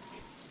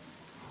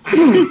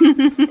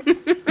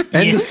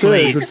 And Yes, the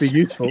third would please. be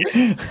useful.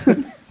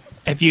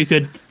 If you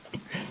could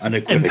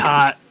Unequivocally.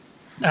 impart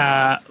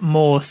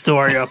more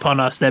story upon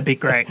us, that'd be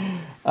great.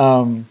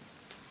 So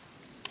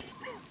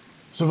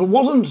if it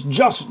wasn't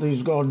just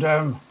these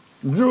goddamn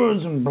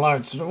druids and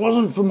blights, if it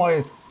wasn't for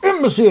my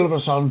imbecile of a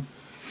son,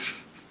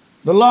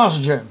 the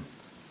last gem,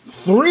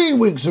 3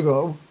 weeks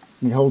ago,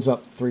 he holds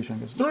up 3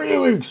 fingers. 3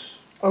 weeks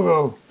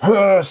ago,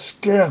 her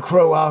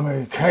scarecrow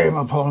army came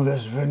upon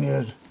this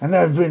vineyard, and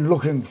they've been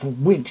looking for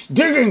weeks,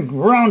 digging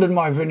around in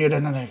my vineyard,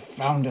 and then they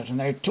found it, and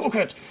they took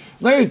it.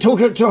 They took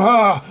it to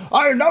her.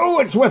 I know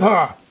it's with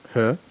her.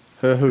 Her?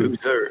 Her who?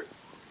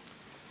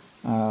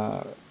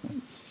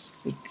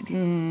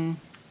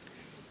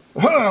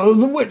 Her,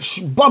 the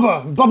witch,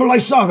 Bubba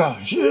Lysaga.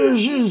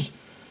 She's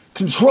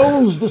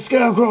controls the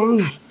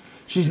scarecrows.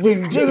 She's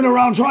been digging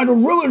around trying to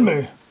ruin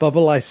me. Bubba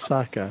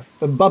Lysaga.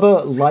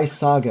 Bubba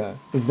Lysaga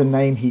is the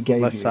name he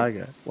gave you.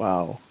 Lysaga.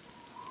 Wow.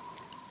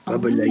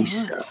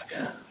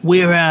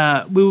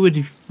 Where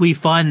would we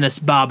find this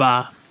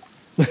Baba?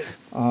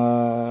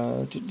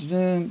 I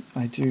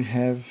do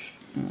have.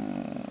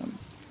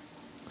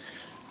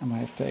 I might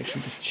have to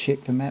actually just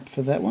check the map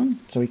for that one,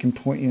 so he can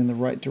point you in the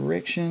right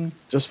direction.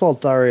 Just while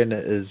Darian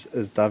is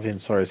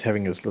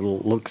having his little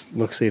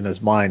looks in his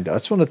mind, I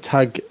just want to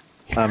tug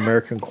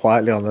American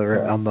quietly on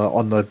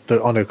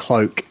her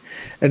cloak,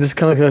 and just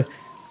kind of go,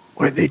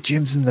 "Weren't there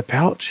gems in the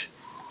pouch?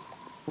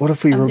 What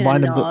if we I'm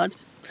remind him gonna that?" nod.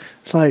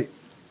 It's like,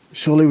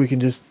 surely we can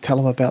just tell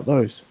him about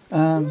those.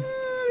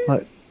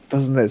 Like,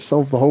 doesn't that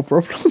solve the whole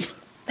problem?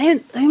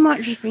 They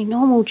might just be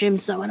normal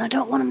gems though, and I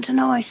don't want him to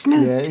know I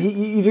snooped. Yeah,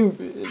 you do.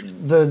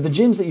 The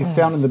gems that you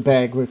found in the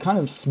bag were kind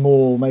of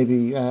small,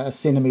 maybe a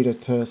centimeter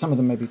to some of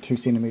them, maybe 2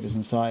 centimeters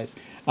in size.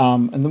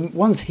 And the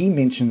ones he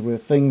mentioned were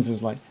things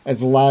as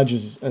large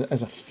as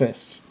a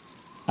fist,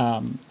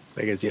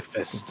 Big as your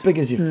fist. big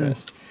as your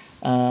fist.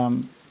 Ah,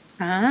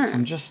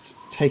 I'm just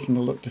taking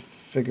a look to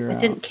figure I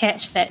out. didn't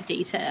catch that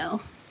detail.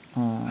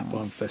 Up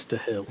on Fister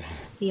Hill.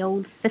 The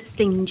old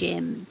fisting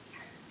gems.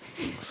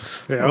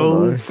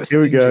 Oh, no.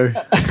 Here we go.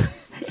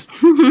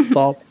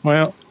 Stop.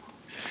 Well,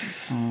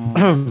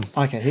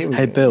 Okay, here we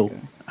hey, go. Bill,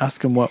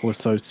 ask him what was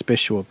so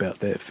special about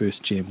that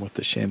first gem with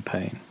the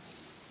champagne.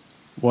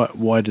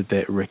 Why did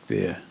that wreck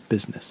their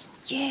business?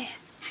 Yeah.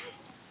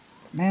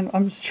 Man,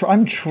 I'm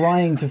trying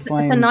to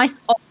find. It's a nice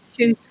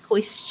obtuse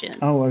question.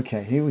 Oh,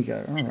 okay. Here we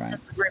go. All It's right.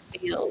 just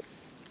revealed.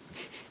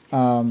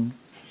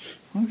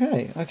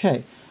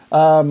 Okay.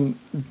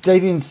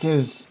 Davian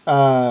says,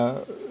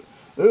 The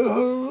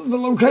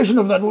location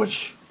of that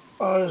witch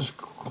is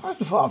quite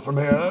far from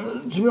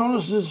here. To be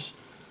honest, is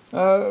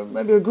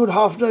maybe a good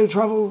half-day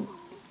travel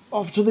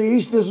off to the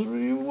east.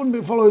 You wouldn't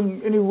be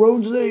following any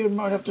roads there. You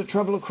might have to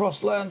travel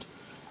across land.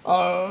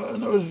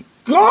 And there was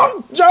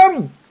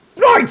goddamn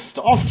right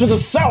off to the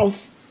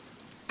south.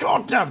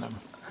 God damn them.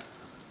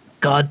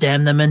 God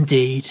damn them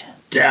indeed.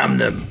 Damn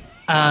them.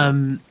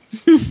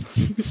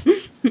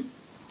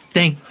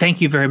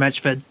 Thank you very much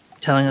for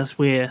telling us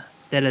where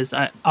that is.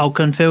 I'll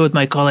confer with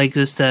my colleagues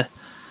as to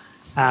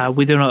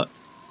whether or not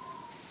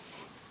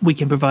we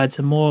can provide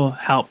some more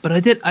help. But I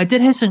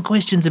did have some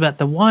questions about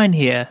the wine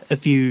here,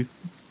 if you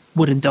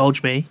would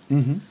indulge me.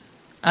 Mm-hmm.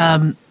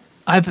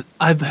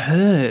 I've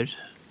heard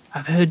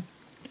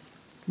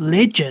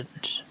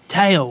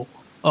tale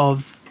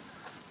of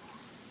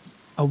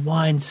a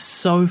wine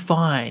so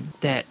fine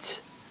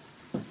that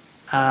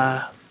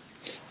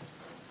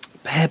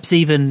perhaps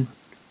even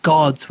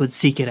gods would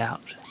seek it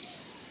out.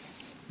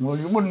 Well,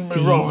 you wouldn't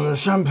be wrong. The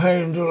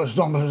Champagne de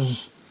l'Estompe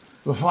is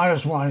the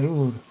finest wine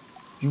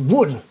you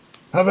would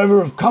have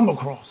ever come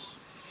across.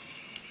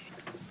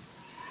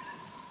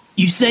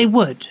 You say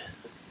would?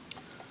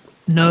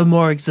 No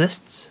more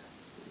exists?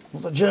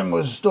 Well, the gem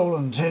was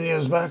stolen 10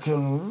 years back,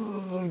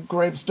 and the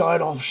grapes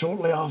died off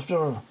shortly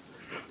after.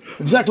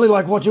 Exactly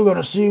like what you're going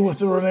to see with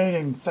the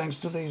remaining, thanks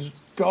to these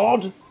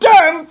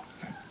goddamn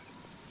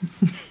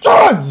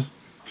drugs!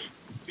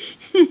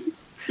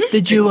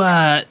 Did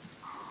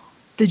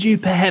you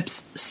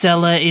perhaps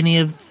sell her any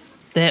of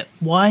that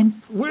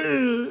wine? We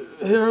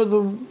here at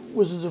the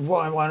Wizards of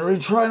Wine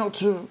Winery try not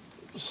to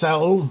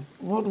sell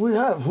what we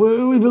have.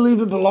 We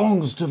believe it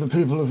belongs to the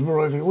people of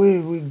Barovia.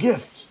 We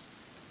gift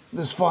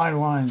this fine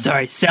wine.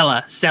 Sorry,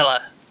 cellar,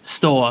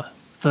 store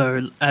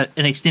for an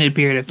extended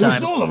period of We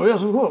time. stole them,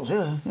 yes, of course,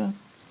 yeah.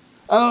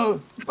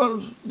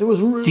 But there was...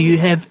 Do you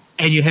have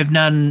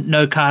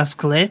no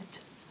casks left?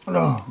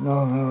 No.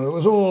 It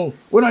was all...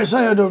 When I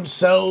say I don't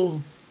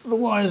sell the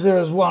wines, there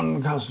is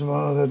one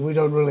customer that we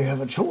don't really have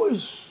a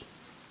choice.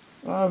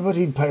 But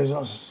he pays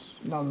us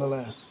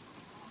nonetheless.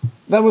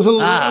 That was a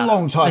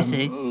long time. I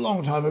see. A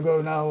long time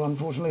ago now,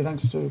 unfortunately,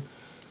 thanks to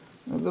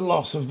the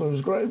loss of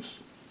those grapes.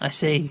 I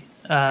see.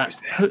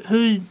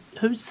 Who's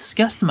this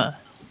customer?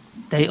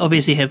 They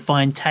obviously have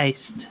fine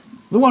taste.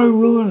 The one who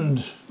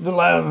ruined the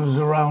lands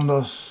around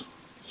us.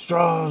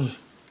 Strahd.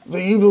 The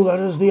evil that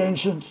is the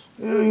ancient.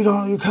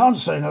 You can't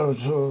say no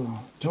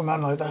to a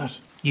man like that.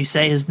 You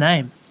say his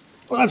name.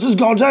 Well, that's his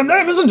goddamn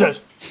name, isn't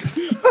it?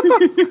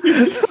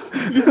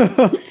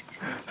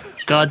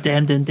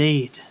 Goddamned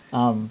indeed.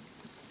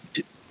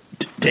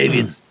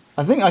 Davian.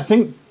 I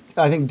think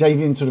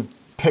Davian sort of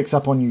picks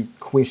up on you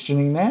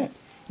questioning that.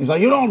 He's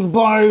like, you don't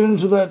buy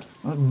into that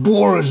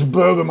boorish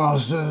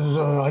burgomaster's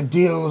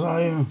ideals,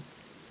 are you?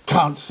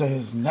 Can't say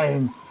his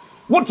name.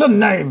 What's a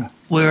name?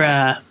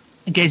 We're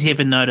in case you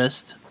haven't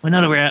noticed, we're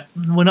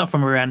not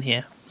from around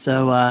here.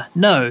 So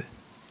no,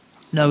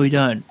 we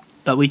don't.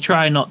 But we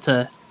try not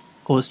to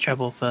cause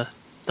trouble for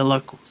the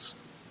locals.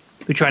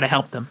 We try to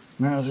help them.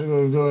 Yes,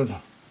 good.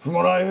 From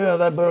what I hear,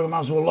 that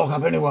burgomaster will lock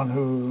up anyone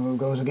who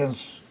goes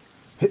against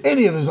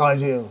any of his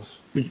ideals.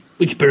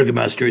 Which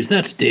burgomaster is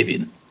that,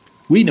 Davian?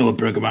 We know a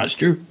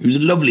burgomaster who's a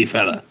lovely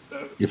fella,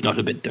 if not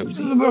a bit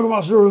dozy. The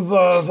burgomaster of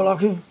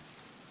Valaki,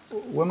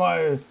 where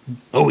my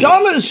Oh, yes.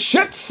 dumb as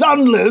shit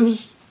son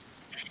lives,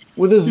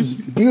 with his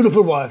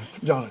beautiful wife,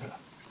 Jonica.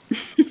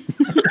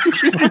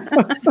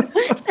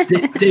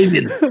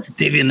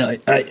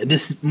 Davian,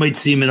 this might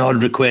seem an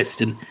odd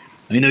request, and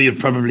I know you've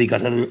probably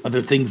got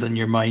other things on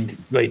your mind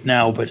right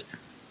now, but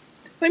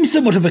I'm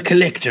somewhat of a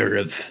collector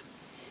of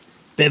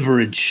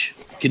beverage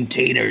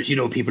containers. You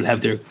know, people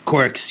have their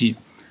quirks. You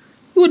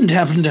wouldn't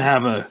happen to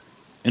have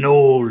an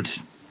old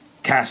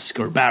cask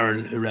or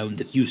barrel around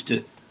that used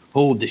to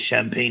hold the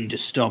champagne to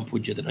stomp,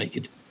 would you? That I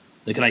could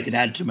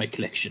add to my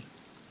collection.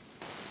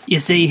 You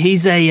see,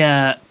 he's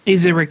a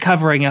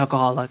recovering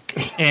alcoholic,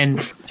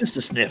 and Just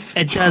a sniff.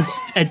 it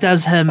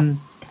does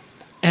him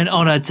an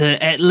honor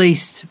to at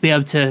least be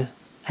able to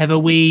have a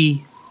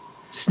wee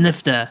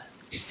snifter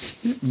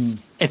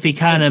if he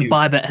can't Thank you.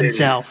 imbibe it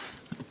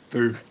himself.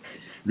 For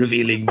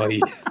revealing my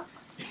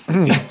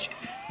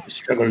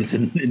struggles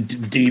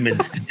and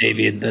demons to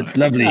Davian. That's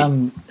lovely.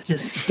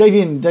 Just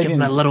Davian give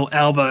him a little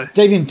elbow.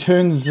 Davian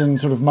turns and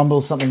sort of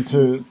mumbles something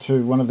to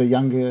one of the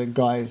younger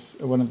guys,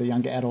 one of the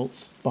younger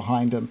adults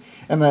behind him,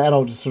 and the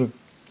adult just sort of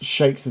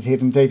shakes his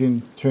head, and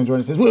Davian turns around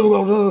and says, we've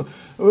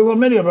got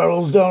many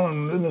barrels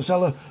down in the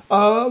cellar,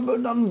 but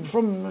none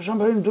from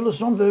Champagne de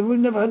l'Estompe. We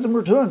never had them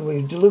returned.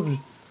 We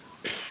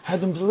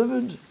had them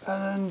delivered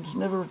and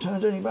never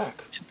returned any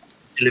back.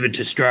 Delivered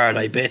to Strahd,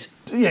 I bet.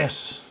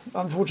 Yes.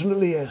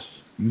 Unfortunately,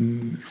 yes.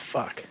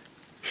 Fuck.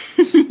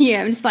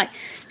 Yeah, I'm just like,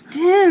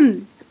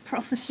 damn, the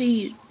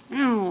prophecy.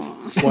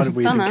 Oh. Why did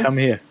we even Dunno. come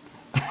here?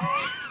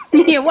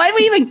 Yeah, why do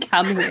we even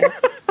come here?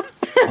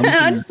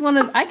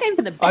 I came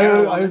for the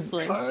barrel,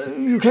 honestly.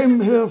 You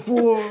came here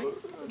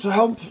to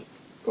help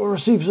or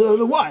receive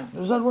the wine.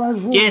 Is that right?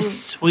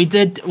 Yes, we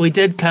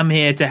did come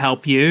here to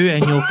help you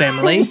and your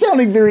family. You're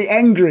sounding very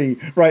angry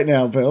right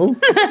now, Bill.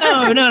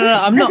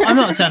 No, I'm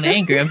not sounding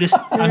angry. I'm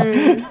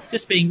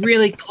just being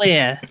really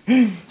clear.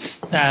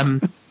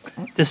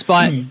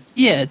 Despite,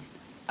 yeah,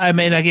 I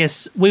mean, I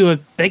guess we were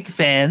big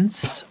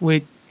fans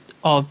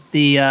of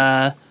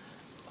the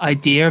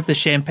idea of the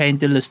Champagne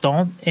de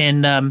l'Estant,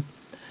 and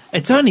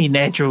it's only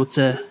natural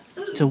to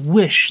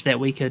wish that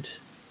we could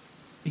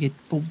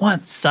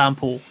once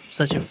sample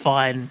such a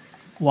fine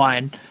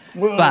wine.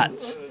 Well,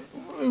 But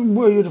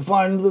were you to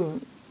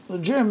find the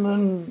gem,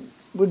 then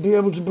we'd be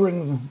able to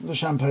bring the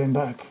champagne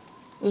back.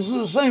 It's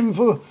the same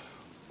for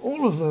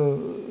all of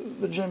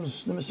the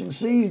gems, the missing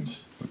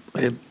seeds.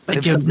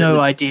 But you have no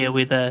idea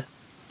whether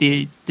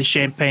the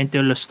Champagne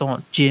de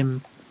l'Estant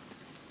gem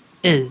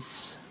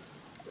is.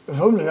 If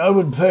only I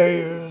would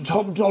pay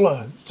top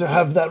dollar to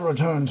have that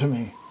returned to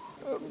me.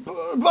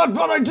 But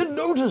I did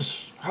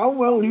notice how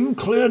well you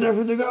cleared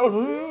everything out.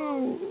 Are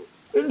you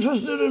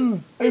interested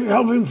in maybe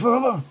helping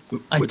further?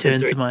 I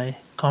turned to my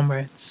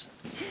comrades.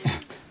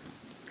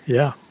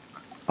 Yeah.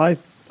 I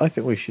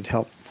think we should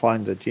help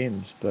find the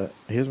gems, but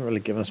he hasn't really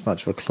given us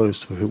much of a clue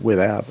as to where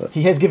they are. But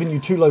He has given you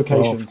 2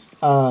 locations.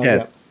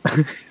 yeah.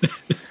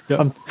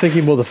 I'm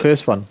thinking more the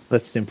first one.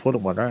 That's the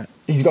important one, right?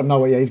 He's got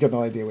no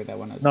idea where that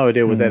one is. No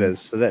idea what that is.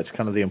 So that's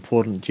kind of the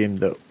important gem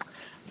that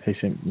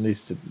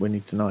we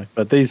need to know.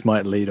 But these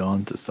might lead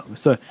on to something.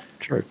 So,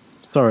 True.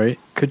 sorry,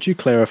 could you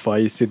clarify?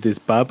 You said there's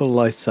Baba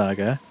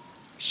Lysaga.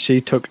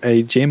 She took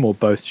a gem or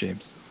both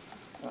gems?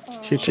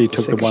 She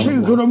took the one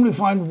She could only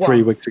find one.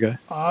 3 weeks ago.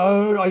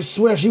 I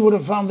swear she would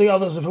have found the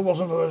others if it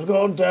wasn't for those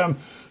goddamn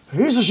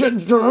piece of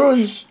shit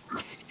druids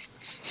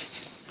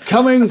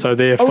coming. So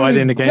they're only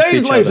fighting against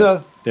days each later.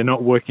 other. They're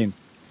not working.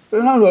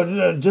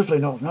 No, definitely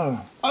not.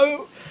 No.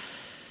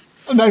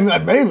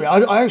 Maybe.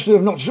 I actually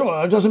am not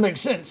sure. It doesn't make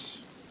sense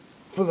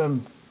for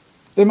them.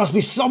 There must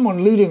be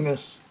someone leading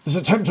this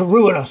attempt to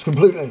ruin us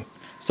completely.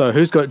 So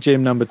who's got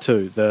gem number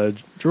 2? The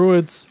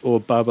Druids or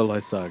Baba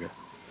Lysaga?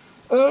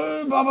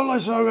 Baba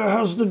Lysaga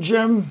has the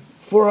gem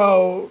for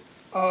our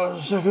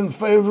second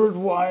favorite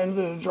wine,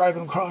 the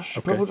Dragon Crush,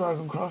 Purple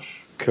Dragon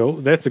Crush. Cool.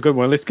 That's a good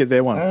one. Let's get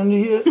that one. And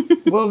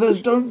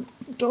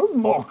don't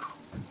mock.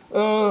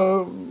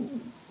 Wow.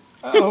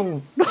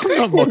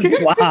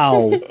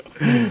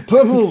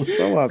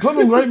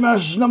 Purple Great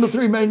Mash number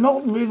 3 may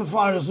not be the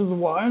finest of the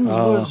wines,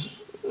 but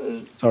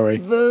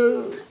Sorry.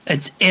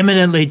 It's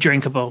eminently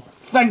drinkable.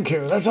 thank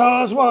you. That's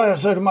why I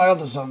say to my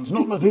other sons,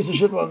 not my piece of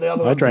shit one. The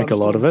other I ones drank I'm a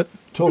lot still of it.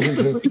 Talking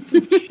to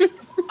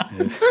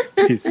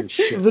Piece of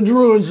shit. the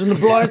druids and the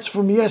blights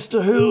from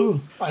Yesterhill.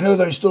 I know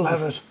they still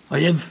have it.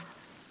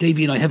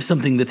 Davian, I have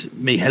something that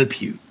may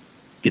help you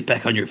get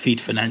back on your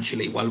feet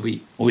financially while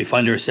we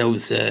find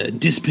ourselves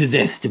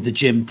dispossessed of the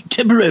gem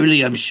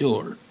temporarily, I'm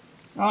sure.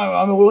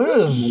 I'm all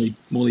ears.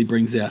 Molly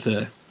brings out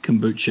a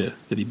kombucha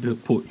that he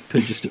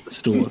purchased at the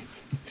store.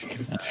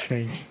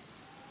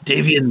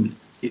 Davian,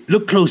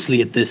 look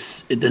closely at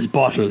this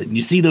bottle, and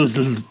you see those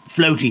little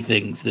floaty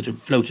things that are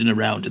floating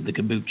around in the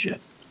kombucha.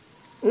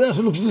 Yes,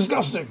 it looks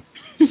disgusting.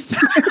 What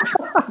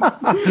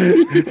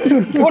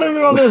have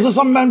you got? Is there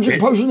some magic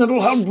potion that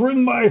will help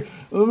bring my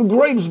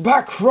grapes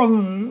back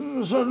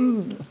from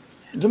certain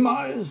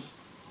demise?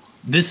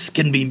 This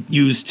can be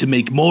used to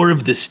make more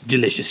of this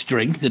delicious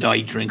drink that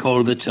I drink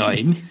all the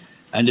time.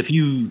 And if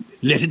you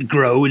let it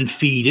grow and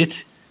feed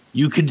it,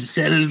 you could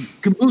sell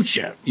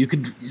kombucha. You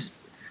could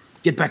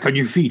get back on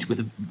your feet with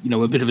a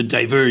bit of a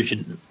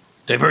diversion,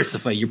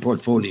 diversify your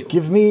portfolio.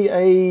 Give me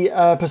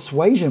a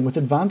persuasion with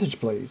advantage,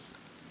 please.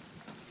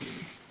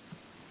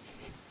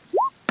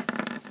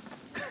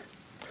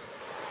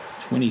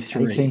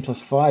 23. 18 plus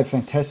 5,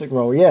 fantastic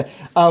roll. Yeah,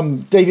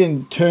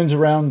 Davian turns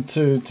around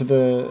to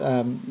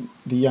the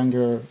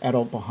younger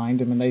adult behind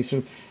him, and they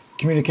sort of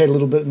communicate a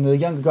little bit. And the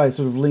younger guy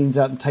sort of leans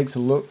out and takes a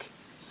look,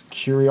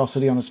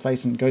 curiosity on his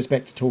face, and goes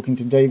back to talking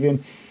to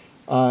Davian.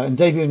 And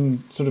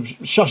Davian sort of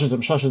shushes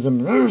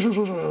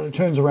him,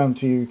 turns around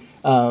to you,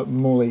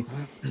 Morley,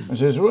 and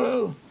says,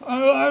 "Well,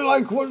 I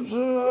like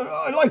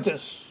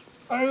this.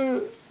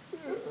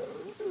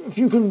 If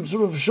you can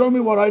sort of show me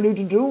what I need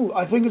to do,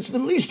 I think it's the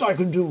least I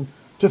can do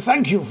to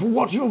thank you for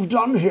what you've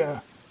done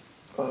here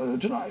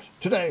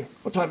today.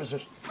 What time is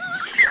it?"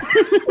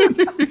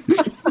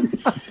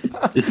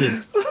 This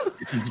is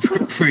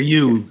for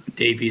you,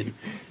 Davian,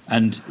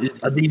 and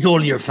are these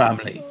all your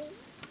family?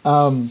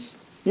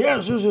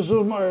 Yes, this is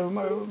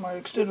my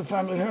extended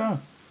family here.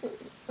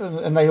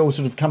 and they all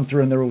sort of come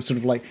through, and they're all sort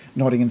of like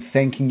nodding and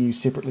thanking you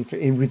separately for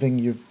everything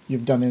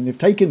you've done, and they've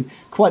taken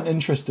quite an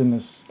interest in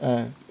this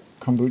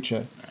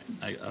kombucha.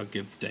 I'll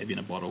give Davian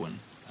a bottle, and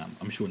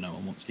I'm sure no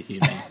one wants to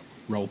hear me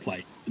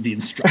roleplay the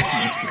instructions.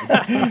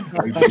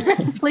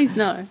 Please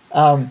no.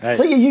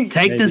 Clea, you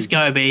Take the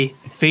SCOBY,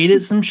 feed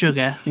it some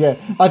sugar. Yeah,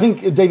 I think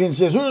Davian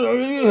says,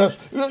 yes,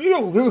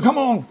 you come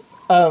on.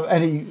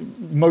 and he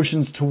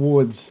motions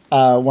towards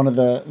one of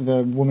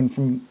the women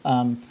from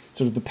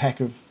sort of the pack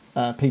of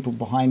people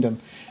behind him.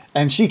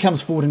 And she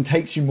comes forward and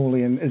takes you,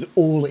 Morley, and is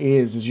all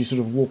ears as you sort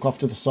of walk off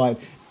to the side,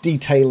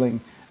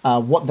 detailing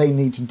what they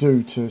need to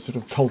do to sort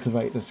of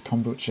cultivate this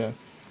kombucha.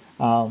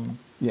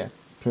 Yeah,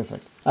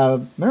 perfect.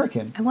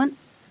 American.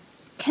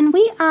 Can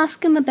we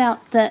ask him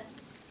about the...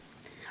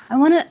 I'm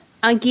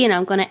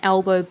going to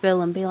elbow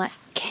Bill and be like,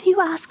 can you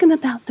ask him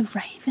about the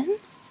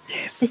ravens?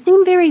 Yes. They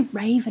seem very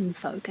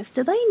raven-focused.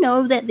 Do they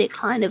know that they're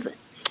kind of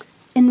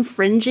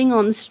infringing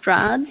on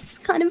Strahd's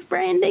kind of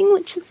branding,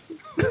 which is...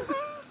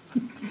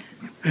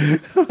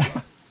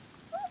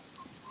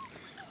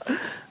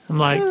 I'm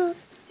like,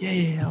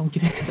 yeah, I'll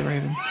get into the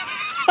ravens.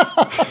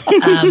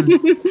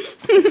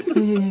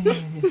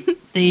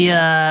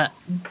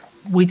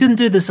 We didn't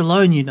do this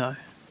alone, you know,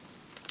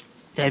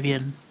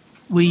 Davian.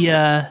 We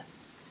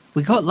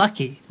got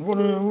lucky. What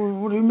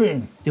do you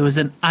mean? There was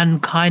an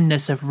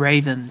unkindness of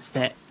ravens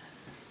that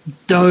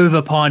dove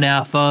upon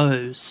our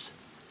foes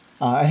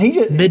And he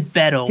just,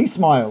 mid-battle. he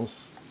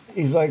smiles.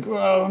 He's like,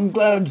 well, I'm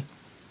glad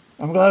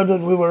that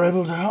we were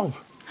able to help.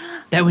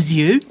 That was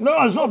you?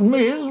 No, it's not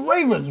me. It's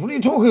ravens. What are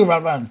you talking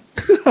about, man?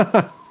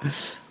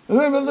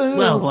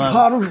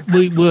 Part of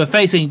we were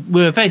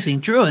facing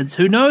druids.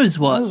 Who knows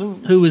what?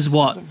 Who was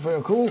what?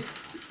 very cool.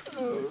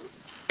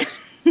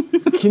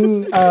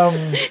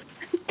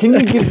 Can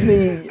you give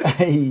me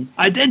a?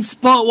 I did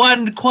spot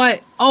one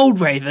quite old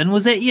raven.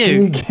 Was that Can you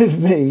you? give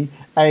me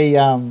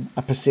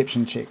a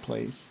perception check,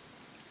 please?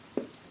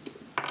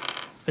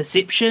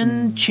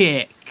 Perception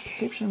check.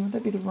 Perception, would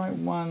that be the right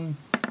one?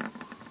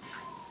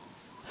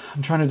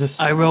 I'm trying to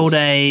decide. I rolled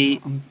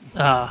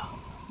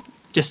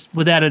just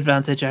without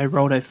advantage. I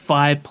rolled a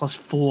 5 +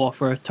 4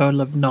 for a total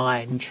of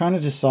 9. I'm trying to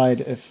decide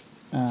if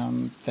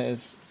that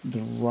is the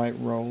right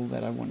roll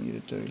that I want you to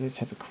do. Let's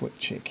have a quick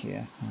check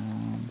here.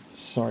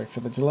 Sorry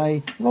for the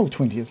delay.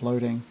 Roll20 is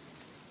loading.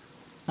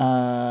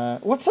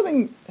 What's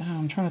something...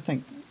 I'm trying to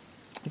think.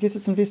 I guess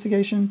it's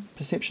investigation?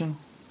 Perception,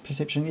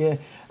 yeah.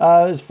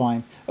 It's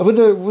fine. With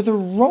a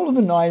roll of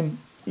a 9,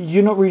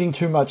 you're not reading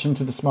too much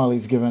into the smile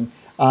he's given.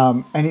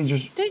 And he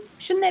just...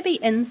 Shouldn't there be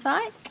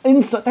insight?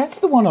 Insight. That's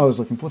the one I was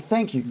looking for.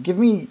 Thank you. Give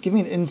me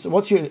an insight.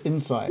 What's your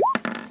insight?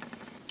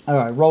 All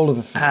right, roll of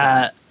a 15.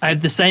 I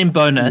have the same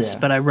bonus, Yeah.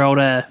 but I rolled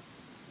an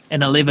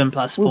 11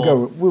 +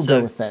 4. We'll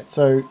go with that.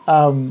 So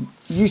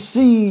you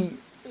see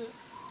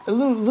a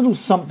little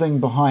something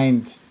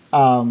behind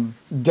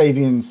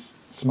Davian's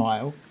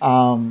smile,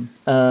 and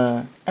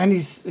he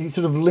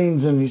sort of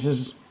leans in. And he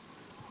says,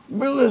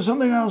 Bill, there's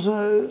something else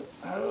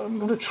I'm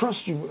going to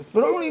trust you with,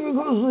 but only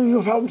because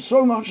you've helped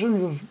so much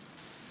and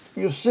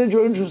you've said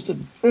you're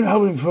interested in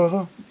helping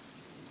further.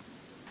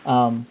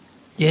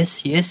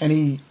 Yes.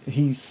 And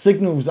he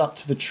signals up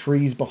to the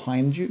trees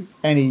behind you,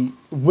 and he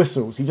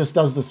whistles. He just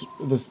does this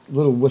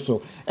little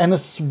whistle, and the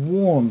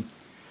swarm,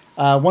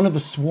 one of the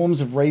swarms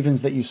of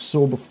ravens that you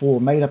saw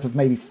before, made up of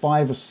maybe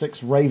 5 or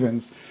 6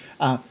 ravens,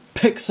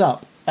 picks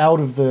up out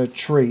of the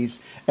trees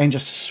and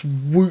just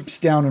swoops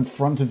down in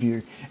front of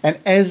you. And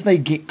as they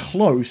get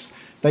close,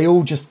 they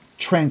all just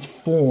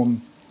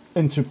transform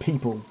into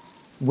people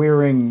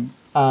wearing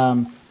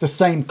the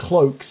same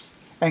cloaks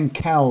and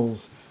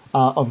cowls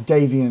of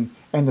Davian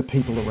and the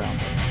people around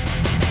him.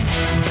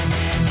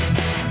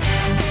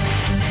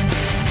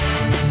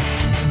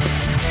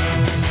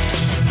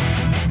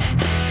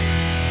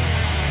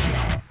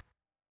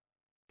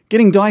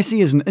 Getting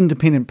Dicey is an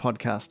independent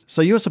podcast,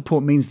 so your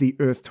support means the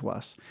earth to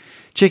us.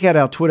 Check out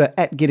our Twitter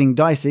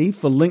 @GettingDicey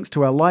for links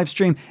to our live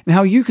stream and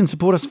how you can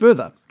support us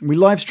further. We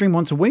live stream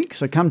once a week,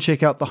 so come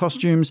check out the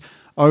costumes,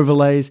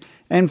 overlays,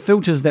 and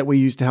filters that we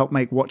use to help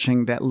make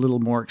watching that little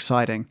more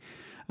exciting.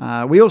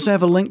 We also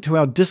have a link to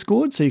our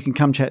Discord, so you can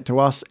come chat to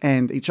us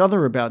and each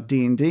other about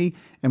D&D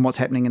and what's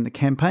happening in the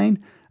campaign.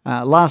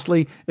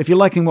 Lastly, if you're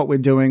liking what we're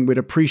doing, we'd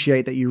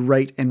appreciate that you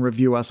rate and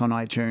review us on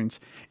iTunes.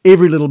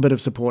 Every little bit of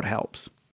support helps.